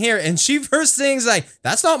 Brian's in here, and she first thing's like,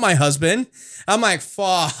 that's not my husband. I'm like,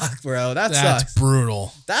 fuck, bro, that's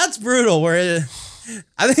brutal. That's brutal.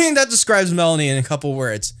 I think that describes Melanie in a couple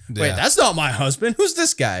words. Yeah. Wait, that's not my husband. Who's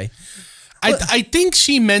this guy? I think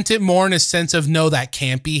she meant it more in a sense of, no, that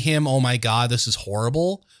can't be him. Oh my God, this is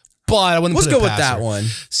horrible. But I wouldn't Let's put it go with past that her. one.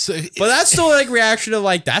 So, but that's still like reaction of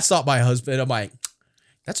like, that's not my husband. I'm like,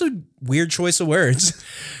 that's a weird choice of words.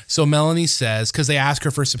 So Melanie says, because they ask her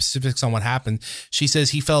for specifics on what happened, she says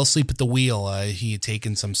he fell asleep at the wheel. He had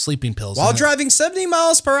taken some sleeping pills. While driving 70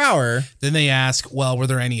 miles per hour. Then they ask, well, were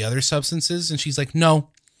there any other substances? And she's like, no.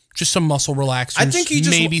 Just some muscle relaxers. I think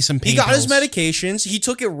maybe some pain He got pills. his medications. He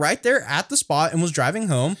took it right there at the spot and was driving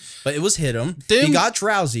home, but it was hit him. Then, he got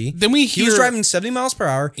drowsy. Then he was driving 70 miles per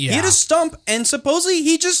hour. Yeah. He hit a stump, and supposedly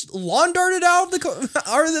he just lawn darted out of the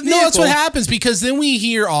vehicle. No, that's what happens, because then we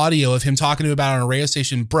hear audio of him talking about it on a radio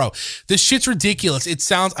station. Bro, this shit's ridiculous. It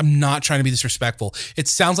sounds, I'm not trying to be disrespectful, it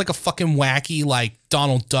sounds like a fucking wacky like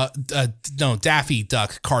Daffy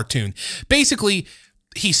Duck cartoon. Basically,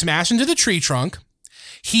 he smashed into the tree trunk.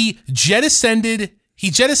 He jettisoned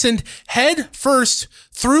head first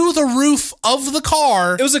through the roof of the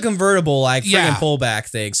car. It was a convertible, like friggin' pullback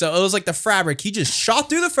thing. So it was like the fabric. He just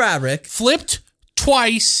shot through the fabric, flipped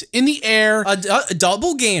twice in the air, a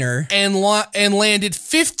double gainer, and landed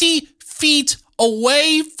 50 feet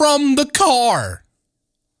away from the car.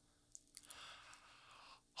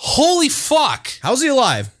 Holy fuck! How's he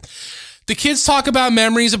alive? The kids talk about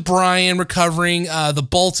memories of Brian recovering the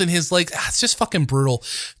bolts in his legs. It's just fucking brutal.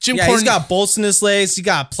 He's got bolts in his legs. He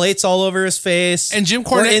got plates all over his face. And Jim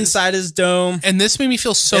Cornette inside his dome. And this made me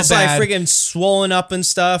feel so bad. It's like freaking swollen up and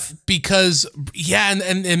stuff. Because and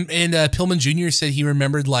Pillman Jr. said he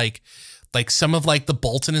remembered like some of like the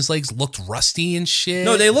bolts in his legs looked rusty and shit.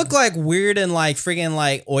 No, they look like weird and like freaking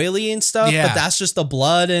like oily and stuff. Yeah. But that's just the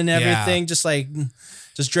blood and everything. Just like.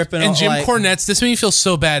 Just dripping. And Jim Cornette's, this made me feel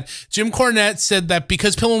so bad. Jim Cornette said that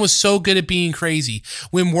because Pillman was so good at being crazy,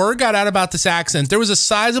 when word got out about this accident, there was a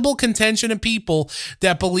sizable contention of people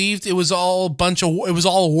that believed it was all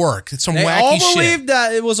a work. It's some wacky shit. They all believed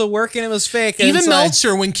that it was a work and it was fake. Even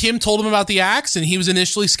Meltzer, when Kim told him about the accident, he was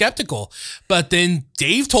initially skeptical. But then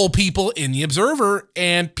Dave told people in The Observer,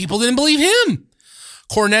 and people didn't believe him.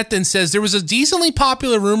 Cornette then says there was a decently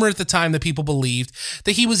popular rumor at the time that people believed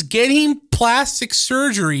that he was getting plastic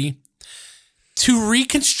surgery to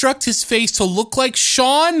reconstruct his face to look like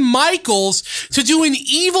Shawn Michaels to do an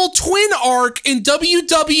evil twin arc in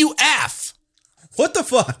WWF. What the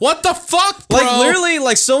fuck? What the fuck, bro? Like literally,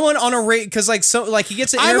 like someone on a rate because like he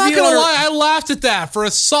gets an interview. I'm not gonna lie, I laughed at that for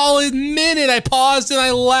a solid minute. I paused and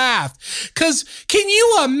I laughed because can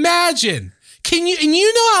you imagine? And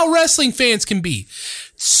you know how wrestling fans can be.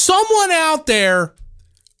 Someone out there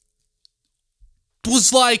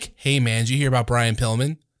was like, "Hey man, did you hear about Brian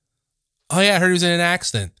Pillman? Oh yeah, I heard he was in an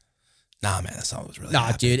accident." Nah, man, that's not what was really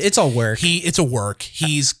happening. Dude, it's all work. It's a work. Have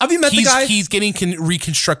you met the guy? He's getting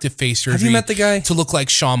reconstructive face surgery. Have you met the guy? To look like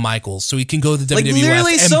Shawn Michaels, so he can go to the Like,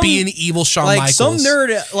 WWF and be an evil Shawn Michaels. Some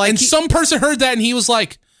nerd, like, and some person heard that and he was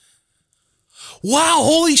like, "Wow,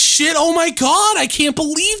 holy shit! Oh my god, I can't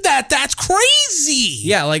believe that. That's crazy."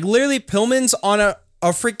 Yeah, like literally, Pillman's on a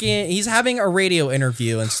freaking. He's having a radio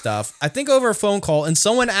interview and stuff. I think over a phone call, and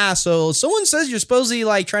someone asked. So someone says you're supposedly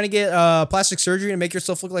like trying to get plastic surgery to make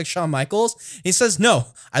yourself look like Shawn Michaels. And he says, "No,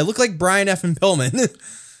 I look like Brian effing Pillman.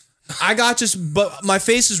 I got but my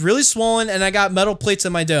face is really swollen, and I got metal plates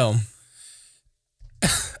in my dome."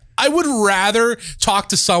 I would rather talk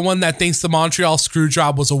to someone that thinks the Montreal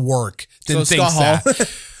Screwjob was a work than thinks that.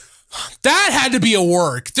 That had to be a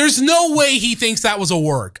work. There's no way he thinks that was a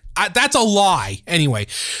work. That's a lie. Anyway,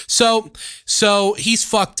 so he's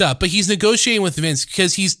fucked up, but he's negotiating with Vince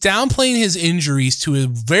because he's downplaying his injuries to a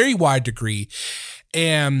very wide degree.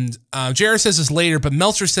 And JR says this later, but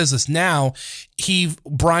Meltzer says this now.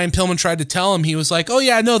 Brian Pillman tried to tell him, he was like, "Oh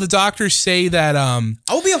yeah, no, the doctors say that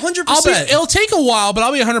I'll be 100%. It'll take a while, but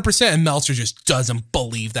I'll be 100%." And Meltzer just doesn't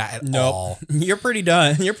believe that at all. You're pretty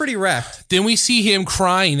done. You're pretty wrecked. Then we see him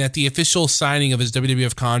crying at the official signing of his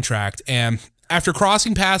WWF contract, and after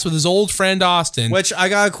crossing paths with his old friend Austin, which I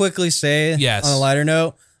gotta quickly say, yes, on a lighter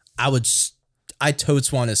note, I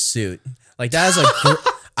totes want his suit. Like that is a.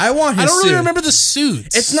 I want his suit. I don't really remember the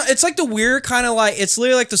suits. It's not. It's like the weird kind of like. It's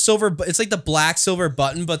literally like the silver. It's like the black silver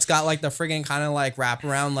button, but it's got like the friggin' kind of like wrap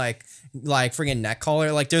around like friggin' neck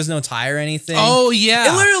collar. Like there's no tie or anything. Oh yeah,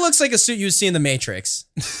 it literally looks like a suit you would see in the Matrix.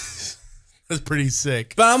 That's pretty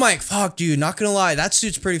sick. But I'm like, fuck, dude. Not gonna lie, that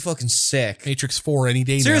suit's pretty fucking sick. Matrix 4 any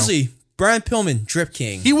day. Seriously. Now. Brian Pillman, Drip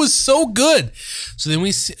King. He was so good. So then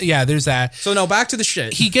we see, there's that. So no, back to the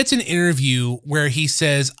shit. He gets an interview where he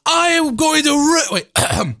says, "I am going to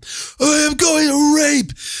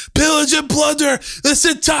rape, pillage, and plunder this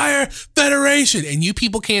entire federation." And you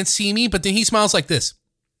people can't see me, but then he smiles like this.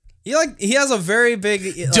 He has a very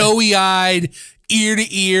big, doughy-eyed, ear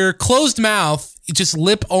to ear, closed mouth, just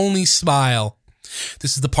lip only smile.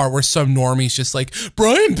 This is the part where some normie's just like,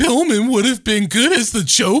 "Brian Pillman would have been good as the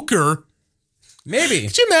Joker." Maybe.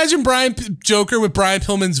 Could you imagine Joker with Brian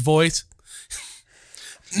Pillman's voice?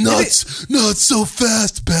 Not so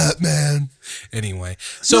fast, Batman. Anyway,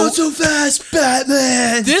 so not so fast,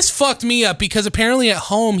 Batman. This fucked me up because apparently at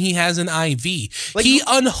home he has an IV. He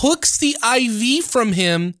unhooks the IV from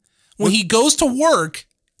him when he goes to work,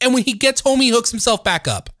 and when he gets home, he hooks himself back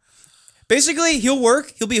up. Basically, he'll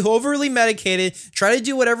work, he'll be overly medicated, try to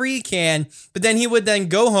do whatever he can, but then he would then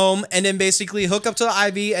go home and then basically hook up to the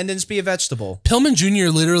IV and then just be a vegetable. Pillman Jr.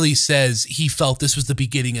 literally says he felt this was the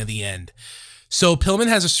beginning of the end. So Pillman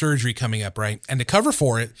has a surgery coming up, right? And to cover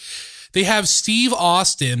for it, they have Steve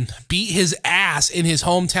Austin beat his ass in his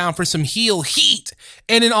hometown for some heel heat.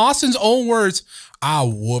 And in Austin's own words, "I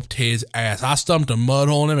whooped his ass. I stumped a mud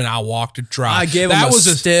hole in him and I walked it dry." I gave him a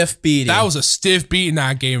stiff beating. That was a stiff beating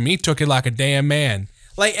I gave him. He took it like a damn man.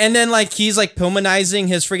 Like, and then like he's like Pillmanizing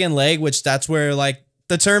his friggin' leg, which that's where like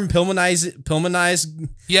the term Pillmanize.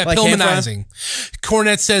 Yeah, like, Pillmanizing.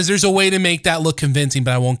 Cornette says there's a way to make that look convincing,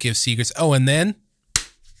 but I won't give secrets. Oh, and then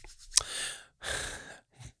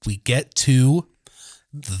we get to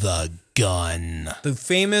the gun. The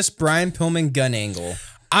famous Brian Pillman gun angle.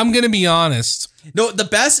 I'm going to be honest. No, the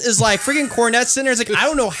best is like freaking Cornette sitting there. It's like, I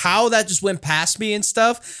don't know how that just went past me and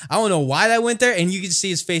stuff. I don't know why that went there. And you can see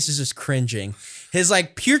his face is just cringing. His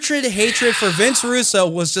like putrid hatred for Vince Russo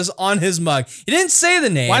was just on his mug. He didn't say the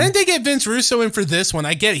name. Why didn't they get Vince Russo in for this one?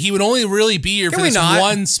 I get it. He would only really be here for this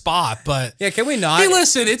one spot, but yeah, can we not? Hey,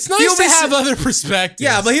 listen, it's nice to have other perspectives.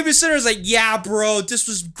 Yeah, but he'd be sitting there like, "Yeah, bro, this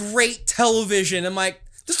was great television." I'm like,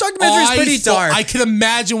 this documentary is pretty dark. I can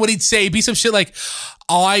imagine what he'd say. It'd be some shit like,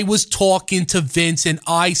 "I was talking to Vince and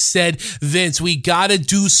I said, Vince, we got to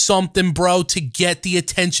do something, bro, to get the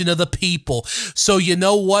attention of the people. So you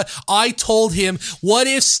know what? I told him, what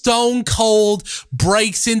if Stone Cold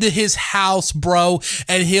breaks into his house, bro,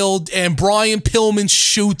 and Brian Pillman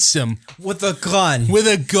shoots him with a gun. With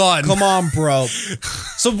a gun. Come on, bro."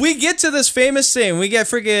 So we get to this famous scene. We get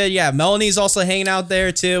freaking, Melanie's also hanging out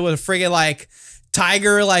there too with a freaking like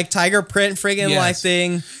tiger print friggin' like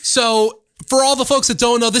thing. So for all the folks that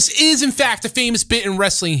don't know, this is in fact a famous bit in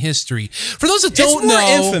wrestling history. For those that don't know,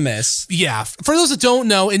 it's more infamous. Yeah. For those that don't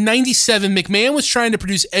know, in 97, McMahon was trying to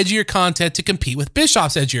produce edgier content to compete with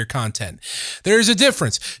Bischoff's edgier content. There's a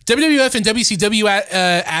difference. WWF and WCW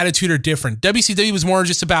attitude are different. WCW was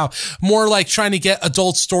more like trying to get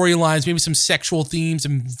adult storylines, maybe some sexual themes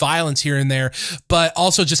and violence here and there, but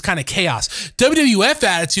also just kind of chaos. WWF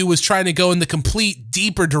attitude was trying to go in the complete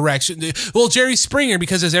deeper direction. Well, Jerry Springer,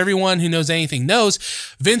 because as everyone who knows anything knows,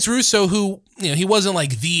 Vince Russo, who, he wasn't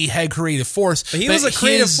like the head creative force, but he was a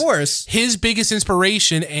creative force. His biggest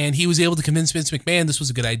inspiration, and he was able to convince Vince McMahon this was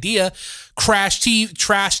a good idea. Trash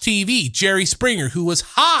TV, Jerry Springer, who was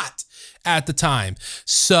hot at the time.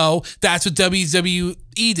 So that's what WWE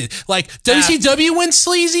did. Like WCW went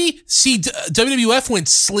sleazy. WWF went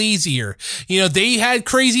sleazier. They had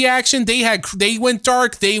crazy action. They went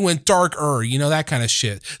dark. They went darker. That kind of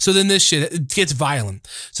shit. So then this shit gets violent.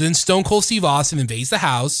 So then Stone Cold Steve Austin invades the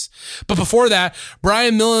house. But before that,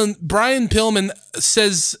 Brian Pillman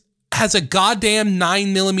has a goddamn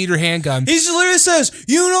 9mm handgun. He literally says,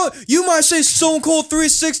 you might say Stone Cold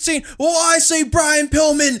 316. Well, I say Brian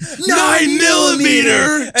Pillman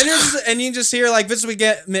 9mm. And you just hear like Vince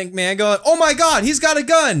McMahon going, oh my God, he's got a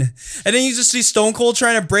gun. And then you just see Stone Cold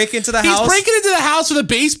trying to break into the house. He's breaking into the house with a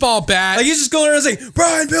baseball bat. Like he's just going around saying,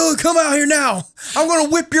 Brian Pillman, come out here now. I'm going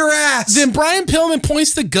to whip your ass. Then Brian Pillman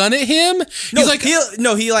points the gun at him. He's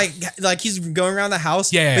going around the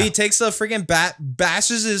house. Yeah. But he takes the freaking bat,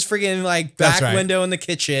 bashes his freaking back window in the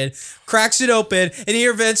kitchen, cracks it open, and you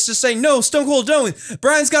hear Vince just saying, no, Stone Cold, don't.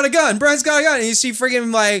 Brian's got a gun. And you see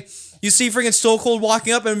freaking Stone Cold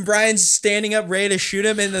walking up, and Brian's standing up ready to shoot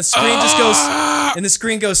him, and the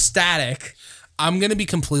screen goes static. I'm going to be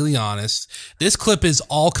completely honest. This clip is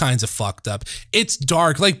all kinds of fucked up. It's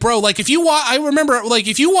dark. Like, bro, like if you watch, I remember, like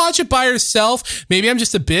if you watch it by yourself, maybe I'm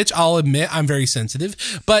just a bitch. I'll admit I'm very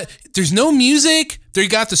sensitive, but there's no music. They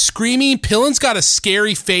got the screaming. Pillman's got a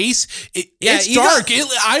scary face. It's dark.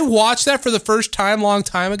 I watched that for the first time, long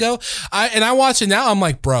time ago. I watch it now. I'm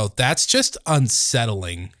like, bro, that's just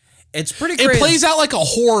unsettling. It's pretty crazy. It plays out like a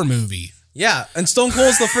horror movie. Yeah, and Stone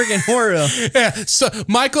Cold's the freaking horror. Yeah, so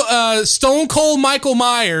Stone Cold Michael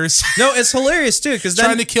Myers. No, it's hilarious too because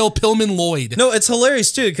trying to kill Pillman Lloyd. No, it's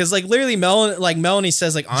hilarious too because like literally Melanie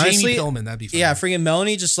says like honestly, Jamie Pillman, that'd be funny. Yeah, freaking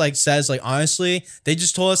Melanie just like says like honestly, they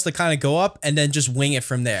just told us to kind of go up and then just wing it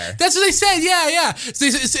from there. That's what they said. Yeah.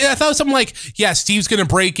 I thought something like, yeah, Steve's gonna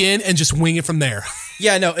break in and just wing it from there.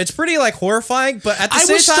 Yeah, no, it's pretty like horrifying, but at the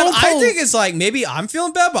same time, I think it's like maybe I'm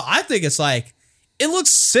feeling bad, but I think it's like. It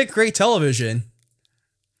looks sick, great television.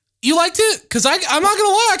 You liked it? Because I'm not gonna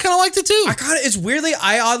lie, I kind of liked it too. It's weirdly,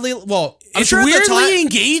 it's weirdly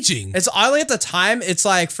engaging. It's oddly at the time, it's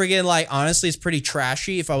like friggin' like honestly, it's pretty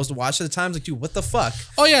trashy. If I was to watch it at the time, like, dude, what the fuck?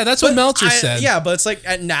 Oh yeah, that's what Meltzer said. Yeah, but it's like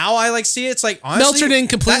now I like see it. It's like honestly, Meltzer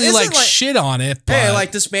didn't completely like shit on it. But hey,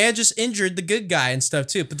 like this man just injured the good guy and stuff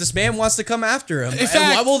too. But this man wants to come after him. And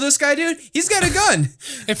what will this guy do? He's got a gun.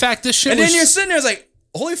 In fact, this shit. And then you're sitting there, it's like.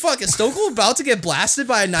 Holy fuck, is Stone Cold about to get blasted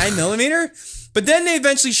by a 9mm? But then they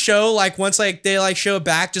eventually show, like, once, like, they, like, show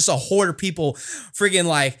back, just a horde of people friggin',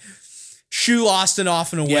 like, shoo Austin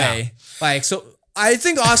off and away. Yeah. Like, so I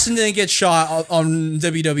think Austin didn't get shot on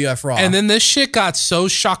WWF Raw. And then this shit got so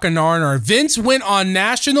shockanarnar. Vince went on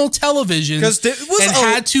national television and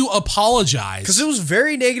had to apologize. Because it was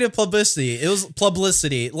very negative publicity. It was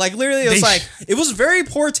publicity. Like, literally, it was very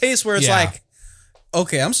poor taste where it's like,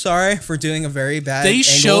 okay, I'm sorry for doing a very bad They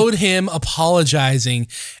showed him apologizing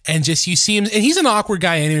and just you see him, and he's an awkward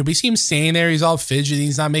guy anyway, but you see him standing there, he's all fidgety,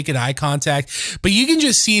 he's not making eye contact, but you can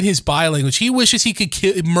just see in his body language, he wishes he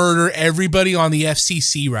could murder everybody on the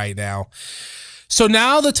FCC right now. So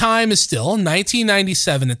now the time is still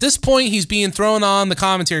 1997. At this point, he's being thrown on the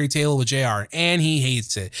commentary table with JR, and he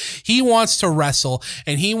hates it. He wants to wrestle,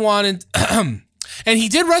 and he wanted... And he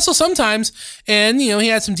did wrestle sometimes, and, he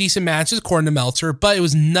had some decent matches, according to Meltzer, but it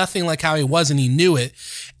was nothing like how he was, and he knew it.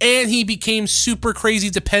 And he became super crazy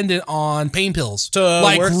dependent on pain pills.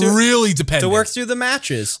 Really dependent. To work through the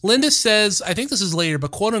matches. Linda says, I think this is later,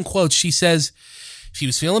 but quote unquote, she says, if he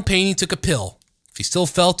was feeling pain, he took a pill. If he still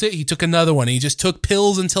felt it, he took another one. He just took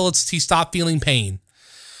pills until he stopped feeling pain.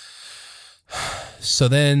 So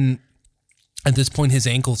then... At this point, his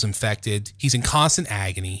ankle's infected. He's in constant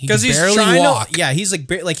agony. He can barely walk. He's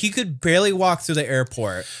like he could barely walk through the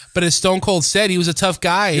airport. But as Stone Cold said, he was a tough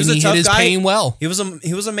guy and he hid his pain well. He was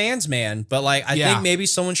a man's man. But like I think maybe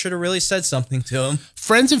someone should have really said something to him.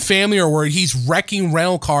 Friends and family are worried he's wrecking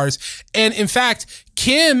rental cars and in fact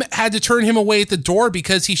Kim had to turn him away at the door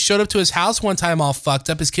because he showed up to his house one time all fucked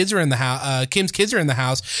up. His kids are in the house. Kim's kids are in the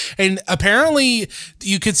house. And apparently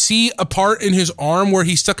you could see a part in his arm where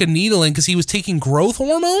he stuck a needle in because he was taking growth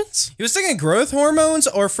hormones. He was taking growth hormones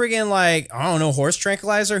or friggin' like, I don't know, horse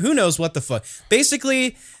tranquilizer. Who knows what the fuck.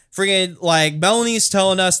 Basically, friggin' like Melanie's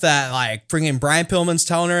telling us that like friggin' Brian Pillman's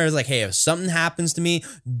telling her is like, hey, if something happens to me,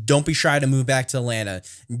 don't be shy to move back to Atlanta.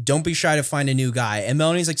 Don't be shy to find a new guy. And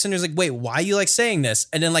Melanie's like, Cinder's like, wait, why are you like saying this?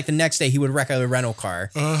 And then like the next day he would wreck a rental car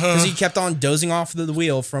because he kept on dozing off the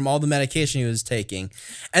wheel from all the medication he was taking.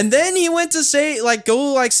 And then he went to say like,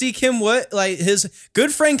 go like see Kim Wood, like his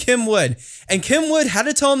good friend Kim Wood. And Kim Wood had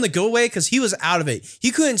to tell him to go away because he was out of it.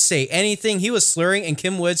 He couldn't say anything. He was slurring and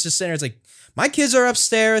Kim Wood's just sitting there. It's like, my kids are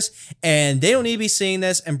upstairs and they don't need to be seeing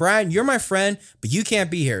this. And Brian, you're my friend, but you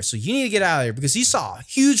can't be here. So you need to get out of here because he saw a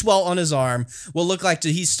huge welt on his arm. What looked like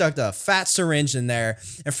he stuck a fat syringe in there.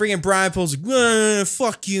 And freaking Brian pulls like,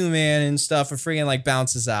 fuck you, man, and stuff. And freaking like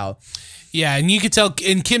bounces out. Yeah, and you could tell,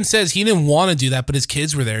 and Kim says he didn't want to do that, but his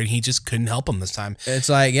kids were there and he just couldn't help them this time. It's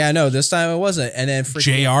like, yeah, no, this time it wasn't. And then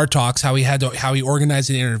JR talks how he organized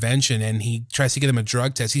an intervention and he tries to get him a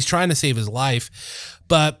drug test. He's trying to save his life,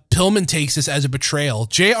 but Pillman takes this as a betrayal.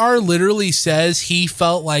 JR literally says he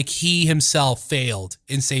felt like he himself failed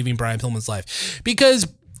in saving Brian Pillman's life because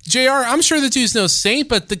JR, I'm sure the dude's no saint,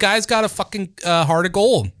 but the guy's got a fucking heart of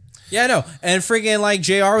gold. Yeah, I know. And freaking like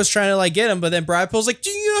JR was trying to like get him, but then Brad Pill's like, do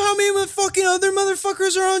you know how many fucking other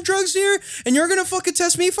motherfuckers are on drugs here? And you're gonna fucking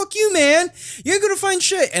test me? Fuck you, man. You ain't gonna find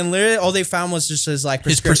shit. And literally all they found was just his like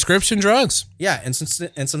his prescription drugs. Yeah, and some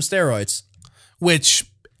steroids. Which,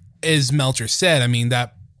 as Melcher said, I mean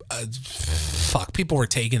that fuck, people were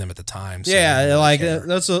taking them at the time. So yeah, like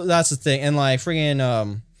that's the thing. And like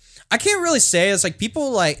freaking I can't really say it's like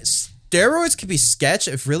people like steroids can be sketch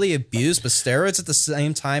if really abused, but steroids at the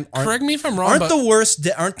same time aren't. Correct me if I'm wrong.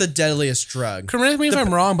 Aren't the deadliest drug. Correct me if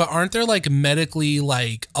I'm wrong, but aren't there like medically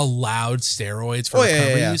like allowed steroids for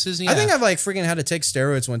recovery uses? Yeah. I think I've like freaking had to take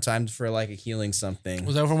steroids one time for like a healing something.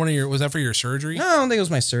 Was that for was that for your surgery? No, I don't think it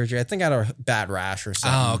was my surgery. I think I had a bad rash or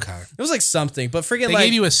something. Oh, okay. It was like something, but freaking they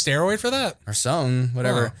gave you a steroid for that or something,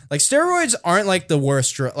 whatever. Oh. Like steroids aren't like the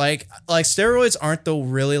worst drug. Like steroids aren't the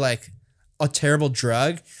really like a terrible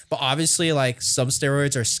drug, but obviously like some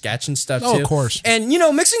steroids are sketch and stuff too. Oh, of course. And you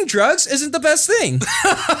know, mixing drugs isn't the best thing,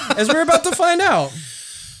 as we're about to find out.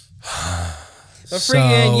 But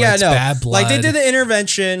freaking bad blood. Like they did the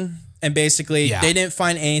intervention, and basically they didn't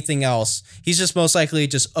find anything else. He's just most likely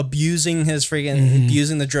just abusing his freaking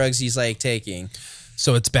abusing the drugs he's like taking.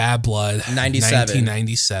 So it's Bad Blood,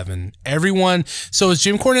 1997. Everyone, so as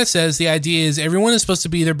Jim Cornette says, the idea is everyone is supposed to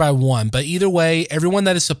be there by 1, but either way, everyone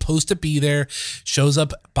that is supposed to be there shows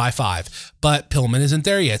up by 5. But Pillman isn't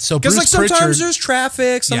there yet. So Bruce like sometimes Pritchard, there's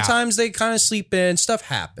traffic, sometimes they kind of sleep in, stuff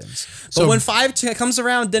happens. But So- when 5 comes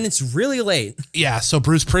around, then it's really late. Yeah, so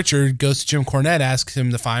Bruce Pritchard goes to Jim Cornette, asks him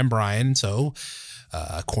to find Brian. So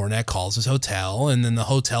Cornette calls his hotel, and then the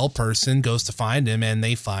hotel person goes to find him, and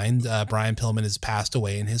they find Brian Pillman has passed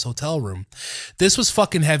away in his hotel room. This was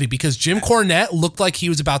fucking heavy because Jim Cornette looked like he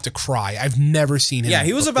was about to cry. I've never seen him. Yeah,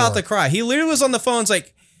 he was about to cry. He literally was on the phone. It's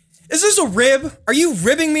like, is this a rib? Are you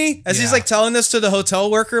ribbing me? As he's like telling this to the hotel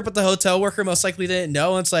worker, but the hotel worker most likely didn't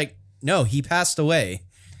know. And it's like, no, he passed away.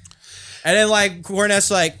 And then like Cornette's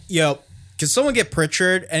like, yo, can someone get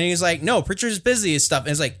Pritchard? And he's like, no, Pritchard's busy and stuff.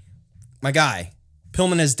 And it's like, my guy,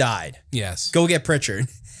 Pillman has died. Yes. Go get Pritchard.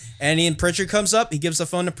 And Pritchard comes up. He gives the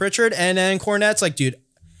phone to Pritchard. And then Cornette's like, dude,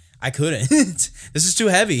 I couldn't. This is too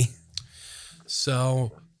heavy.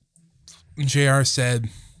 So JR said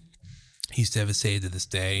he's devastated to this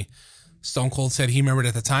day. Stone Cold said he remembered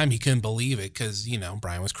at the time he couldn't believe it because, you know,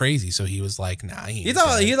 Brian was crazy. So he was like, nah. He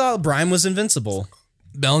thought Brian was invincible.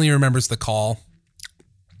 Melanie remembers the call.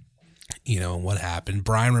 You know, what happened.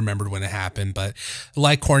 Brian remembered when it happened, but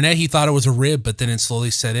like Cornette, he thought it was a rib, but then it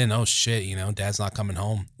slowly set in. Oh shit, you know, Dad's not coming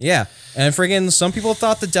home. Yeah. And friggin' some people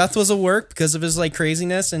thought the death was a work because of his like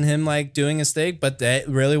craziness and him like doing his thing, but that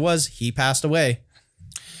really was, he passed away.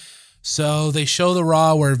 So they show the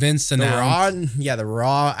Raw where Vince announced. The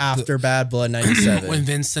Raw after Bad Blood 97. When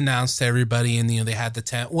Vince announced to everybody, and, you know, they had the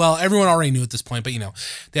 10. Well, everyone already knew at this point, but, you know,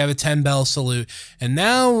 they have a 10-bell salute. And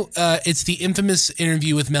now it's the infamous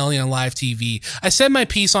interview with Melanie on live TV. I said my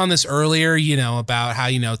piece on this earlier, you know, about how,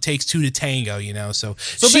 you know, it takes 2 to tango, you know. So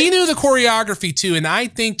she knew the choreography, too. And I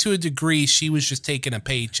think to a degree she was just taking a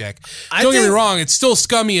paycheck. Don't get me wrong. It's still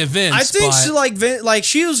scummy of Vince. I think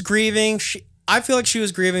she was grieving. I feel like she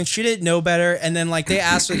was grieving. She didn't know better. And then like they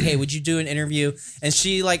asked her, hey, would you do an interview? And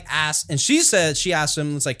she like asked, and she said, she asked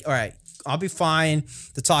him, it's like, all right, be fine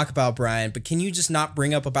to talk about Brian, but can you just not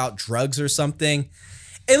bring up about drugs or something?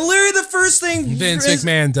 And literally the first thing Vince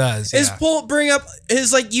McMahon does is bring up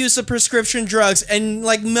his like use of prescription drugs, and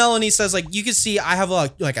like Melanie says, like, you can see I have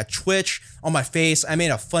like a twitch on my face. I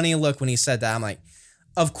made a funny look when he said that. I'm like,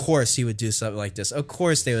 of course he would do something like this. Of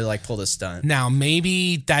course they would like pull the stunt. Now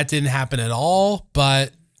maybe that didn't happen at all,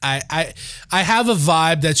 but I have a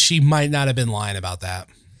vibe that she might not have been lying about that.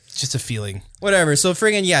 Just a feeling. Whatever. So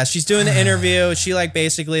friggin' yeah, she's doing the interview. She like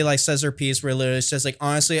basically like says her piece where literally says like,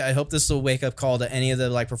 honestly, I hope this is a wake up call to any of the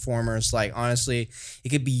like performers. Like honestly, it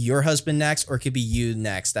could be your husband next or it could be you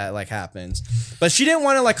next that like happens. But she didn't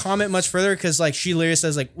want to like comment much further because like she literally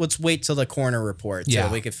says like, let's wait till the coroner report so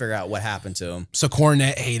we could figure out what happened to him. So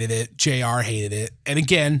Cornette hated it. JR hated it. And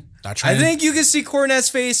again, not trying I think you can see Cornette's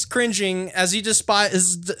face cringing as he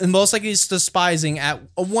most likely he's despising at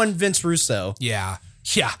one Vince Russo. Yeah.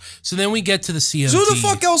 Yeah. So then we get to the COD. So who the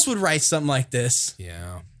fuck else would write something like this?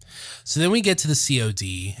 Yeah. So then we get to the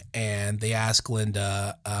COD and they ask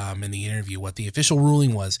Linda in the interview what the official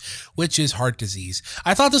ruling was, which is heart disease.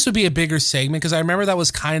 I thought this would be a bigger segment because I remember that was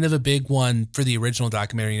kind of a big one for the original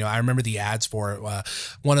documentary. You know, I remember the ads for it.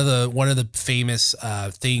 One of the famous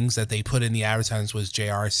things that they put in the advertisements was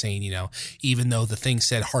JR saying, you know, even though the thing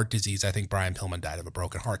said heart disease, I think Brian Pillman died of a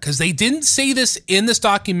broken heart, because they didn't say this in this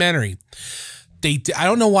documentary. I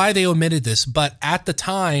don't know why they omitted this, but at the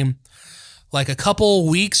time, like a couple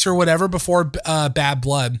weeks or whatever before Bad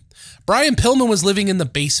Blood, Brian Pillman was living in the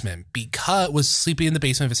basement was sleeping in the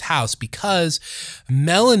basement of his house because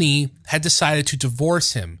Melanie had decided to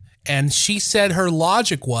divorce him. And she said her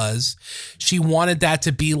logic was she wanted that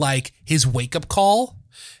to be like his wake up call.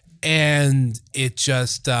 And it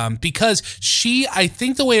just, because I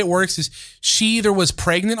think the way it works is she either was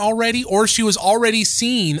pregnant already or she was already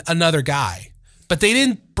seeing another guy. But they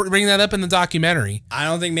didn't bring that up in the documentary. I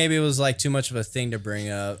don't think maybe it was like too much of a thing to bring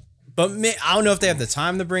up. But I don't know if they have the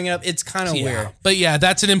time to bring it up. It's kind of weird. But yeah,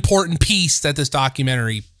 that's an important piece that this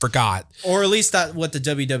documentary forgot. Or at least that what the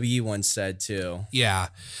WWE one said too. Yeah.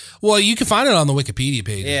 Well, you can find it on the Wikipedia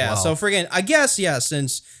page. Yeah. As well. So friggin', I guess, yeah,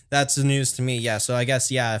 since that's the news to me. Yeah. So I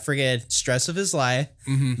guess, yeah, friggin' stress of his life.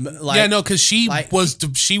 Mm-hmm. Like, yeah, no, because she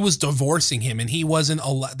was divorcing him and he wasn't,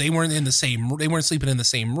 they weren't sleeping in the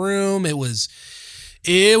same room. It was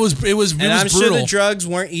and I'm brutal. sure the drugs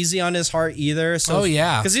weren't easy on his heart either. So,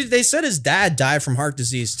 because they said his dad died from heart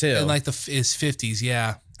disease too, in like his 50s.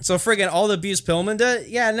 Yeah. So friggin' all the abuse Pillman did.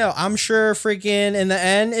 Yeah, no, I'm sure friggin' in the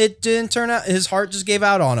end it didn't turn out. His heart just gave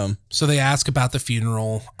out on him. So they ask about the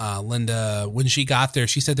funeral. Linda, when she got there,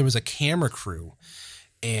 she said there was a camera crew.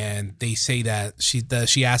 And they say that she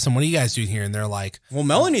asked them, what are you guys doing here? And they're like, well,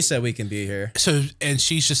 Melanie said we can be here. So, and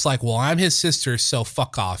she's just like, well, I'm his sister, so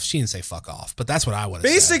fuck off. She didn't say fuck off, but that's what I would have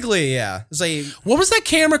said. Basically, yeah. It's like, what was that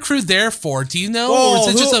camera crew there for? Do you know? Or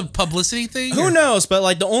was it just a publicity thing? Who knows? But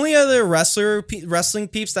like the only other wrestling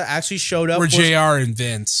peeps that actually showed up were JR and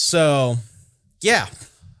Vince. So, yeah.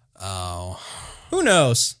 Oh. Who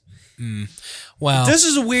knows? Well, this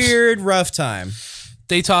is a weird, rough time.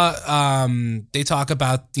 They talk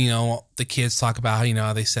about, you know, the kids talk about how, you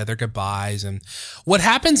know, they said their goodbyes and what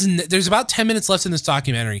happens. There's about 10 minutes left in this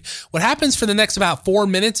documentary. What happens for the next about 4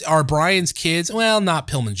 minutes are Brian's kids. Well, not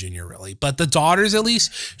Pillman Jr. really, but the daughters at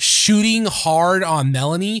least shooting hard on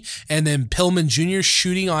Melanie and then Pillman Jr.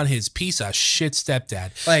 shooting on his piece of shit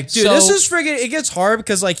stepdad. Like, dude, this is friggin', it gets hard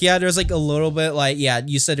because like, yeah, there's like a little bit like, yeah,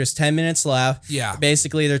 you said there's 10 minutes left. Yeah.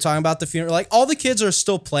 Basically they're talking about the funeral. Like all the kids are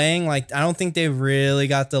still playing. Like, I don't think they really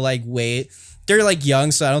got the like weight. They're like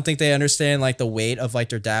young, so I don't think they understand like the weight of like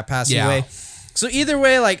their dad passing away. So either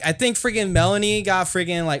way, like I think friggin' Melanie got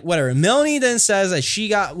friggin' like whatever. Melanie then says that she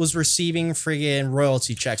was receiving friggin'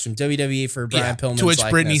 royalty checks from WWE for Brian Pillman's to which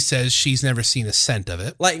likeness. Brittany says she's never seen a cent of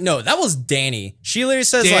it. Like, no, that was Danny. She literally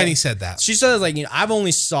says Danny said that. She says like, you know, I've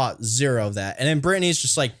only saw 0 of that. And then Brittany's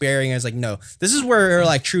just like burying her. It's like, no, this is where her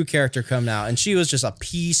like true character come out. And she was just a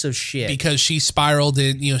piece of shit. Because she spiraled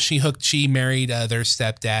in, you know, she married their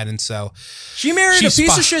stepdad. And so she married a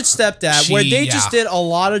piece of shit stepdad where they just did a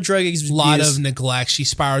lot of drug abuse. A lot of neglect. She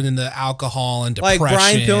spiraled into alcohol and depression. Like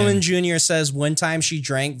Brian Pillman Jr. says one time she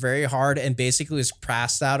drank very hard and basically was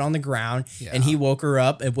passed out on the ground and he woke her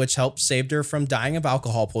up, which helped saved her from dying of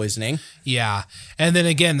alcohol poisoning. Yeah. And then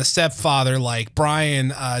again, the stepfather, like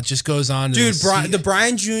Brian just goes on to the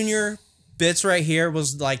Brian Jr. bits right here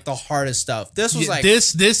was like the hardest stuff. This was like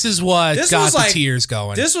this is what got the tears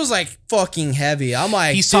going. This was like fucking heavy. I'm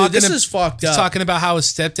like, this is fucked up. He's talking about how his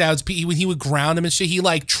stepdad's when he would ground him and shit. He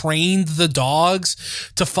like trained the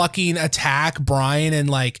dogs to fucking attack Brian and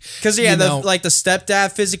like because the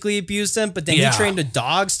stepdad physically abused him, but then he trained the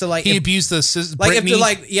dogs to like abused the like Brittany.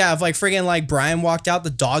 If friggin' like Brian walked out, the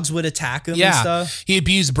dogs would attack him. and stuff. He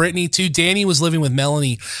abused Brittany too. Danny was living with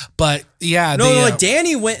Melanie, but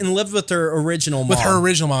Danny went and lived with her original mom. With her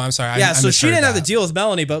original mom, I'm sorry. Yeah, so she didn't have to deal with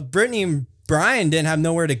Melanie, but Brittany and Brian didn't have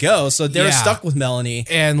nowhere to go, so they were stuck with Melanie.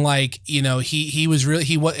 And like, he was really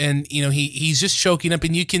he's just choking up,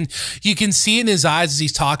 and you can see it in his eyes as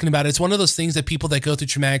he's talking about it. It's one of those things that people that go through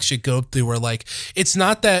traumatic shit go through, where like it's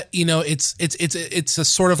not that it's a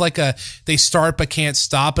sort of like a they start but can't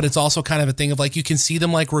stop, but it's also kind of a thing of like you can see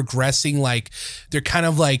them like regressing, like they're kind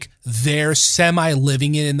of like they're semi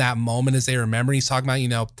living it in that moment as they remember. He's talking about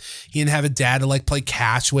he didn't have a dad to like play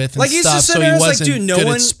catch with and like stuff, so he wasn't good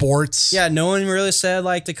at sports. Yeah, no one really said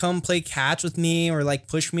like to come play catch with me or like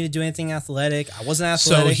push me to do anything athletic. I wasn't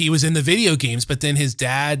athletic. So he was in the video games, but then his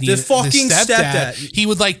dad, the fucking stepdad, he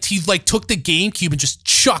took the GameCube and just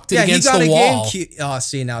chucked it against the wall. Oh,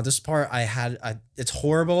 see, now this part it's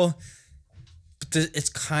horrible, but it's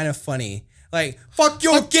kind of funny. Like, fuck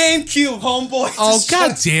your GameCube, homeboy. Oh,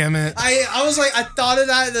 god damn it. I was like, I thought of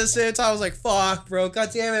that at the same time. I was like, fuck, bro. God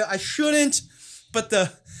damn it. I shouldn't. But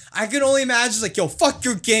I could only imagine, like, yo, fuck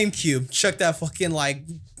your GameCube. Chuck that fucking, like,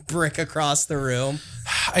 brick across the room.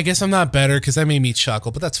 I guess I'm not better because that made me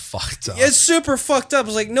chuckle, but that's fucked up. It's super fucked up.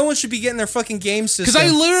 It's like, no one should be getting their fucking game system. Because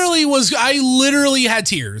I literally had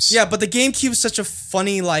tears. Yeah, but the GameCube is such a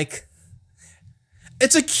funny, like...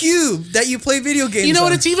 It's a cube that you play video games on. You know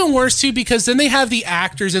what? It's even worse, too, because then they have the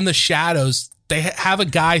actors in the shadows. They have a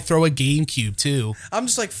guy throw a GameCube, too. I'm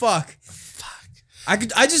just like, fuck. I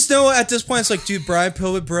just know at this point, it's like, dude, Brian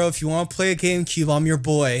Pillman, bro, if you want to play a GameCube, I'm your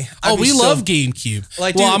boy. We love GameCube.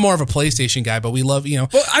 Like, well, I'm more of a PlayStation guy, but we love,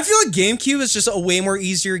 But I feel like GameCube is just a way more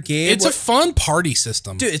easier game. It's a fun party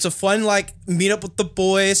system. Dude, it's a fun, like, meet up with the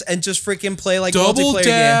boys and just freaking play, like, Double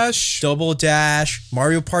Dash. Double Dash.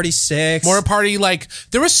 Mario Party 6. Mario Party, like,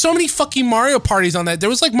 there was so many fucking Mario Parties on that. There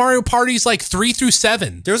was, like, Mario Parties, like, 3 through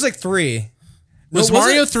 7. There was, like, 3. Was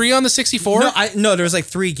Mario 3 on the 64? No, there was, like,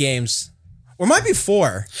 3 games. Or it might be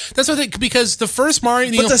 4. That's what I think, because the first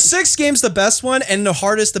Mario... But the 6th game's the best one, and the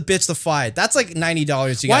hardest, the bitch to fight. That's like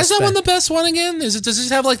 $90 Why is that one the best one again? Does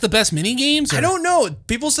it have like the best mini games? I don't know.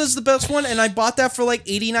 People says it's the best one, and I bought that for like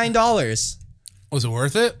 $89. Was it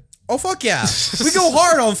worth it? Oh, fuck yeah. We go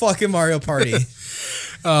hard on fucking Mario Party.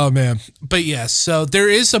 Oh, man. But yes, so there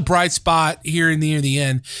is a bright spot here near the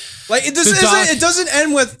end. Like, it doesn't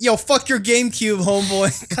end with, yo, fuck your GameCube,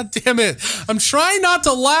 homeboy. God damn it. I'm trying not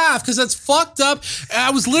to laugh because that's fucked up.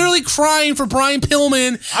 I was literally crying for Brian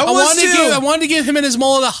Pillman. I wanted to give him and his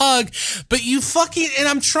mullet a hug, but you fucking, and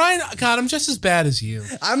I'm trying, God, I'm just as bad as you.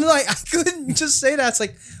 I'm like, I couldn't just say that. It's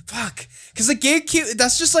like, fuck. Because the GameCube,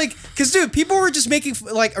 that's just like, because dude, people were just making,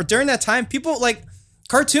 like, or during that time, people, like,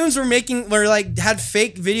 cartoons had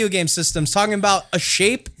fake video game systems talking about a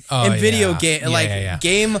shape and video game,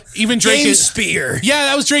 game, even Drake Game Sphere. Yeah,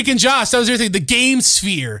 that was Drake and Josh. That was their thing. The Game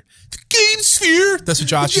Sphere. The Game Sphere. That's what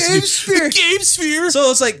Josh used to do. The Game Sphere.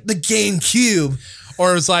 So it's like the GameCube.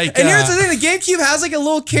 Or it was like... And here's the thing, the GameCube has like a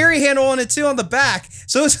little carry handle on it too on the back.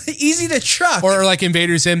 So it's easy to truck. Or like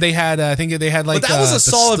Invader Zim, they had, I think they had like... But that was a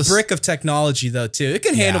solid brick of technology though too. It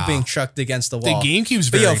can handle being trucked against the wall. The GameCube's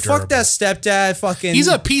very durable. Fuck that stepdad fucking... He's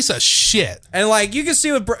a piece of shit. And like, you can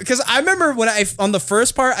see what... Because I remember when on the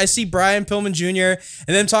first part, I see Brian Pillman Jr.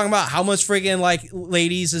 and them talking about how much friggin' like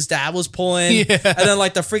ladies his dad was pulling. Yeah. And then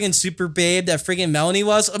like the friggin' super babe that friggin' Melanie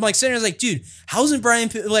was. I'm like sitting there like, dude, how isn't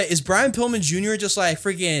is Brian Pillman Jr. just like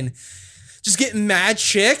friggin'... just getting mad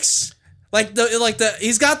chicks,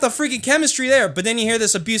 he's got the freaking chemistry there, but then you hear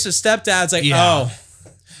this abusive stepdad's like, oh,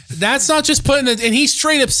 that's not just putting it, and he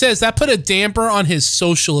straight up says that put a damper on his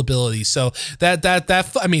social ability. So that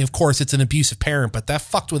I mean, of course, it's an abusive parent, but that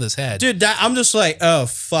fucked with his head, dude. I'm just like, oh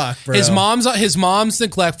fuck, bro. His mom's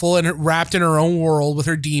neglectful and wrapped in her own world with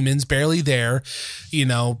her demons, barely there.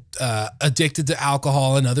 Addicted to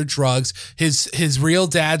alcohol and other drugs. His real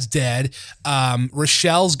dad's dead.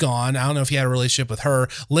 Rochelle's gone. I don't know if he had a relationship with her.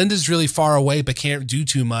 Linda's really far away, but can't do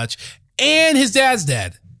too much. And his dad's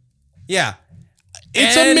dead. Yeah.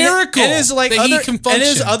 It's a miracle and his, like, that he can function. And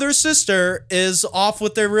his other sister is off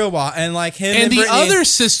with their robot, and like him and the Brittany other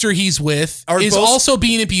sister he's with is both, also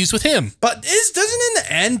being abused with him. But doesn't in the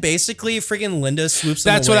end basically freaking Linda swoops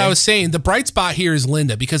them That's away? what I was saying. The bright spot here is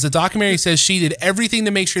Linda, because the documentary says she did everything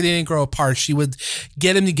to make sure they didn't grow apart. She would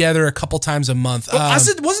get them together a couple times a month. Well,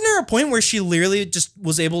 wasn't there a point where she literally just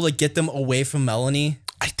was able to get them away from Melanie?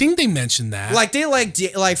 I think they mentioned that. Like they like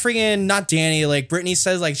freaking not Danny. Like Brittany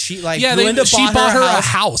says, like she like Linda she bought her a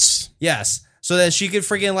house. Yes, so that she could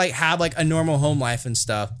freaking like have like a normal home life and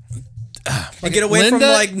stuff, and get away from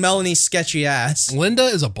like Melanie's sketchy ass. Linda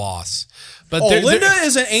is a boss, but Linda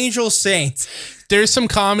is an angel saint. There's some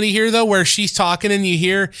comedy here though, where she's talking and you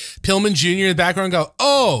hear Pillman Jr. in the background go,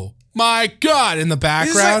 "Oh my God!" in the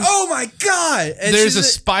background. He's like, "Oh my God!" And there's a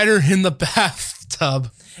spider in the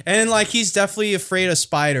bathtub. And like he's definitely afraid of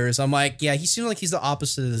spiders. I'm like, yeah, he seems like he's the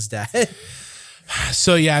opposite of his dad.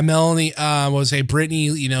 So yeah, Melanie Brittany,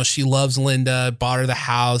 you know, she loves Linda, bought her the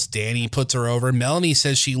house. Danny puts her over. Melanie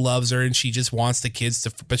says she loves her and she just wants the kids to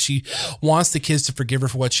forgive her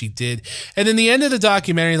for what she did. And in the end of the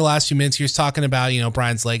documentary, the last few minutes, he was talking about, you know,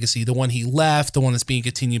 Brian's legacy, the one he left, the one that's being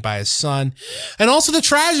continued by his son, and also the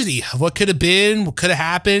tragedy of what could have been, what could have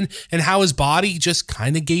happened, and how his body just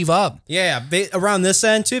kind of gave up. Yeah, around this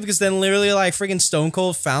end too, because then literally like freaking Stone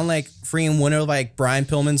Cold found like freaking one of like Brian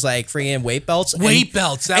Pillman's like freaking weight belts.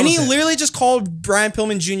 And he literally just called Brian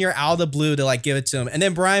Pillman Jr. out of the blue to like give it to him. And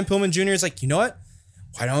then Brian Pillman Jr. is like, you know what?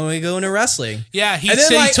 Why don't we go into wrestling? Yeah, he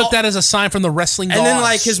said like, he took that as a sign from the wrestling gods. And then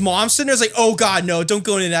like his mom's sitting there is like, oh God, no, don't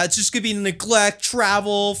go into that. It's just gonna be neglect,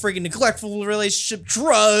 travel, freaking neglectful relationship,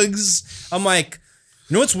 drugs. I'm like,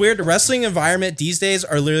 you know what's weird? The wrestling environment these days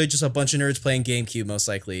are literally just a bunch of nerds playing GameCube, most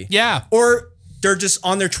likely. Yeah. Or they're just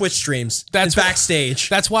on their Twitch streams. That's backstage.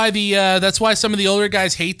 That's why that's why some of the older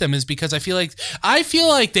guys hate them, is because I feel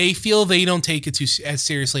like they feel they don't take it as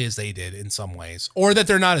seriously as they did in some ways, or that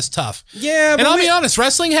they're not as tough. Yeah, and I'll be honest,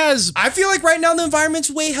 wrestling has. I feel like right now the environment's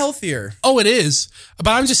way healthier. Oh, it is. But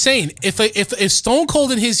I'm just saying, if Stone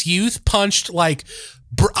Cold in his youth punched like,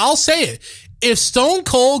 I'll say it. If Stone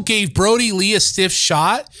Cold gave Brody Lee a stiff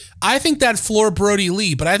shot, I think that floored Brody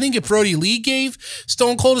Lee. But I think if Brody Lee gave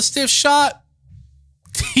Stone Cold a stiff shot,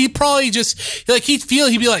 he'd probably just like he'd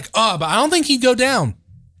be like, oh, but I don't think he'd go down.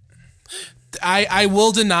 I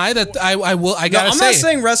will deny that. I gotta say, I'm not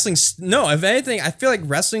saying wrestling. No, if anything, I feel like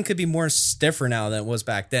wrestling could be more stiffer now than it was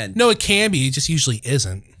back then. No, it can be. It just usually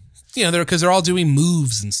isn't. You know, because they're all doing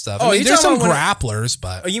moves and stuff. Oh, I mean, there's some grapplers,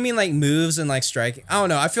 but. Oh, you mean like moves and like striking? I don't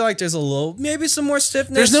know. I feel like there's maybe some more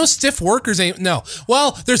stiffness. There's no stiff workers. No.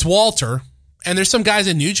 Well, there's Walter, and there's some guys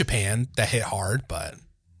in New Japan that hit hard, but.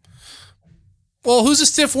 Well, who's a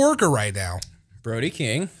stiff worker right now? Brody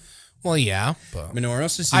King. Well, yeah, but Minoru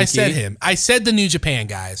Suzuki. I said him. I said the New Japan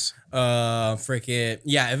guys. Freaking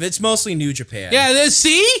yeah. If it's mostly New Japan. Yeah.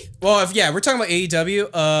 See. Well, we're talking about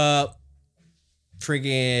AEW.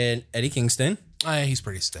 Friggin' Eddie Kingston. He's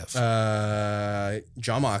pretty stiff.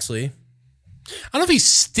 John Moxley. I don't know if he's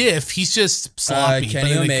stiff. He's just sloppy, Kenny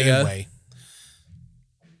but in Omega. a good way.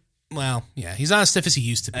 Well, yeah, he's not as stiff as he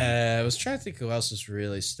used to be. I was trying to think who else is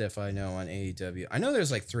really stiff I know on AEW. I know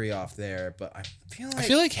there's like 3 off there, but I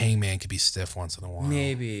feel like Hangman could be stiff once in a while.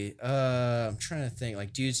 Maybe. I'm trying to think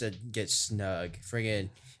like dudes that get snug. Friggin'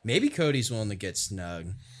 maybe Cody's willing to get snug.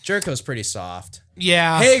 Jericho's pretty soft.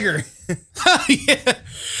 Yeah. Hager. Yeah.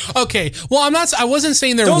 Okay. Well, I wasn't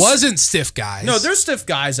saying there wasn't stiff guys. No, there's stiff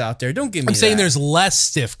guys out there. Don't give me I'm saying there's less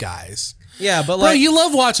stiff guys. Yeah, but Bro, like, you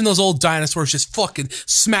love watching those old dinosaurs just fucking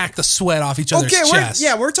smack the sweat off each other's chest.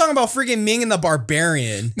 We're talking about freaking Ming and the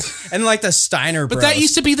Barbarian and like the Steiner Bros. But that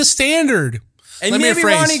used to be the standard. And maybe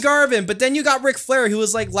Ronnie Garvin, but then you got Ric Flair, who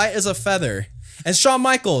was like light as a feather, and Shawn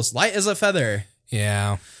Michaels, light as a feather.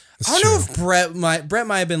 Yeah, I don't know if Brett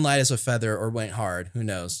might have been light as a feather or went hard. Who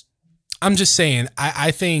knows? I'm just saying. I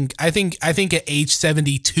think at age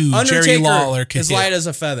 72, Undertaker Jerry Lawler is light as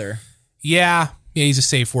a feather. Yeah, he's a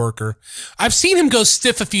safe worker. I've seen him go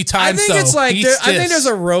stiff a few times. I think it's like I think there's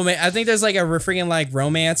a romance. I think there's like a freaking like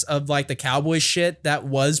romance of like the cowboy shit that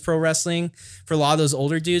was pro wrestling for a lot of those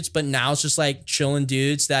older dudes, but now it's just like chilling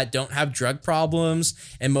dudes that don't have drug problems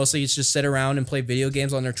and mostly it's just sit around and play video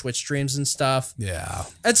games on their Twitch streams and stuff. Yeah,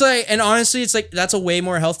 it's like, and honestly, it's like that's a way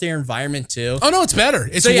more healthier environment too. Oh no, it's better.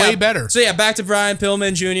 It's way better. So yeah, back to Brian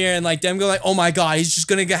Pillman Jr. and like them go like, oh my god, he's just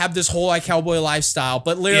gonna have this whole like cowboy lifestyle,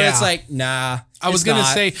 but literally it's like nah. I was going to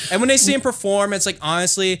say. And when they see him perform, it's like,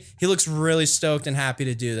 honestly, he looks really stoked and happy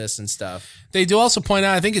to do this and stuff. They do also point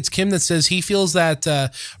out, I think it's Kim that says he feels that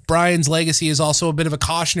Brian's legacy is also a bit of a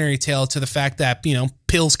cautionary tale to the fact that, you know,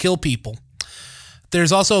 pills kill people.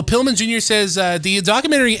 There's also Pillman Jr. says the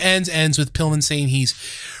documentary ends with Pillman saying he's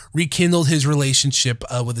rekindled his relationship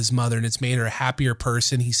with his mother, and it's made her a happier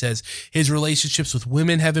person. He says his relationships with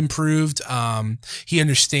women have improved. He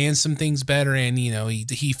understands some things better, and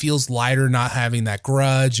he feels lighter not having that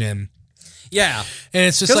grudge. And yeah, and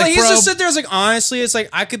it's just like, he's just sit there. It's like, honestly, it's like,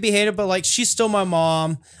 I could be hated, but like, she's still my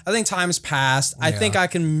mom. I think time's passed. I think I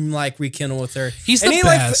can like rekindle with her. He's the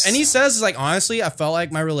best. And he says, like, honestly, I felt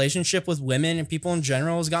like my relationship with women and people in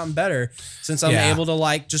general has gotten better since I'm able to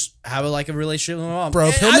like just have a relationship with my mom. Bro,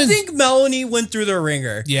 I think Melanie went through the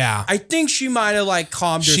ringer. Yeah, I think she might have like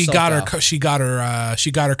calmed herself. She got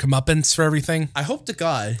her comeuppance for everything. I hope to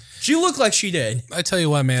God she looked like she did. I tell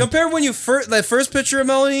you what, man. Compared when that first picture of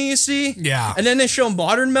Melanie you see, and then they show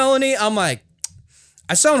modern Melanie, I'm like,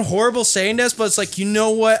 I sound horrible saying this, but it's like, you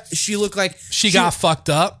know what? She looked like she got fucked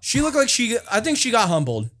up. She looked like I think she got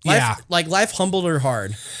humbled. Life humbled her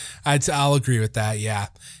hard. I'll agree with that. Yeah.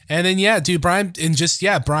 And then, dude, Brian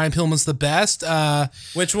Pillman's the best.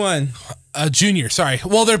 Which one? Junior, sorry.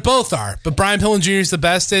 Well, they're both are, but Brian Pillman Jr. is the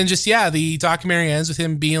best. And just, the documentary ends with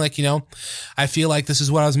him being like, I feel like this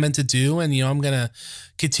is what I was meant to do. And, I'm going to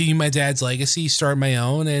continue my dad's legacy, start my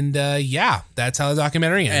own. And, that's how the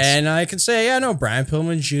documentary ends. And I can say, Brian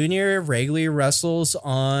Pillman Jr. regularly wrestles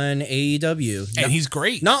on AEW. And he's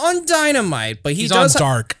great. Not on Dynamite, but he's on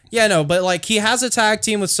Dark. But like, he has a tag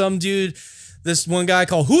team with some dude. This one guy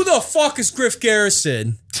called, who the fuck is Griff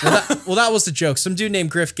Garrison? Well, that was the joke. Some dude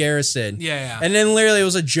named Griff Garrison. Yeah. And then literally it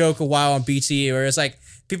was a joke a while on BTE where it's like,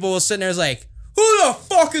 people were sitting there, it's like, who the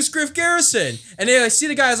fuck is Griff Garrison? And they see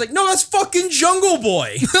the guy, is like, no, that's fucking Jungle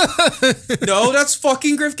Boy. No, that's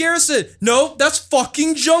fucking Griff Garrison. No, that's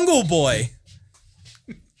fucking Jungle Boy.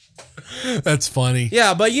 That's funny.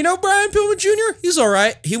 Yeah, but Brian Pillman Jr., he's all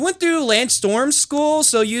right. He went through Lance Storm's school,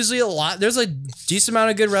 so usually there's a decent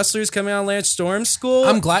amount of good wrestlers coming out of Lance Storm's school.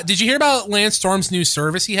 I'm glad. Did you hear about Lance Storm's new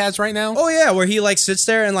service he has right now? Oh yeah, where he like sits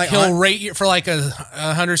there and like he'll rate you for like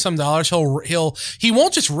 $100 some. He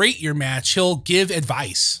won't just rate your match. He'll give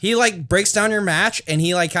advice. He like breaks down your match and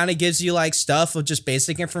he like kind of gives you like stuff of just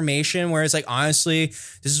basic information where it's like, honestly,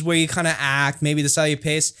 this is where you kind of act. Maybe this is how you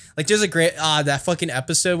pace. Like there's a great that fucking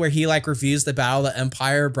episode where he like reviews the Battle of the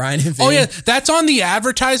Empire, Brian and Vinny. Oh yeah, that's on the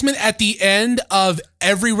advertisement at the end of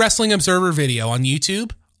every Wrestling Observer video on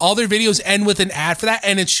YouTube. All their videos end with an ad for that,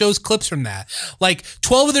 and it shows clips from that. Like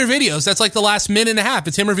 12 of their videos, that's like the last minute and a half.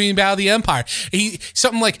 It's him reviewing Battle of the Empire.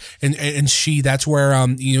 Something like, that's where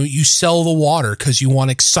you sell the water because you want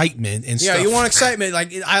excitement and stuff. Yeah, you want excitement.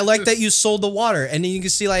 Like I like that you sold the water, and then you can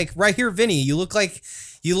see like right here, Vinny, you look like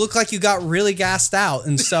you got really gassed out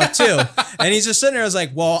and stuff too. And he's just sitting there. I was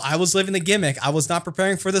like, well, I was living the gimmick. I was not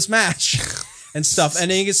preparing for this match and stuff. And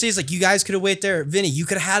then you can see it's like, you guys could have waited there. Vinny, you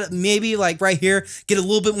could have had it maybe like right here, get a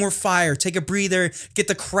little bit more fire, take a breather, get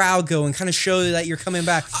the crowd going, kind of show that you're coming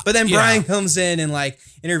back. But then Brian comes in and like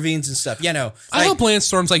intervenes and stuff. I hope Lance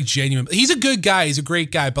Storm's like genuine. He's a good guy. He's a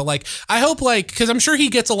great guy. But like, I hope like, because I'm sure he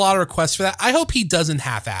gets a lot of requests for that. I hope he doesn't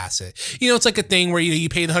half-ass it. It's like a thing where you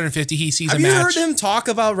pay the $150. He sees a match. Have you heard him talk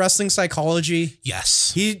about wrestling psychology?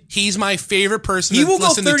 Yes. He's my favorite person. He will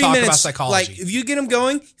go 30 minutes about psychology. Like if you get him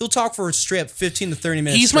going, he'll talk for a strip 15 to 30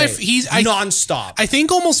 minutes. He's nonstop. I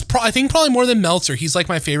think probably more than Meltzer. He's like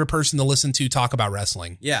my favorite person to listen to talk about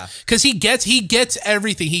wrestling. Yeah, because he gets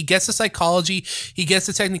everything. He gets the psychology. He gets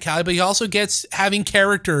the technicality, but he also gets having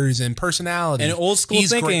characters and personality and old school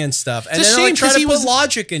thinking and stuff. And it's then like, try to put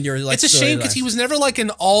logic in your like. It's a shame because he was never like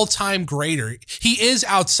an all-time greater. He is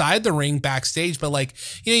outside the ring backstage, but like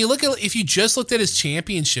you look at if you just looked at his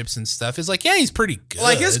championships and stuff, it's like he's pretty good.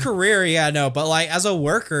 Like his career, but like as a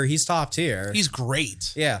worker, he's top tier. He's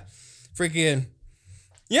great. Yeah, freaking.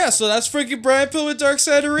 Yeah, so that's freaking Brian Pillman Dark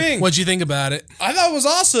Side of the Ring. What'd you think about it? I thought it was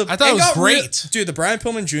awesome. I thought it was great. Dude, the Brian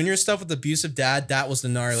Pillman Jr. stuff with the abusive dad, that was the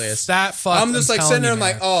gnarliest. I'm just like sitting there, I'm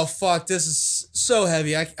like, oh, fuck, this is so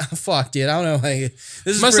heavy. Fuck, dude, I don't know. This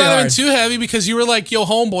is must not have been too heavy because you were like, yo,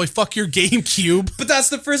 homeboy, fuck your GameCube. But that's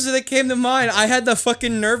the first thing that came to mind. I had the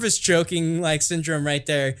fucking nervous joking like syndrome right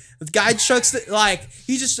there. The guy chucks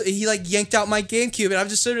he yanked out my GameCube and I'm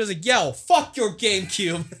just sitting there like, yo, fuck your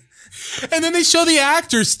GameCube. And then they show the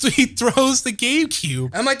actors. He throws the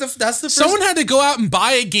GameCube. I'm like, that's the first. Someone had to go out and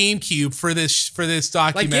buy a GameCube for this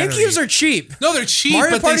documentary. Like GameCubes are cheap. No, they're cheap.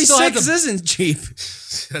 Mario but Party they still 6 isn't cheap.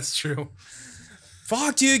 That's true.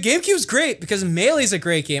 Fuck, dude, GameCube's great because Melee's a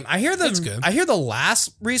great game. That's good. I hear the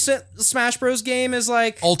last recent Smash Bros. Game is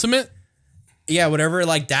like Ultimate. Yeah, whatever.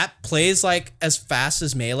 Like that plays like as fast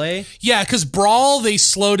as Melee. Yeah, because Brawl, they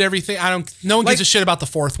slowed everything. No one gives a shit about the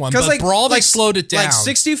fourth one, but Brawl, they slowed it down. Like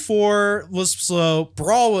 64 was slow,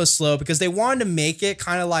 Brawl was slow because they wanted to make it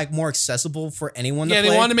kind of like more accessible for anyone to play. Yeah,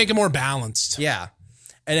 they wanted to make it more balanced. Yeah.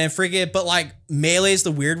 And then forget, but like Melee is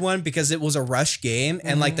the weird one because it was a rush game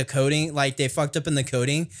and like the coding, like they fucked up in the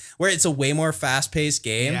coding where it's a way more fast paced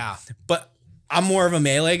game. Yeah. But I'm more of a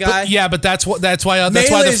Melee guy. But that's why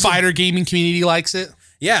the fighter gaming community likes it.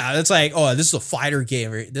 Yeah, it's like, oh, this is a fighter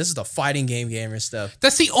game. This is the fighting gamer stuff.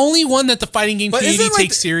 That's the only one that the fighting game community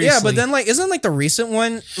takes seriously. Yeah, but then like, isn't like the recent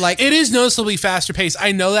one like it is noticeably faster paced.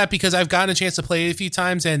 I know that because I've gotten a chance to play it a few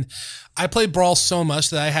times, and I played Brawl so much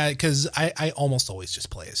that because I almost always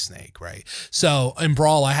just play as Snake, right? So in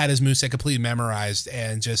Brawl, I had his moveset completely memorized,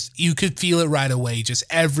 and just you could feel it right away. Just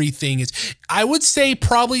everything is, I would say,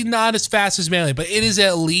 probably not as fast as Melee, but it is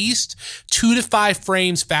at least 2 to 5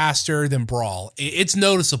 frames faster than Brawl. It's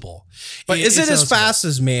noticeable. But is it as fast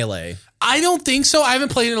as Melee? I don't think so. I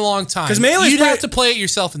haven't played it in a long time. Because Melee, you'd have to play it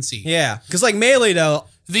yourself and see. Yeah, because like Melee though,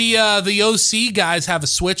 the OC guys have a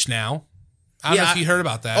Switch now. I don't know if you heard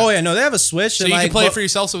about that. Oh yeah, no, they have a Switch. So you can play it for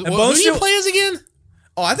yourself. So who do you play as again?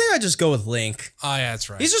 Oh, I think I just go with Link. Oh yeah,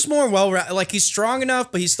 that's right. He's just more like he's strong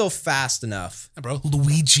enough, but he's still fast enough. Yeah, bro,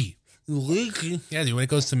 Luigi. Yeah, dude, when it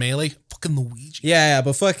goes to Melee, fucking Luigi. Yeah,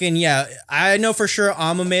 but fucking, yeah. I know for sure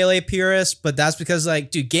I'm a Melee purist, but that's because,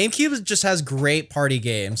 like, dude, GameCube just has great party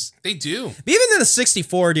games. They do. Even in the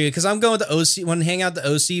 64, dude, because I'm going with the OC, when I hang out the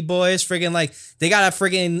OC boys, friggin', like, they got a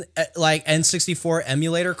friggin', like, N64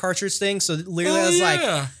 emulator cartridge thing, so literally it's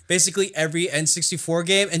like, basically every N64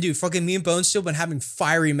 game, and dude, fucking me and Bone Steel been having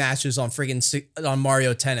fiery matches on friggin' on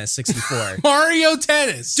Mario Tennis 64. Mario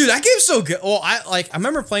Tennis! Dude, that game's so good. Well, I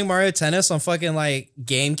remember playing Mario Tennis on fucking, like,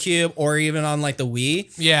 GameCube, or even on like the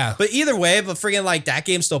Wii. Yeah. But either way, but friggin' like that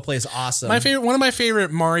game still plays awesome. One of my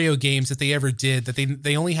favorite Mario games that they ever did that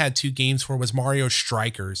they only had 2 games for was Mario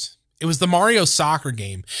Strikers. It was the Mario soccer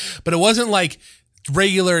game, but it wasn't like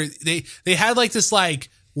regular. They had like this like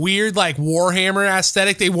weird like Warhammer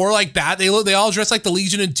aesthetic. They wore like they all dressed like the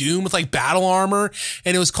Legion of Doom with like battle armor,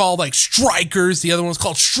 and it was called like Strikers. The other one was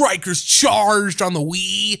called Strikers Charged on the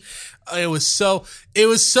Wii. It was so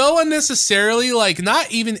unnecessarily like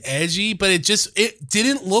not even edgy, but it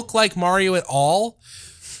didn't look like Mario at all.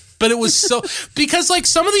 But it was so because like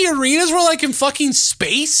some of the arenas were like in fucking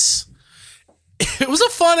space. It was a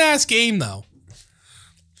fun ass game though.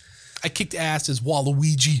 I kicked ass as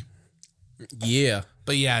Waluigi. Yeah.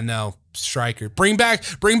 But yeah, no, Striker. Bring back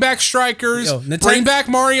Strikers. Bring back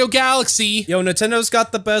Mario Galaxy. Yo, Nintendo's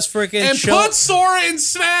got the best freaking and put Sora in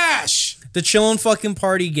Smash. The chillin' fucking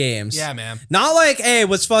party games. Yeah, man. Not like, hey,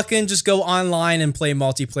 let's fucking just go online and play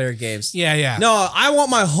multiplayer games. Yeah. No, I want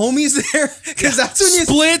my homies there because that's when you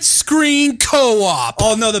split screen co-op.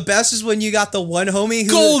 Oh no, the best is when you got the one homie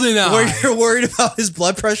where you're worried about his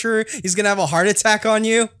blood pressure. He's gonna have a heart attack on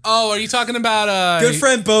you. Oh, are you talking about good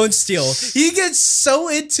friend Bone Steel? He gets so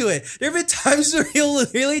into it. There have been times where he'll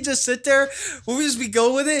really just sit there. We'll just be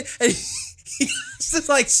going with it and he has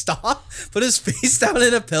to like stop, put his face down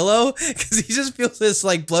in a pillow because he just feels this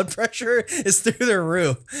like blood pressure is through the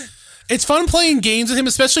roof. It's fun playing games with him,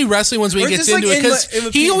 especially wrestling ones when he gets into it because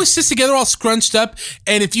he always sits together all scrunched up,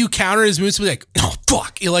 and if you counter his moves, he'll be like, "Oh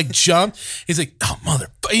fuck!" He'll like jump. He's like, "Oh mother!"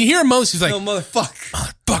 You hear him most. He's like, "Oh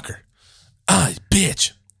motherfucker,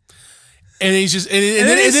 bitch." And he's just and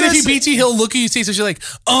then if he beats you, he'll look at you and say, "So you're like,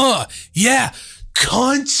 yeah,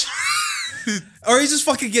 cunt." Or he just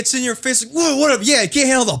fucking gets in your face like, whoa, what up? Yeah, can't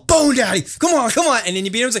handle the bone daddy. Come on. And then you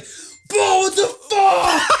beat him, it's like, bro, what the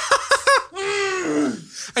fuck?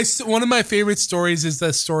 One of my favorite stories is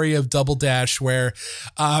the story of Double Dash where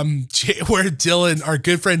Dylan, our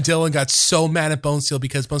good friend Dylan, got so mad at Bone Steel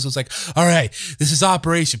because Bone Steel was like, all right, this is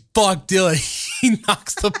Operation Fuck Dylan. He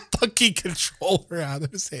knocks the fucking controller out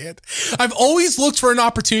of his hand. I've always looked for an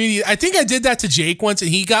opportunity. I think I did that to Jake once and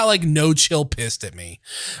he got like no chill pissed at me.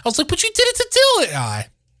 I was like, but you did it to Dylan.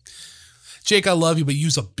 Jake, I love you, but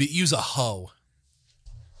use a hoe.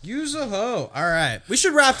 Use a hoe. All right. We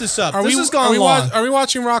should wrap this up. Are we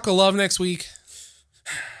watching Rock of Love next week?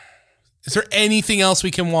 Is there anything else we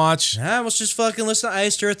can watch? Nah, let's just fucking listen to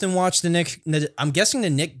Iced Earth and watch I'm guessing the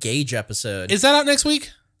Nick Gage episode. Is that out next week?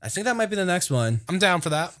 I think that might be the next one. I'm down for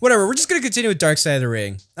that. Whatever. We're just going to continue with Dark Side of the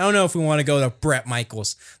Ring. I don't know if we want to go to Bret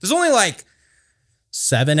Michaels. There's only like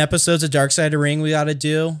 7 episodes of Dark Side of the Ring we got to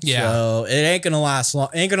do. Yeah. So it ain't going to last long.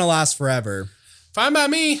 Ain't going to last forever. Fine by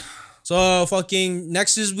me. So fucking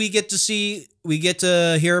next is we get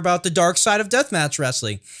to hear about the dark side of deathmatch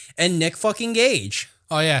wrestling and Nick fucking Gage.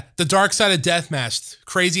 Oh yeah, the dark side of deathmatch.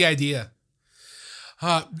 Crazy idea.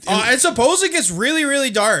 I suppose it gets really, really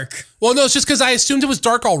dark. Well, no, it's just because I assumed it was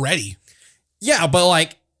dark already. Yeah, but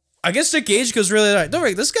like, I guess Nick Gage goes really dark. Don't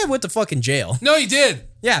worry, this guy went to fucking jail. No, he did.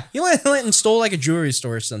 Yeah, he went and stole like a jewelry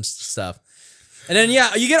store or some stuff. And then,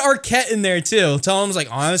 yeah, you get Arquette in there too. Tell him, like,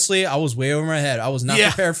 honestly, I was way over my head. I was not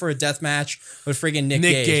prepared for a death match with friggin' Nick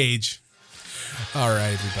Gage. All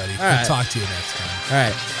right, everybody. All right. We'll talk to you next time. All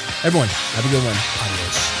right. Everyone, have a good one.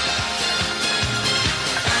 Adios.